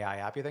 that's an AI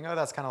app. You think, oh,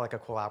 that's kind of like a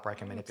cool app where I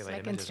can manipulate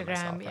like images of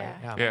Instagram,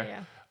 myself,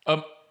 right?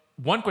 Yeah.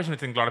 One question I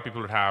think a lot of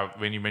people would have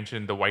when you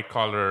mentioned the white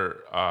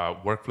collar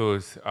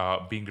workflows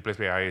being replaced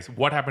by AI is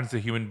what happens to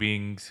human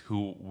beings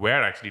who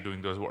were actually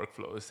doing those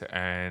workflows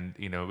and,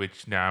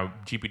 which now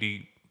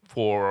GPT-4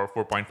 or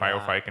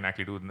 4.505 can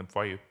actually do them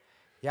for you.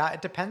 Yeah,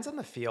 it depends on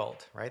the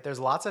field, right? There's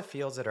lots of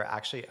fields that are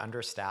actually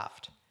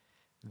understaffed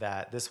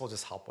that this will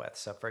just help with.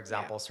 So, for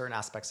example, certain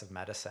aspects of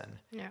medicine,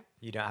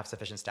 you don't have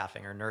sufficient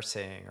staffing, or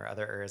nursing, or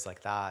other areas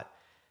like that.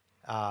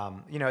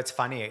 It's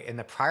funny, in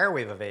the prior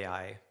wave of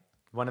AI,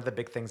 one of the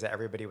big things that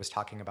everybody was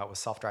talking about was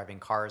self-driving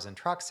cars and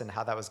trucks and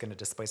how that was going to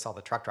displace all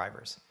the truck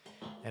drivers.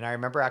 And I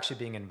remember actually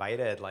being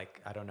invited, like,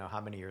 I don't know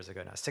how many years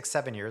ago now,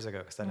 6-7 years ago,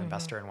 because I'm an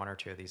investor in one or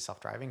two of these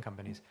self-driving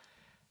companies,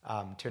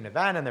 to an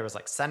event. And there was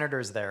like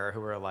senators there who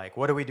were like,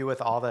 what do we do with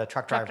all the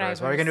truck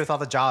drivers? What are we going to do with all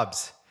the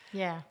jobs?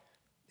 Yeah.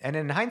 And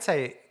in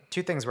hindsight,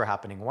 two things were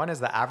happening. One is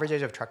the average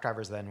age of truck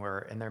drivers then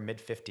were in their mid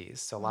 50s.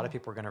 So a lot of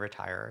people were going to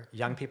retire.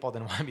 Young people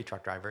didn't want to be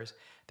truck drivers.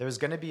 There was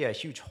going to be a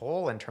huge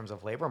hole in terms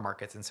of labor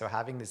markets. And so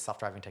having this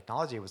self-driving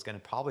technology was going to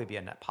probably be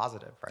a net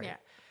positive, right?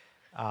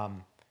 Yeah.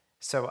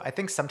 So I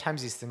think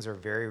sometimes these things are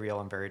very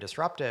real and very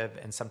disruptive,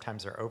 and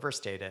sometimes they're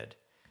overstated.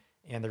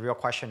 And the real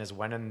question is,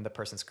 when in the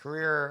person's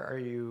career are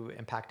you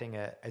impacting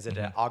it? Is it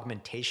an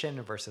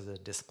augmentation versus a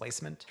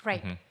displacement?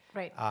 Right.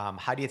 Right.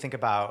 How do you think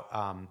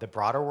about the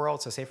broader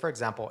world? So say, for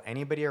example,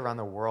 anybody around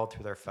the world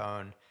through their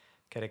phone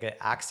could get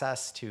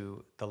access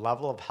to the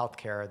level of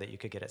healthcare that you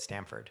could get at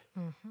Stanford,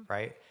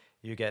 right?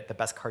 You get the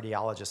best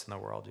cardiologist in the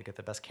world. You get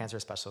the best cancer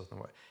specialist in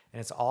the world. And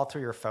it's all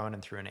through your phone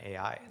and through an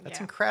AI. That's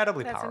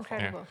incredibly powerful.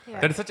 Incredible. Yeah.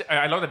 That is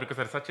I love that because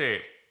that's such a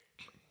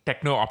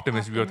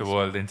techno-optimist view of the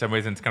world. In some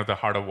ways, it's kind of the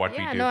heart of what we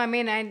do. No, I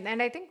mean,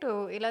 and I think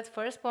to Elad's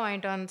first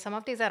point on some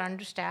of these are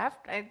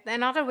understaffed,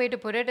 another way to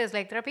put it is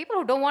like there are people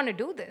who don't want to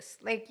do this.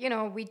 Like,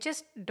 we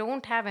just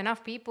don't have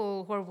enough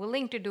people who are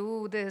willing to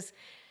do this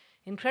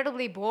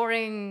incredibly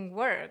boring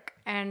work.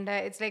 And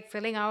it's like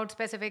filling out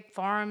specific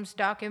forms,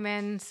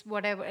 documents,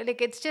 whatever.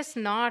 Like, it's just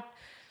not...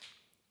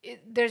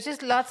 There's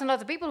just lots and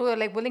lots of people who are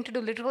like willing to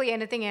do literally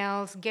anything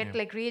else, get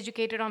like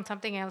re-educated on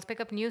something else,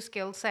 pick up new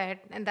skill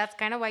set. And that's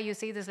kind of why you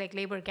see this like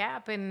labor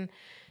gap in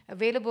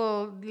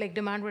available like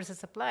demand versus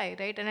supply,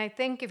 right? And I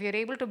think if you're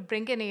able to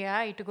bring in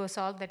AI to go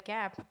solve that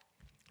gap,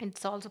 it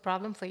solves a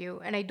problem for you.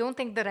 And I don't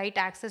think the right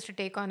axis to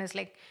take on is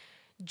like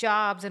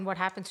jobs and what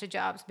happens to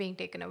jobs being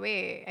taken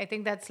away. I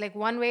think that's like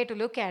one way to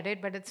look at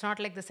it, but it's not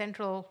like the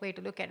central way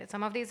to look at it.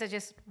 Some of these are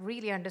just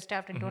really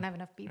understaffed and don't have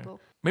enough people.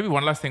 Maybe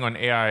one last thing on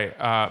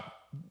AI.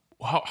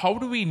 How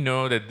do we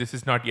know that this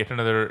is not yet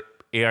another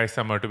AI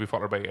summer to be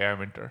followed by AI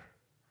winter?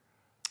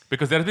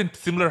 Because there has been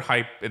similar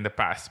hype in the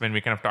past when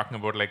we're kind of talking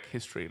about like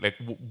history. Like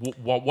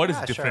what is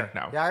different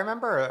now? Yeah, I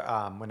remember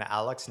when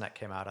AlexNet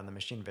came out on the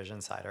machine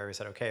vision side, I always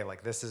said, okay,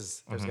 like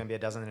there's going to be a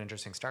dozen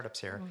interesting startups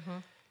here.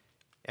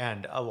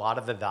 And a lot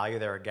of the value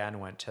there, again,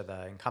 went to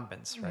the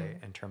incumbents, right,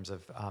 in terms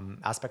of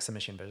aspects of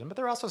machine vision. But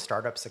there were also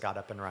startups that got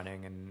up and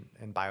running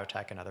in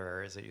biotech and other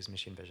areas that use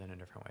machine vision in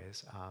different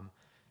ways.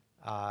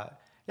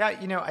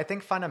 I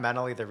think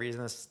fundamentally the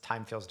reason this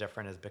time feels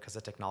different is because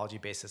the technology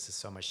basis is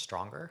so much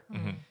stronger.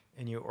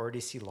 And you already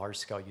see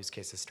large-scale use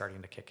cases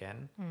starting to kick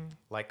in,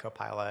 like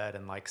Copilot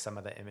and like some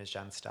of the image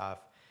gen stuff.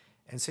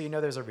 And so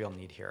there's a real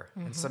need here.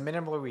 And so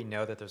minimally we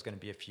know that there's going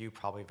to be a few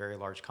probably very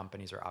large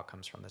companies or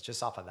outcomes from this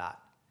just off of that.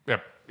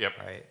 Yep.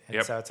 Right.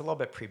 And so it's a little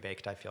bit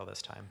pre-baked, I feel,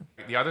 this time.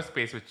 The other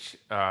space which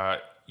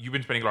you've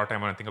been spending a lot of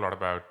time on and think a lot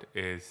about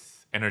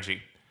is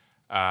energy.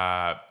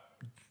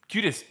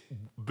 Curious,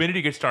 when did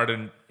you get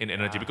started in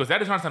energy? Because that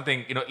is not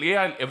something,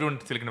 AI, everyone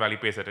in Silicon Valley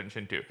pays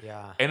attention to.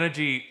 Yeah.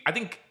 Energy, I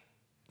think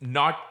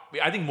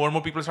more and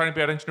more people are starting to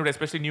pay attention to it,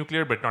 especially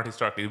nuclear, but not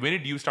historically. When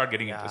did you start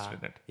getting interested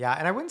in it? Yeah,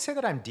 and I wouldn't say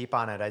that I'm deep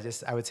on it.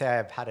 I would say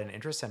I've had an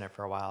interest in it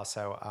for a while.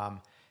 So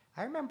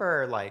I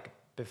remember like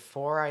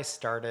before I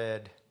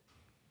started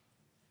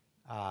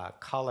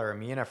Color,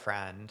 me and a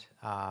friend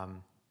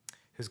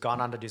who's gone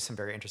on to do some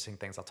very interesting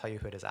things. I'll tell you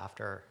who it is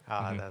after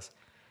this.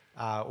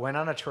 Went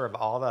on a tour of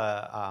all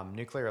the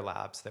nuclear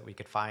labs that we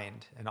could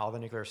find and all the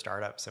nuclear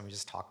startups, and we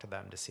just talked to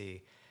them to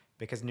see,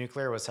 because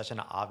nuclear was such an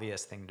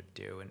obvious thing to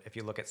do. And if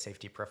you look at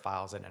safety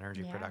profiles and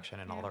energy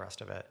production and all the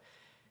rest of it.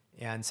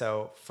 And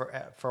so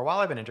for a while,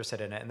 I've been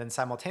interested in it. And then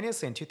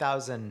simultaneously in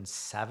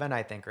 2007,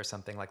 I think, or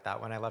something like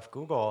that, when I left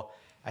Google,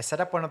 I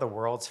set up one of the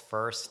world's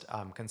first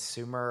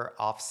consumer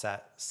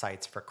offset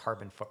sites for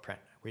carbon footprint,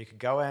 where you could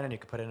go in and you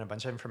could put in a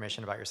bunch of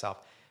information about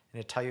yourself, and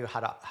it'd tell you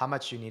how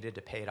much you needed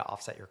to pay to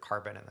offset your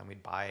carbon, and then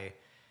we'd buy,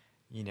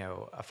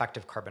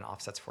 effective carbon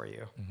offsets for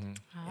you.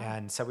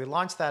 And so we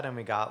launched that, and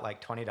we got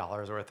like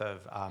 $20 worth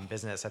of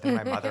business. I think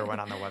my mother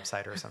went on the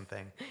website or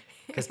something,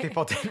 because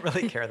people didn't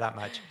really care that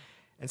much.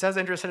 And so I was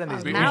interested in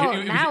these.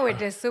 Now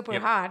it is super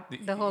hot,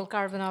 the whole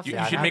carbon offset.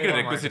 You should make it a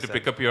requisite to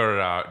pick up your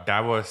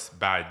Davos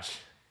badge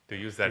to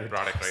use that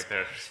product right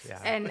there. Yeah.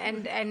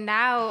 And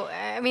now,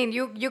 I mean,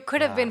 you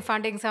could have been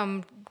funding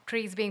some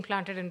trees being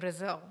planted in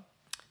Brazil.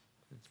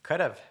 Could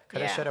have,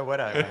 shoulda,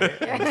 woulda.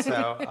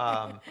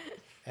 Right?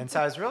 And so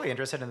I was really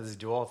interested in this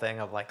dual thing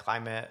of like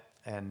climate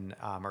and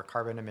or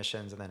carbon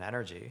emissions and then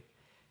energy.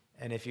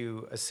 And if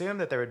you assume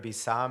that there would be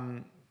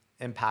some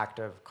impact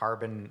of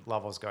carbon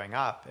levels going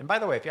up, and by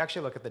the way, if you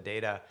actually look at the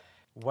data,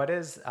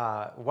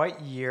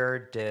 what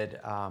year did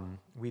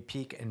we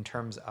peak in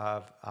terms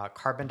of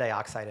carbon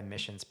dioxide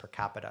emissions per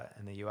capita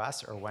in the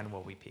US, or when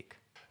will we peak?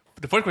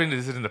 The first question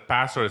is it in the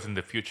past or is it in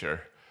the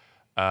future?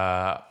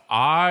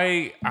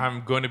 I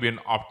am going to be an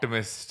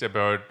optimist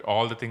about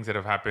all the things that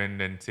have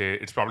happened and say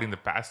it's probably in the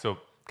past. So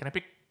can I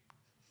pick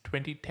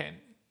 2010?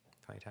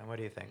 2010, what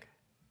do you think?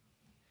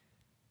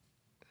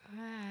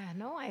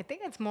 No, I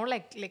think it's more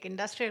like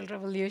industrial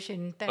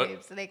revolution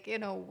types,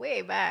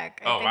 way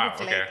back. Oh, wow.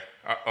 Okay.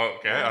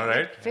 Okay. All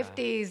right.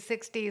 50s,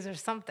 60s or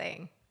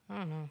something. I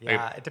don't know.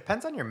 Yeah, it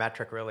depends on your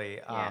metric, really.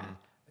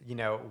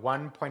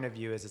 One point of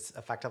view is it's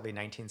effectively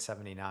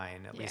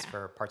 1979, at least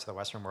for parts of the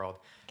Western world.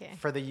 Okay.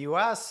 For the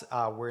US,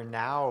 we're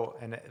now,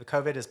 and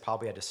COVID is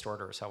probably a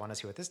distorter, so I want to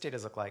see what this data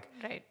look like.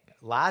 Right.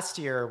 Last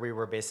year, we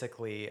were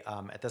basically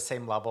at the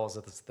same levels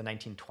as the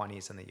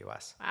 1920s in the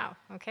US. Wow.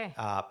 Okay.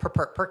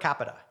 Per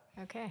capita.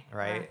 Okay.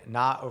 Right? Wow.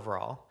 Not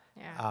overall.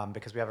 Yeah.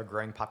 Because we have a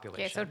growing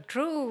population. Okay, so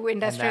true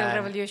industrial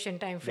revolution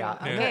time frame.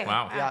 Yeah. Okay.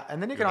 Wow. Yeah,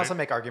 and then you can also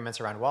make arguments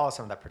around,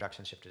 some of that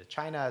production shifted to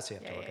China, so you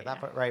have to look at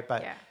that, right?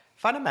 But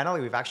fundamentally,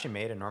 we've actually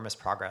made enormous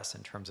progress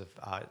in terms of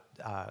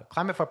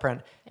climate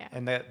footprint. Yeah.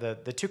 And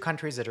the two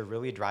countries that are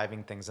really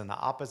driving things in the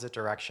opposite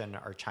direction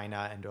are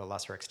China and to a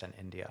lesser extent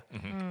India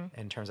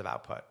in terms of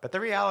output. But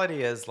the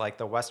reality is, like,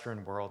 the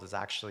Western world has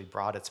actually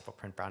brought its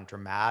footprint down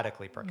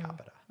dramatically per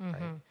capita,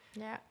 right?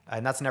 Yeah.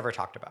 And that's never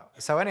talked about.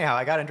 So anyhow,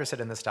 I got interested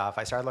in this stuff.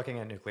 I started looking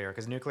at nuclear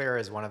because nuclear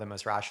is one of the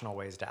most rational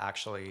ways to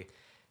actually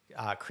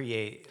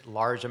create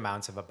large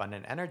amounts of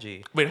abundant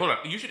energy. Wait, hold on.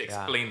 You should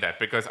explain that,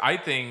 because I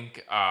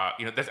think,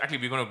 that's actually,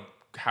 we're going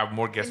to have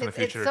more guests in the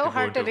future. It's so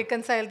hard to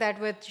reconcile that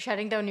with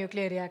shutting down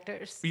nuclear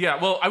reactors.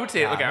 Yeah, well, I would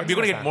say, we're going to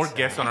get more sense,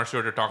 guests on our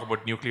show to talk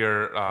about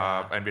nuclear,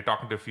 and we're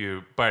talking to a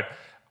few. But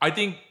I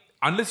think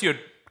unless you're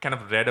kind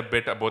of read a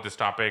bit about this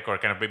topic or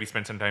kind of maybe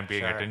spend some time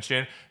paying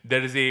attention,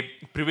 there is a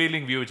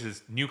prevailing view which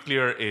is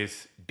nuclear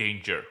is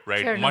danger,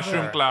 right? Chernobyl.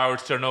 Mushroom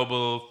clouds,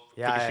 Chernobyl,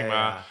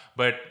 Fukushima.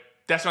 But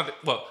that's not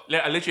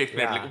I'll let you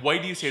explain. Like, why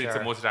do you say it's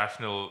the most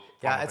rational?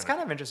 It's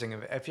kind of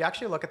interesting. If you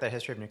actually look at the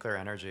history of nuclear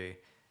energy,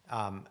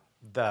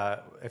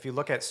 if you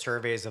look at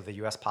surveys of the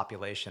U.S.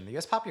 population, the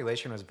U.S.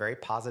 population was very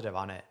positive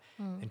on it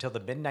until the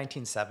mid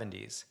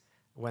 1970s,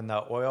 when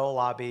the oil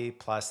lobby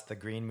plus the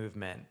green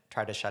movement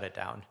tried to shut it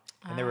down.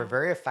 And they were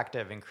very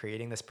effective in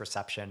creating this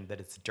perception that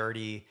it's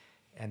dirty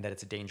and that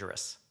it's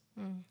dangerous,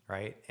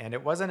 right? And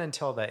it wasn't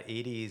until the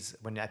 80s,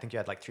 when I think you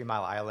had like 3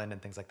 Mile Island and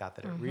things like that,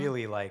 that it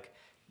really, like,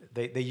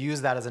 they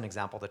used that as an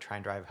example to try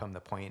and drive home the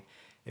point.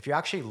 If you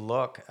actually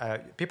look,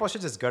 people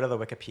should just go to the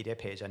Wikipedia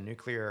page on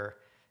nuclear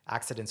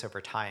accidents over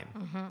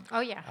time.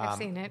 Oh, yeah, I've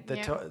seen it.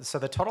 So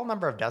the total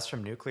number of deaths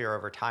from nuclear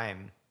over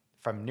time,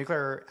 from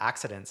nuclear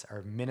accidents,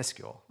 are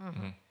minuscule.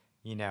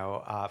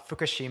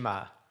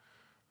 Fukushima,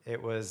 it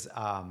was,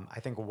 I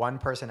think one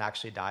person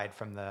actually died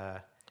from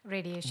the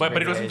radiation. But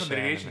it wasn't from the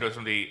radiation, it was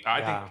from the,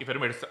 I think, if I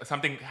remember,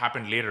 something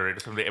happened later. It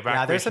was from the evacuation.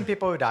 Yeah, there's some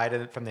people who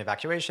died from the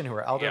evacuation who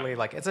were elderly.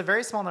 Like, it's a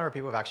very small number of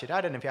people who have actually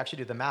died. And if you actually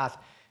do the math,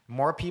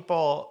 more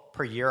people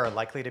per year are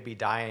likely to be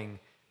dying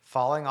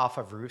falling off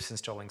of roofs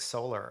installing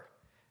solar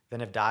than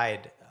have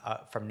died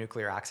from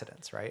nuclear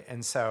accidents, right?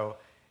 And so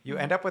you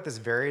end up with this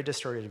very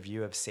distorted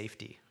view of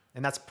safety.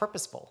 And that's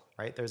purposeful,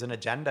 right? There's an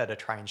agenda to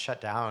try and shut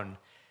down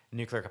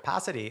nuclear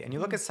capacity. And you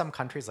look at some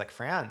countries like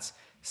France,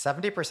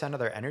 70% of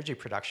their energy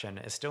production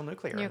is still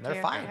nuclear. And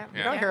they're fine.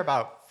 You don't hear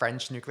about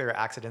French nuclear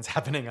accidents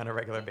happening on a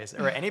regular basis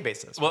or any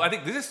basis. Well, I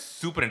think this is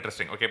super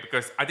interesting, okay?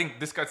 Because I think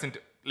this cuts into,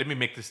 let me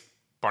make this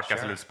podcast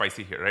a little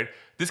spicy here, right?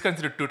 This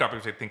cuts into two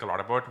topics I think a lot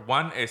about.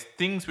 One is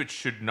things which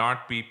should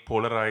not be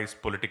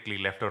polarized politically,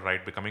 left or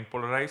right, becoming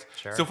polarized.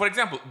 So for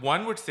example,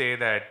 one would say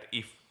that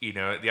if,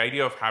 the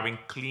idea of having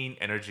clean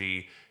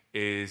energy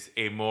is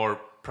a more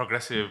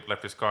progressive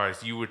leftist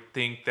cause, you would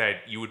think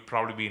that you would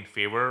probably be in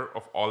favor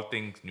of all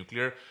things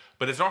nuclear.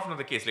 But that's often not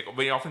the case. Like,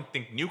 when you often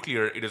think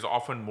nuclear, it is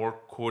often more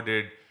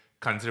coded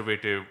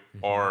conservative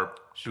or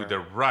to the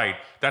right.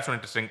 That's not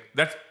interesting.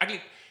 That's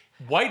actually,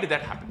 why did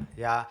that happen?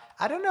 Yeah,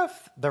 I don't know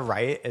if the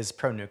right is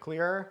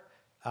pro-nuclear.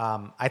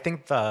 I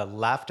think the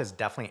left is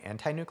definitely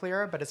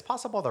anti-nuclear, but it's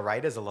possible the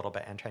right is a little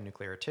bit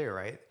anti-nuclear too,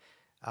 right?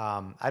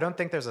 I don't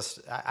think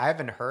I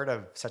haven't heard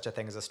of such a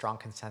thing as a strong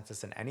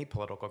consensus in any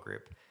political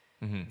group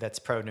that's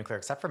pro-nuclear,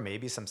 except for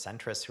maybe some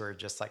centrists who are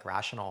just like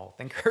rational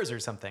thinkers or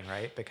something,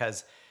 right?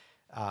 Because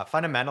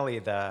fundamentally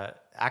the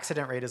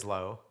accident rate is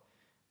low.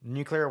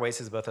 Nuclear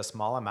waste is both a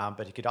small amount,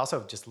 but you could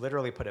also just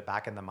literally put it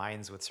back in the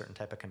mines with certain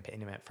type of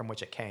containment from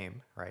which it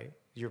came, right?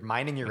 You're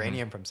mining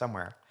uranium from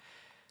somewhere.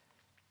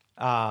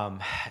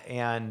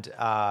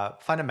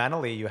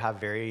 Fundamentally, you have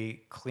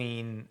very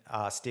clean,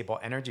 stable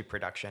energy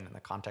production in the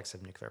context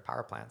of nuclear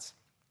power plants.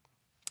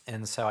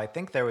 And so I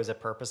think there was a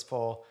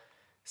purposeful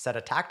set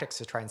of tactics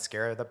to try and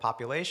scare the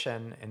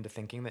population into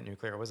thinking that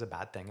nuclear was a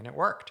bad thing, and it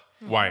worked.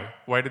 Why?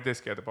 Why did they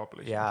scare the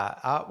population?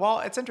 Yeah. Well,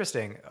 it's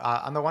interesting.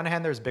 On the one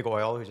hand, there's big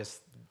oil, who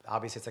just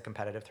obviously it's a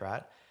competitive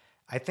threat.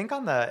 I think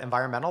on the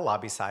environmental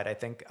lobby side, I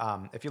think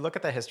if you look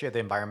at the history of the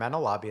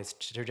environmental lobby, it's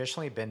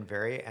traditionally been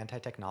very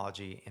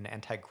anti-technology and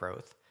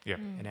anti-growth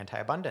and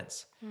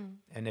anti-abundance.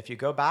 And if you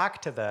go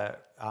back to the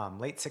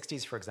late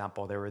 60s, for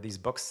example, there were these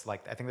books,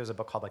 like I think there's a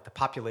book called like The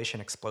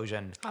Population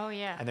Explosion. Oh,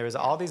 yeah. And there was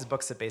all these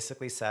books that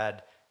basically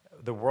said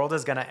the world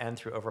is going to end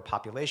through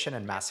overpopulation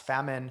and mass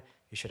famine.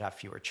 You should have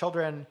fewer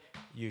children.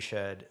 You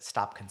should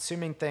stop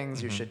consuming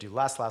things. You should do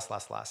less.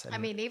 And I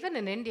mean, even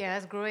in India,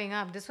 as growing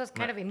up, this was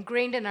kind of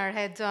ingrained in our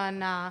heads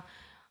on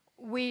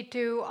we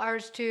two,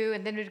 ours two,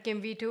 and then it became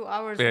we two,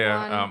 ours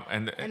one,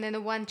 and then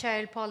the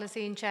one-child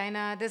policy in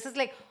China. This is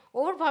like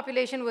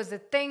overpopulation was the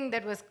thing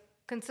that was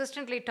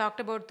consistently talked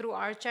about through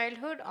our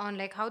childhood on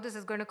like how this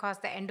is going to cause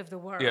the end of the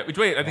world. Yeah, which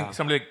way I think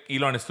somebody like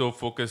Elon is so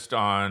focused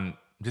on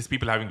just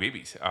people having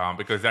babies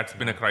because that's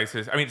been a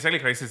crisis. I mean, it's actually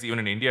a crisis even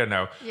in India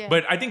now. Yeah.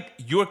 But I think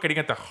you're getting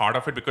at the heart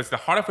of it because the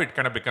heart of it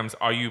kind of becomes,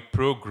 are you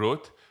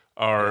pro-growth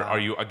or are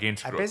you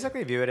against growth? I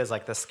basically view it as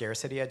like the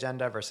scarcity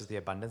agenda versus the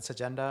abundance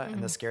agenda.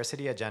 And the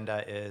scarcity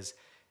agenda is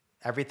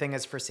everything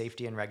is for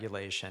safety and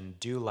regulation,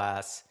 do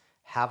less,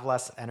 have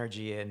less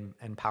energy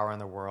and power in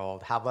the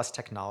world, have less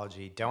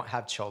technology, don't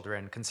have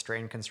children,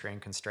 constrain.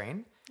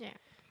 Yeah.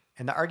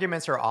 And the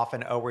arguments are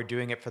often, oh, we're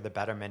doing it for the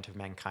betterment of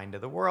mankind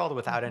of the world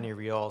without any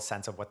real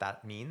sense of what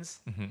that means.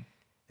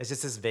 It's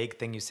just this vague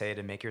thing you say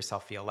to make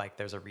yourself feel like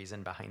there's a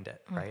reason behind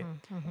it, right?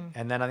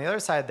 And then on the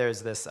other side,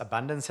 there's this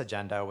abundance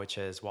agenda, which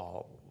is,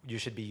 well, you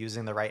should be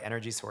using the right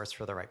energy source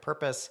for the right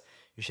purpose.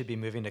 You should be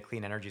moving to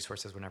clean energy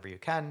sources whenever you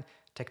can.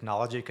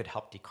 Technology could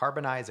help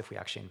decarbonize if we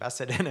actually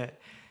invested in it.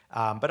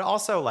 But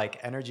also, like,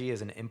 energy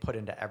is an input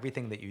into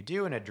everything that you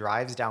do, and it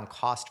drives down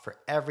cost for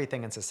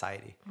everything in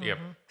society. Yep.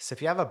 So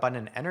if you have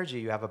abundant energy,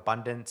 you have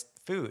abundant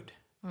food.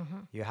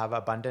 You have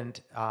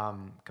abundant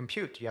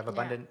compute. You have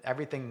abundant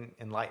everything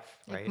in life,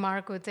 right? Like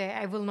Mark would say,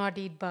 I will not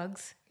eat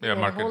bugs. Yeah,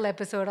 Mark. A whole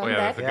episode on that.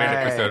 That's a great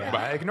episode.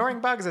 Yeah. Ignoring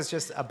bugs is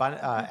just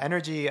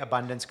energy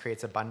abundance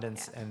creates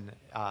abundance, and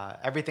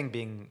everything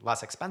being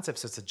less expensive.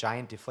 So it's a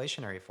giant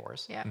deflationary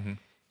force. Yeah.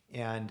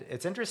 And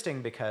it's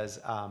interesting because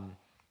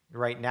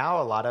right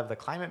now, a lot of the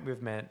climate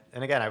movement,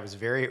 and again, I was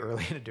very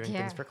early into doing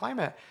things for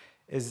climate,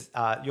 is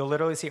you'll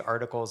literally see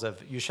articles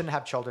of you shouldn't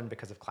have children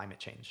because of climate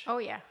change. Oh,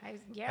 yeah.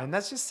 And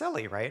that's just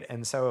silly, right?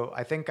 And so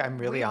I think I'm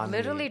really on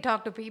literally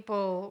talk to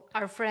people,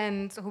 our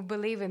friends who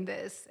believe in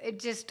this.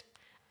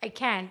 I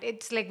can't.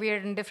 It's like we're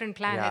in different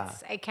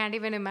planets. I can't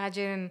even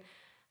imagine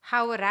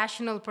how a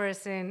rational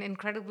person,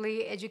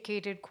 incredibly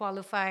educated,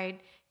 qualified,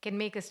 can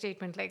make a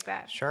statement like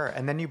that. Sure.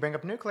 And then you bring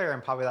up nuclear,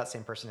 and probably that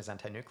same person is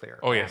anti-nuclear.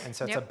 Oh, yes. And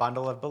so it's a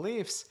bundle of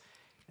beliefs.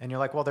 And you're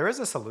like, well, there is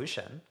a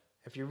solution.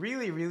 If you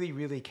really, really,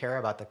 really care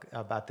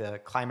about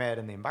the climate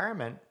and the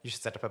environment, you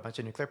should set up a bunch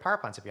of nuclear power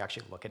plants if you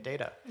actually look at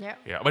data. Yeah.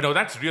 Yeah. But no,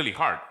 that's really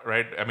hard,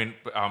 right? I mean,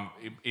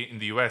 in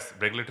the US,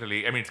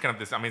 regulatorily, I mean, it's kind of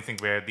this amazing thing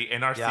where the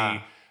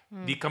NRC,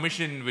 the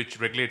commission which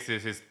regulates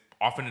this is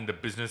often in the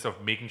business of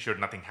making sure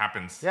nothing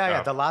happens.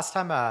 Yeah. The last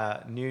time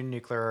a new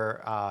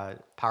nuclear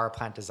power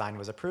plant design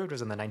was approved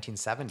was in the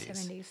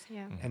 1970s.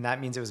 And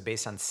that means it was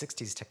based on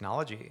 60s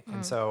technology.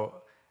 And so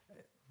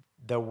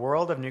the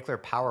world of nuclear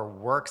power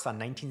works on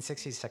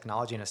 1960s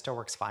technology, and it still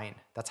works fine.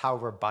 That's how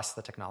robust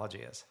the technology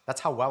is.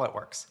 That's how well it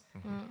works,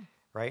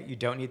 right? You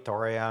don't need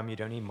thorium. You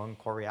don't need molten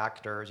core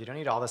reactors. You don't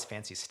need all this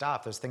fancy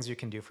stuff. There's things you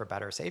can do for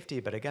better safety.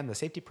 But again, the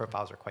safety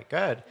profiles are quite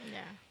good.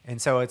 Yeah.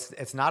 And so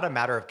it's not a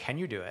matter of can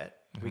you do it.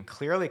 We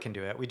clearly can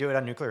do it. We do it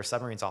on nuclear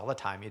submarines all the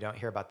time. You don't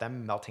hear about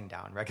them melting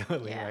down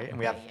regularly, right? And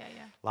we have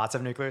lots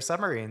of nuclear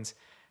submarines.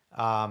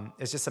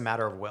 It's just a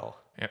matter of will.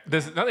 Yeah.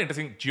 There's another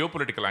interesting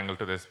geopolitical angle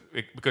to this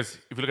because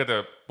if you look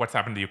at what's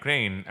happened in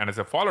Ukraine, and as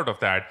a fallout of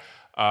that,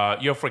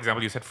 for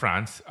example, you said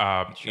France,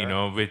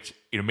 which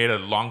made a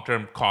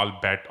long-term call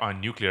bet on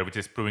nuclear, which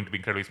is proving to be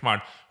incredibly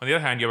smart. On the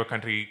other hand, you have a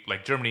country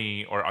like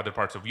Germany or other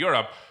parts of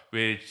Europe,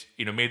 which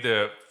made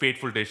the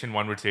fateful decision,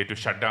 one would say, to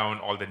shut down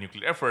all the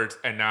nuclear efforts,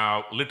 and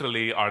now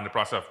literally are in the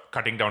process of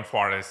cutting down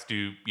forests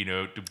to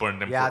burn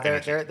them. Yeah, for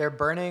energy. they're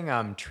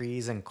burning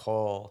trees and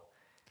coal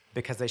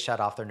because they shut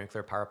off their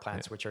nuclear power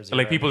plants, which are zero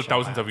like people emission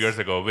thousands plants. of years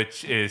ago,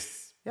 which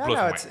is Yeah, blows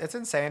no, my it's mind. it's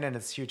insane and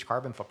it's huge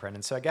carbon footprint.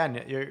 And so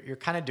again, you're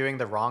kind of doing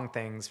the wrong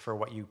things for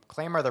what you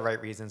claim are the right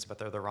reasons, but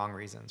they're the wrong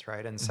reasons,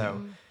 right? And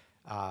so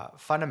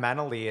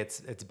fundamentally,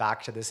 it's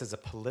back to this is a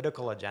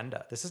political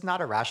agenda. This is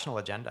not a rational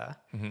agenda.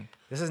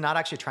 This is not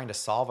actually trying to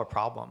solve a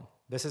problem.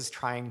 This is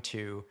trying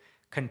to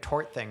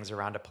contort things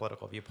around a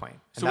political viewpoint.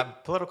 And So-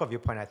 that political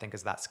viewpoint, I think,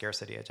 is that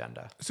scarcity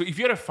agenda. So if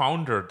you're a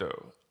founder,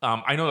 though,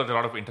 I know that there are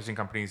a lot of interesting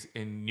companies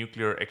in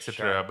nuclear, etc.,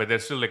 Sure. but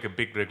there's still like a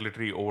big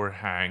regulatory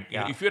overhang. You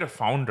know, Yeah. if you're a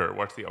founder,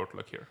 what's the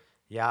outlook here?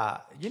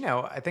 Yeah,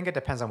 I think it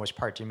depends on which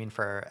part. Do you mean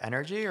for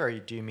energy or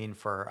do you mean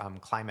for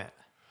climate?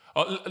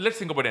 Let's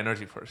think about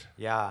energy first.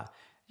 Yeah.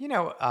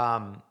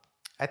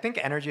 I think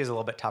energy is a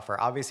little bit tougher.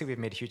 Obviously, we've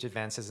made huge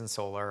advances in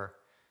solar.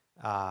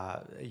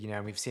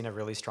 We've seen a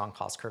really strong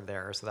cost curve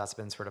there. So that's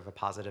been sort of a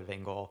positive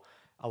angle.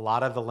 A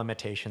lot of the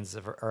limitations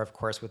are, of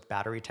course, with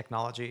battery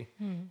technology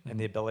and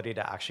the ability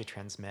to actually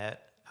transmit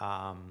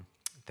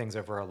things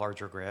over a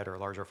larger grid or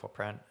larger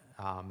footprint.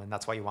 And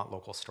that's why you want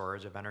local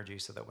storage of energy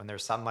so that when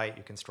there's sunlight,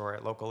 you can store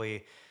it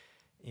locally.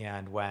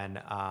 And when,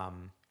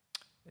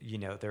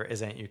 there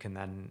isn't, you can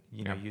then,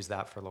 use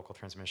that for local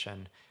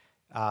transmission.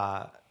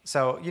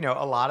 So,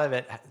 a lot of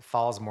it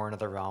falls more into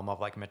the realm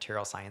of like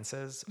material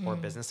sciences or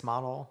business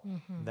model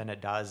than it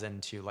does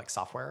into like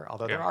software.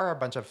 Although there are a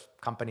bunch of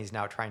companies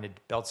now trying to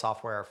build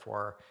software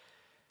for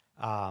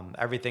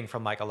everything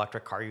from like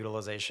electric car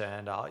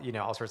utilization,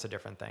 all sorts of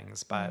different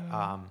things. But,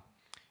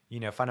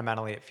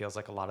 fundamentally, it feels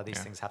like a lot of these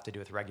things have to do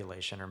with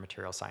regulation or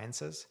material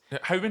sciences.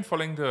 Have you been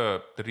following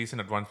the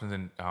recent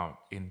advancements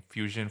in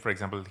fusion? For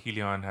example,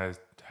 Helion has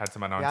had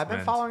some announcements. Yeah, I've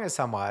been following it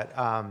somewhat.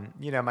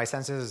 My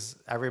sense is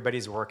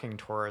everybody's working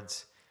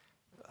towards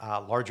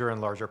larger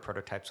and larger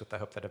prototypes with the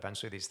hope that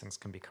eventually these things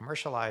can be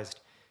commercialized.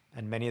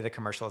 And many of the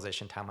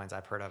commercialization timelines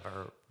I've heard of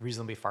are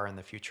reasonably far in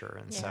the future.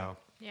 And so,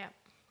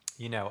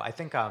 I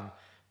think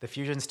the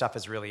fusion stuff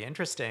is really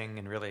interesting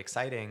and really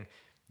exciting.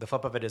 The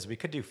flip of it is we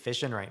could do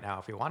fission right now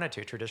if we wanted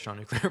to, traditional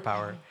nuclear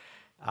power.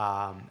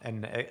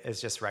 And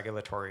it's just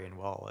regulatory and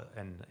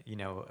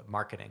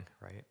marketing,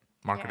 right?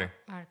 Marketing.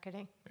 Yeah,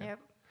 marketing. Yep.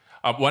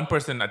 One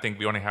person I think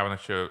we only have on the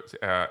show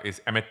is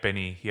Emmett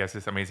Penny. He has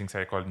this amazing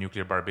site called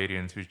Nuclear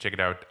Barbarians. You should check it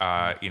out. There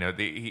are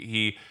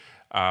a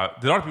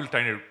lot of people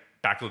trying to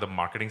tackle the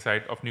marketing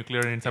side of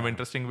nuclear in some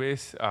interesting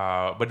ways.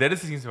 But there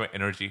is seems to be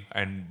energy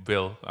and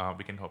will.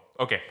 We can hope.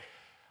 Okay.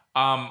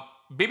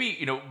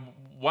 Maybe,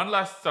 one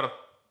last sort of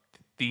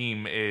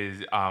theme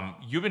is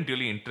you've been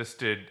really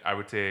interested, I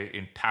would say,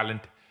 in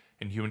talent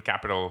in human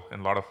capital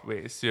in a lot of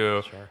ways.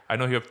 So I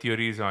know you have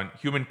theories on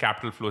human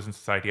capital flows in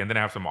society, and then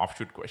I have some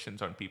offshoot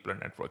questions on people and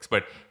networks.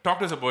 But talk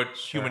to us about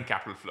human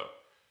capital flow.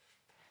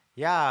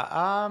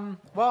 Yeah.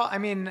 Well, I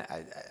mean,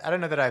 I don't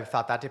know that I've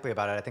thought that deeply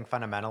about it. I think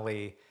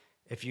fundamentally,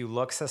 if you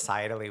look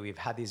societally, we've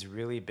had these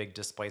really big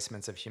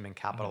displacements of human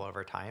capital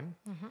over time.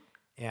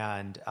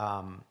 And,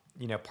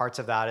 parts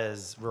of that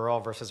is rural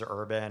versus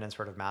urban and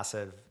sort of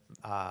massive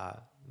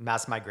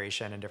mass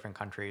migration in different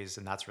countries.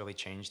 And that's really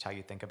changed how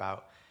you think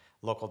about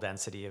local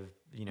density of,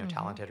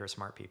 talented or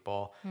smart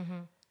people.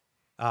 You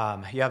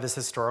have this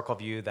historical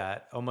view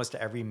that almost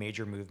every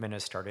major movement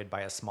is started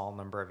by a small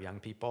number of young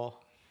people.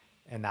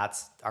 And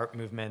that's art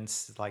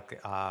movements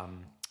like,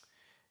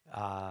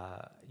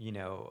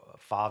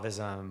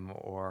 Fauvism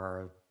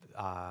or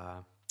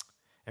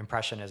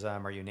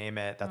Impressionism, or you name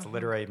it. That's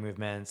literary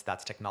movements.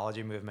 That's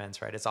technology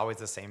movements, right? It's always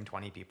the same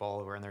 20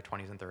 people who are in their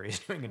 20s and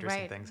 30s doing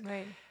interesting things.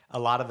 Right. A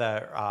lot of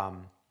the...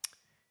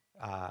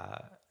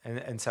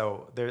 And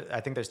so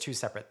I think there's two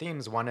separate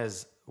themes. One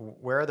is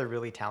where are the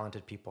really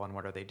talented people and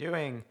what are they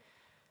doing?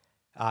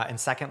 And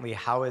secondly,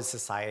 how has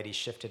society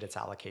shifted its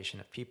allocation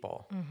of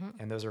people?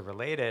 And those are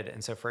related.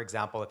 And so, for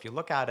example, if you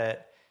look at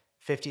it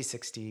 50,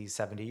 60,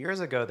 70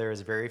 years ago, there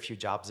was very few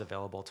jobs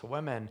available to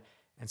women.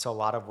 And so a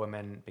lot of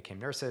women became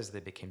nurses, they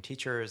became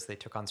teachers, they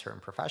took on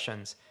certain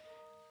professions.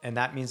 And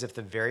that means if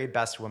the very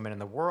best women in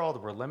the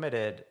world were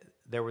limited,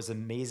 there was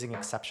amazing,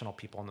 exceptional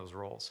people in those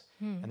roles.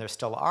 And there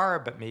still are,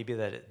 but maybe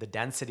the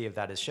density of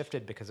that has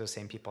shifted because those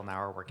same people now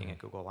are working at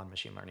Google on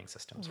machine learning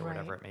systems or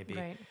whatever it may be.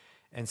 Right.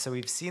 And so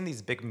we've seen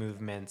these big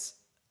movements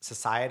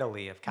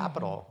societally of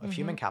capital, of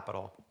human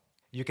capital.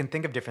 You can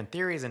think of different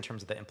theories in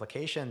terms of the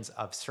implications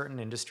of certain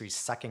industries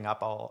sucking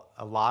up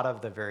a lot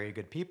of the very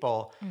good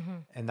people.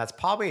 And that's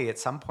probably at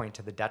some point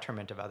to the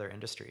detriment of other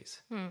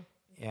industries.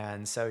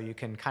 And so you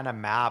can kind of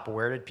map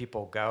where did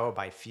people go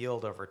by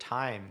field over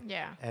time.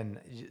 Yeah. And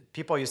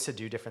people used to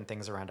do different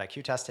things around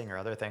IQ testing or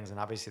other things. And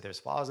obviously there's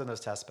flaws in those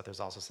tests, but there's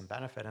also some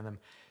benefit in them.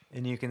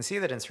 And you can see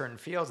that in certain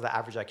fields, the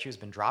average IQ has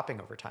been dropping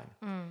over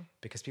time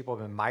because people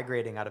have been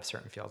migrating out of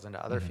certain fields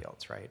into other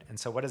fields, right? And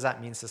so what does that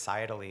mean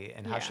societally?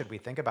 And how should we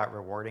think about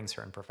rewarding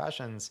certain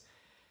professions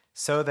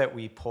so that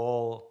we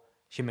pull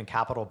human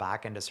capital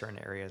back into certain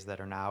areas that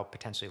are now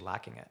potentially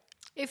lacking it?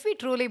 If we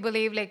truly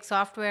believe like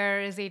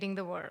software is eating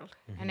the world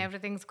and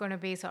everything's going to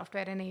be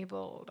software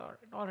enabled, or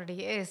it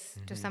already is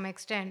to some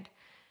extent,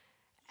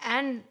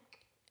 and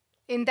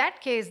in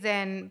that case,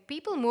 then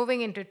people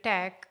moving into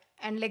tech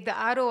and like the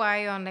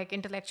ROI on like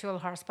intellectual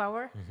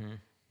horsepower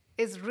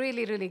is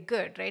really, really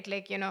good, right?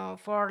 Like,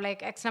 for like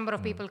X number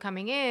of people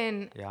coming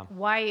in, Yeah.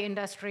 Y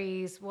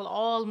industries will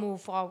all move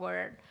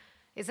forward.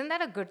 Isn't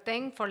that a good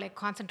thing for like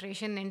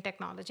concentration in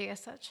technology as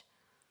such?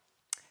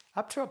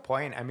 Up to a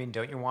point. I mean,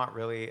 don't you want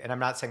really, and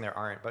I'm not saying there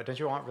aren't, but don't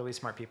you want really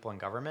smart people in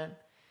government?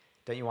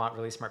 Don't you want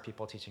really smart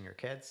people teaching your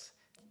kids?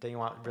 Don't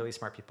you want really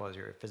smart people as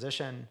your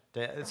physician?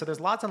 So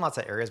there's lots and lots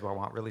of areas where I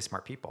want really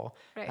smart people.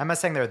 Right. I'm not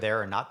saying they're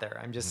there or not there.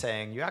 I'm just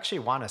saying you actually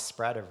want a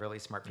spread of really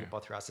smart people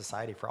throughout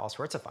society for all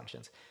sorts of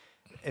functions.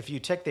 If you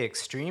take the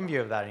extreme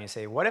view of that and you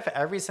say, what if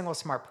every single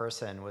smart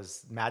person was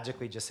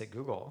magically just at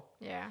Google?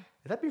 Yeah.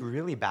 That'd be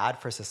really bad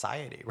for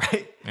society,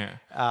 right?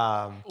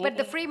 Yeah. But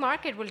the free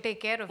market will take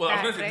care of Well, I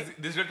that, was going to right?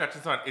 say, this really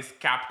touches on, is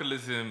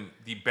capitalism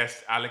the best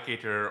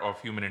allocator of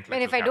human intellectual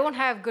And if I capital? don't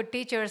have good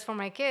teachers for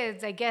my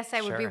kids, I guess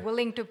I would be Sure.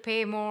 willing to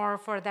pay more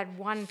for that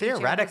one teacher who's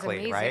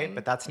Theoretically, right? amazing.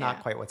 But that's not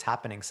Yeah. quite what's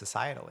happening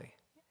societally.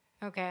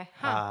 Okay.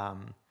 Huh.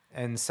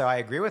 And so I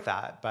agree with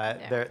that,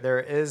 but Yeah. there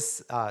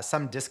is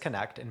some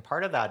disconnect, and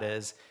part of that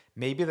is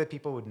maybe the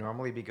people would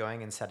normally be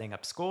going and setting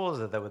up schools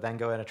that would then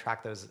go and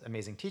attract those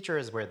amazing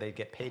teachers where they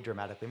get paid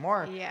dramatically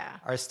more, Yeah.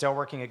 are still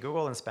working at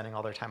Google and spending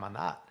all their time on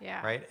that,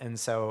 Yeah. right? And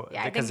so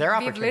Yeah, I because think their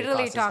we've opportunity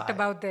literally cost is talked high.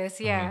 about this,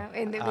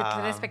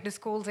 with respect to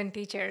schools and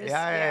teachers.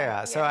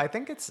 Yeah. So I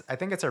think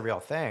it's a real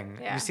thing.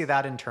 Yeah. You see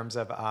that in terms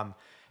of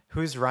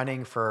who's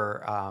running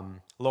for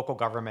local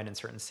government in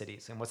certain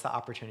cities, and what's the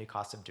opportunity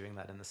cost of doing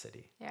that in the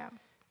city. Yeah.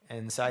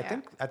 And so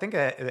I think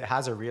it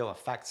has a real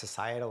effect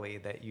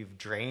societally that you've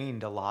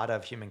drained a lot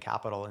of human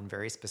capital in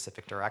very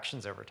specific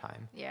directions over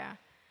time. Yeah.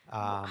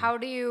 How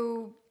do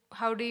you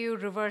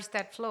reverse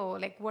that flow?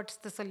 Like, what's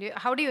the solution?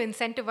 How do you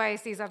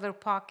incentivize these other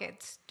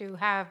pockets to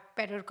have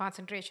better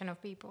concentration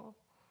of people?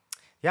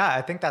 Yeah,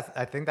 I think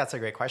that's a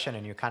great question,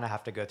 and you kind of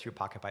have to go through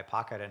pocket by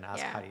pocket and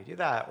ask how do you do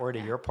that, or to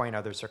your point,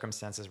 are there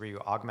circumstances where you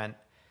augment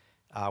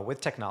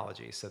with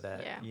technology so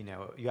that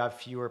you have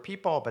fewer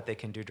people, but they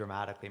can do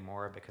dramatically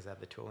more because they have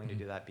the tooling to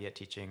do that, be it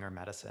teaching or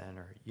medicine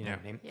or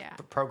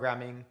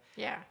programming,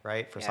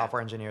 right? For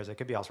software engineers, it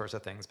could be all sorts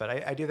of things.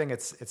 But I do think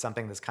it's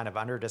something that's kind of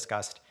under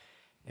discussed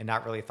and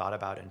not really thought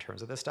about in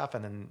terms of this stuff.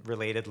 And then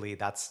relatedly,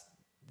 that's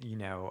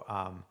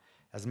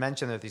as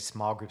mentioned, there are these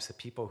small groups of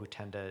people who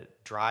tend to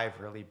drive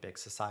really big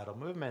societal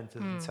movements.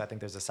 And so I think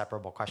there's a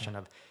separable question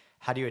of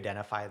how do you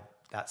identify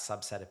that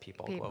subset of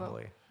people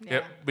globally?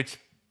 Yeah, which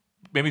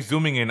maybe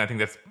zooming in, I think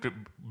that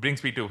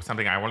brings me to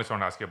something I always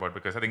want to ask you about,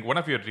 because I think one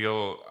of your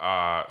real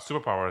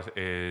superpowers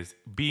is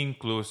being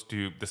close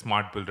to the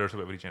smart builders of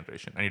every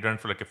generation. And you've done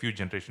it for like a few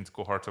generations,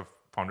 cohorts of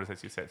founders,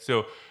 as you said.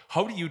 So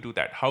how do you do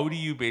that? How do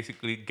you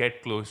basically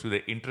get close to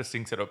the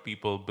interesting set of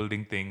people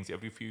building things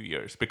every few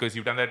years? Because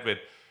you've done that with,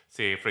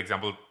 say, for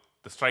example,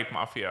 the Stripe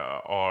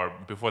Mafia, or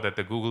before that,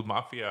 the Google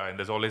Mafia, and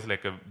there's always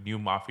like a new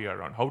mafia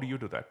around. How do you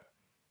do that?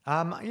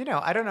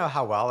 I don't know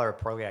how well or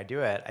poorly I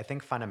do it. I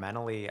think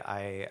fundamentally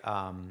I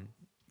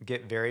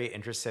get very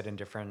interested in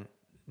different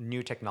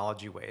new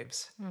technology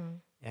waves.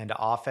 And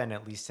often,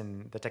 at least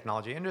in the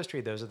technology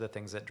industry, those are the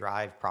things that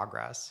drive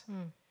progress.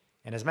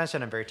 And as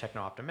mentioned, I'm very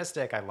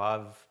techno-optimistic. I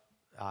love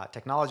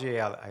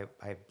technology. I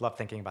love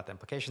thinking about the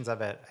implications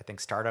of it. I think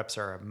startups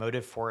are a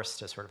motive force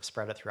to sort of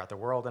spread it throughout the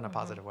world in a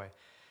positive way.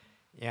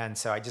 And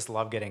so I just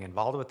love getting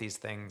involved with these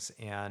things.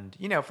 And,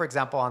 for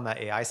example, on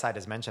the AI side,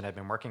 as mentioned, I've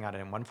been working on it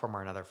in one form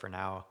or another for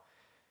now,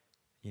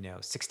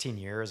 16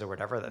 years or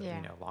whatever, that,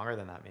 longer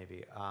than that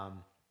maybe.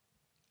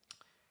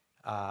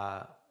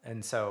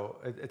 And so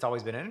it's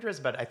always been an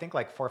interest, but I think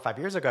like 4 or 5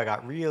 years ago, I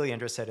got really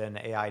interested in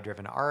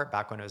AI-driven art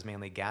back when it was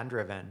mainly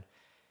GAN-driven.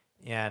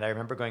 And I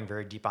remember going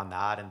very deep on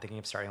that and thinking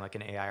of starting like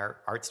an AI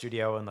art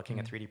studio and looking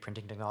at 3D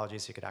printing technology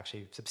so you could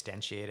actually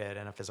substantiate it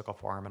in a physical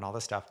form and all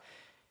this stuff.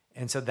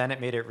 And so then it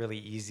made it really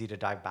easy to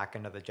dive back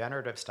into the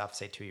generative stuff,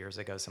 say 2 years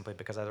ago, simply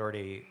because I was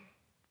already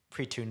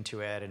pre-tuned to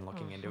it and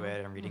looking into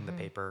it and reading the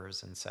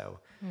papers. And so,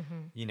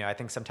 I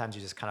think sometimes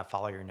you just kind of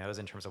follow your nose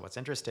in terms of what's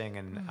interesting.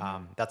 And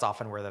that's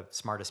often where the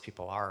smartest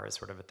people are, is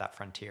sort of at that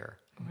frontier.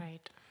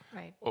 Right.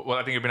 Well,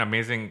 I think you've been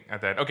amazing at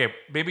that. Okay,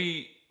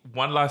 maybe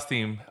one last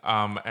theme,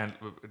 and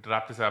to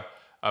wrap this up,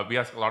 we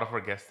ask a lot of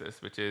our guests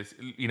this, which is,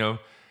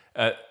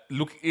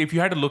 look, if you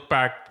had to look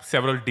back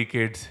several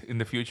decades in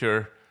the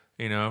future,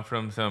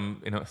 from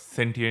some,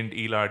 sentient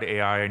Elad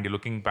AI, and you're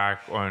looking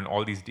back on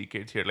all these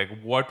decades here, like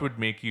what would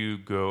make you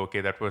go, okay,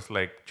 that was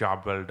like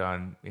job well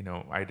done.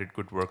 I did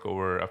good work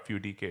over a few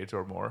decades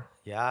or more.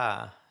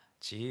 Yeah.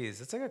 Geez,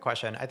 that's a good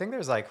question. I think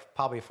there's like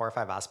probably 4 or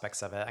 5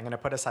 aspects of it. I'm going to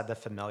put aside the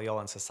familial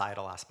and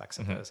societal aspects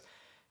of those.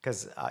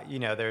 Because,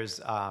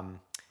 there's, I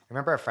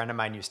remember a friend of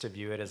mine used to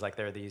view it as like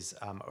there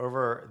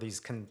are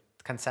these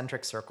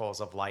concentric circles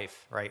of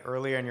life, right?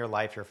 Earlier in your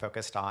life, you're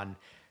focused on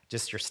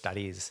just your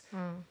studies.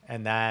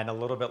 And then a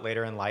little bit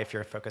later in life,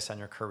 you're focused on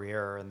your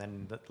career. And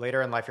then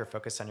later in life, you're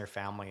focused on your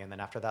family. And then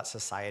after that,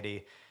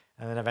 society.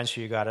 And then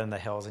eventually you go out in the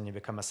hills and you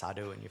become a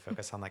sadhu and you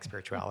focus on like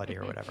spirituality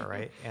or whatever,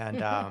 right?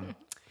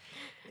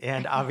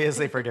 And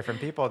obviously for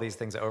different people, these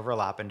things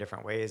overlap in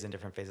different ways in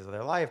different phases of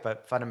their life.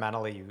 But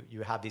fundamentally,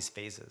 you have these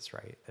phases,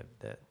 right?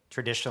 That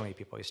traditionally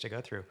people used to go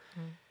through.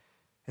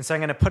 And so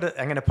I'm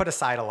going to put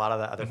aside a lot of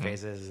the other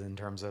phases in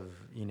terms of,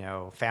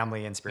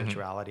 family and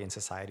spirituality and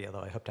society,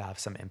 although I hope to have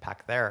some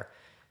impact there.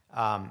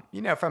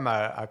 From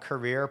a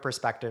career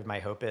perspective, my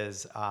hope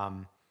is,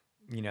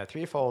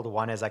 threefold.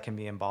 One is I can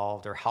be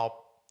involved or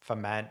help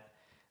foment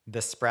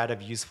the spread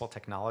of useful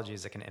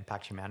technologies that can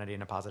impact humanity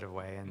in a positive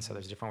way. And so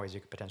there's different ways you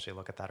could potentially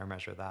look at that or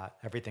measure that.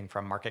 Everything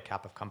from market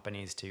cap of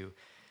companies to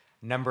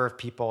number of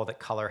people that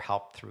color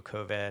helped through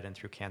COVID and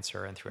through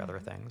cancer and through other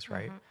things,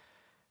 right?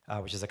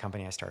 Which is a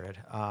company I started.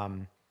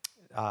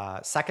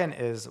 Second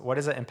is, what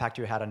is the impact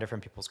you had on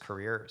different people's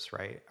careers,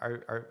 right?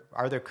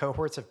 Are there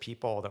cohorts of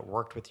people that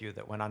worked with you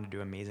that went on to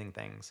do amazing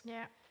things?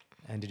 Yeah.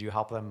 And did you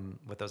help them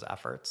with those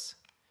efforts?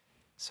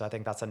 So I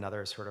think that's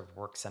another sort of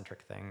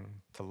work-centric thing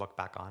to look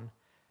back on.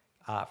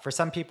 For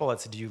some people,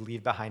 it's do you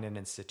leave behind an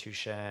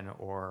institution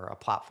or a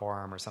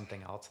platform or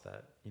something else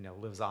that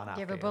lives on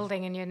after you? You have a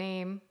building in your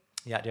name.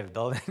 Yeah, do you have a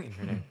building in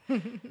your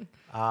name?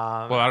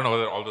 Well, I don't know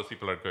whether all those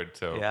people are good.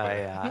 So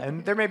Yeah.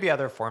 And there may be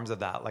other forms of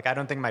that. Like, I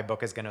don't think my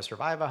book is going to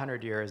survive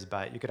 100 years,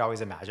 but you could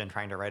always imagine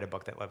trying to write a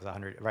book that lives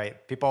 100,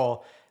 right?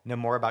 People know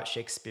more about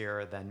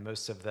Shakespeare than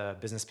most of the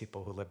business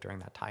people who lived during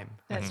that time.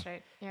 That's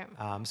right. Yeah.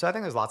 So I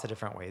think there's lots of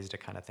different ways to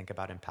kind of think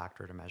about impact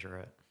or to measure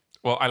it.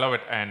 Well, I love it.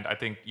 And I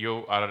think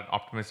you are an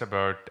optimist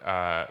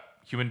about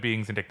human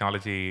beings and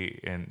technology.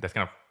 And that's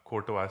kind of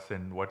core to us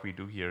and what we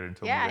do here. In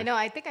so many ways. I know.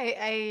 I think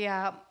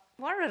I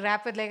wanted to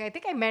wrap with, I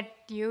think I met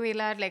you,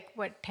 Elad,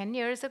 10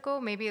 years ago,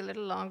 maybe a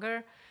little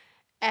longer.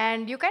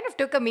 And you kind of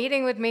took a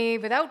meeting with me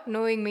without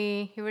knowing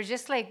me. You were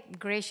just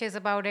gracious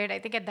about it. I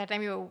think at that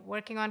time you were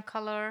working on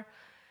color.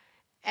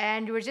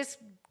 And you were just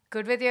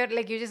good with you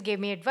just gave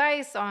me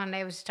advice on,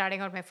 I was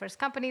starting out my first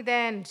company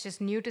then. It's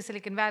just new to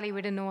Silicon Valley.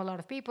 We didn't know a lot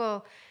of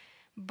people.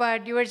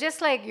 But you were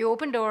just you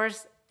opened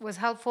doors, was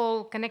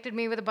helpful, connected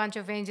me with a bunch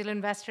of angel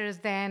investors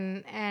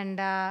then.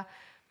 And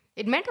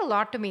it meant a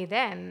lot to me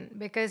then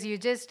because you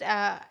just,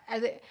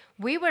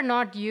 we were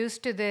not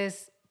used to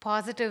this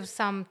positive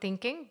sum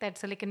thinking that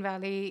Silicon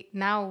Valley,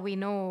 now we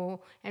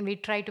know and we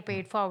try to pay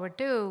it forward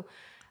too,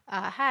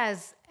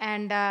 has.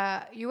 And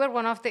you were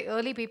one of the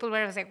early people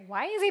where I was like,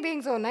 why is he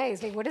being so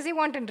nice? What does he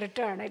want in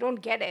return? I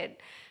don't get it.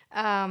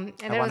 And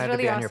I wanted really to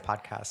be awesome. on your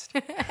podcast.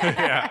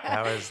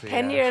 That was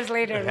 10 years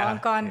later, long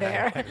gone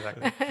there.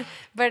 Exactly.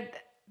 But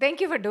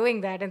thank you for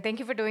doing that. And thank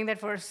you for doing that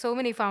for so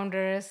many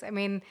founders. I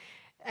mean,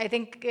 I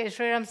think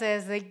Sriram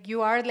says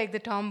you are the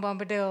Tom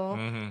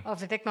Bombadil of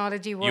the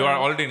technology world. You are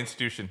already an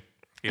institution,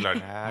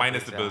 Elad.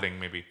 Minus the building,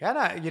 maybe. Yeah,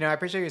 no, I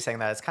appreciate you saying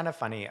that. It's kind of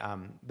funny.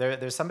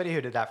 There's somebody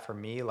who did that for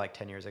me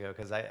 10 years ago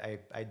because I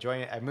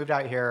moved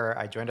out here.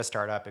 I joined a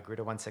startup. It grew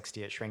to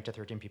 160. It shrank to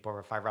 13 people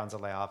over 5 rounds of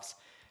layoffs.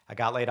 I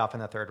got laid off in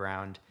the 3rd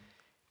round.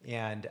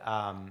 And,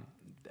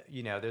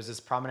 there's this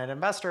prominent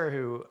investor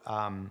who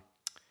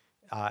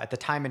at the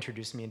time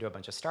introduced me into a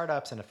bunch of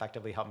startups and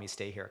effectively helped me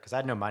stay here because I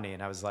had no money.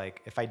 And I was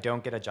like, if I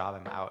don't get a job,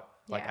 I'm out.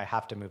 I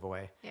have to move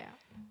away. Yeah.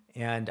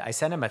 And I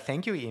sent him a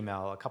thank you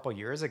email a couple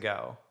years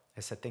ago. I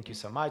said, thank you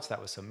so much.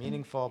 That was so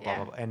meaningful, blah,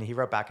 blah, blah. And he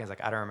wrote back and he's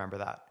like, I don't remember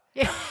that.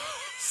 Yeah.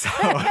 So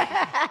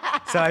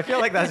I feel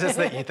like that's just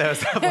the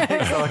ethos of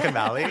Silicon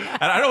Valley.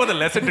 And I don't know what the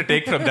lesson to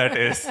take from that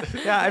is.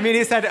 Yeah, I mean,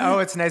 he said, "Oh,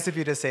 it's nice of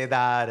you to say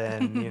that,"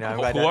 and I'm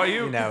glad. Who are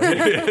you? No,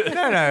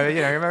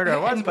 remember who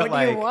it was, but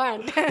what do you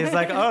want? He's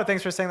like, "Oh,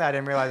 thanks for saying that. I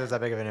didn't realize it was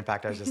that big of an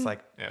impact. I was just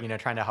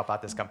trying to help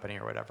out this company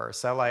or whatever."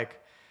 So I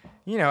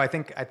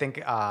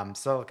think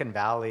Silicon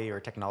Valley or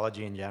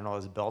technology in general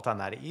is built on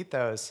that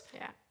ethos.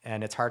 Yeah.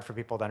 And it's hard for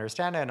people to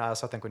understand it. And I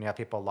also think when you have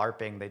people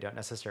LARPing, they don't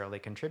necessarily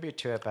contribute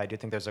to it. But I do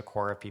think there's a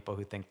core of people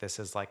who think this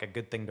is a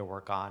good thing to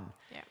work on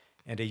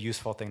and a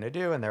useful thing to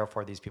do. And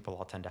therefore, these people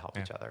all tend to help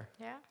each other.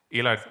 Yeah.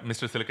 Elad,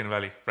 Mr. Silicon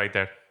Valley, right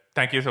there.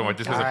 Thank you so much.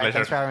 This was a pleasure.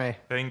 Thanks for having me.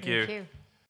 Thank you. Thank you.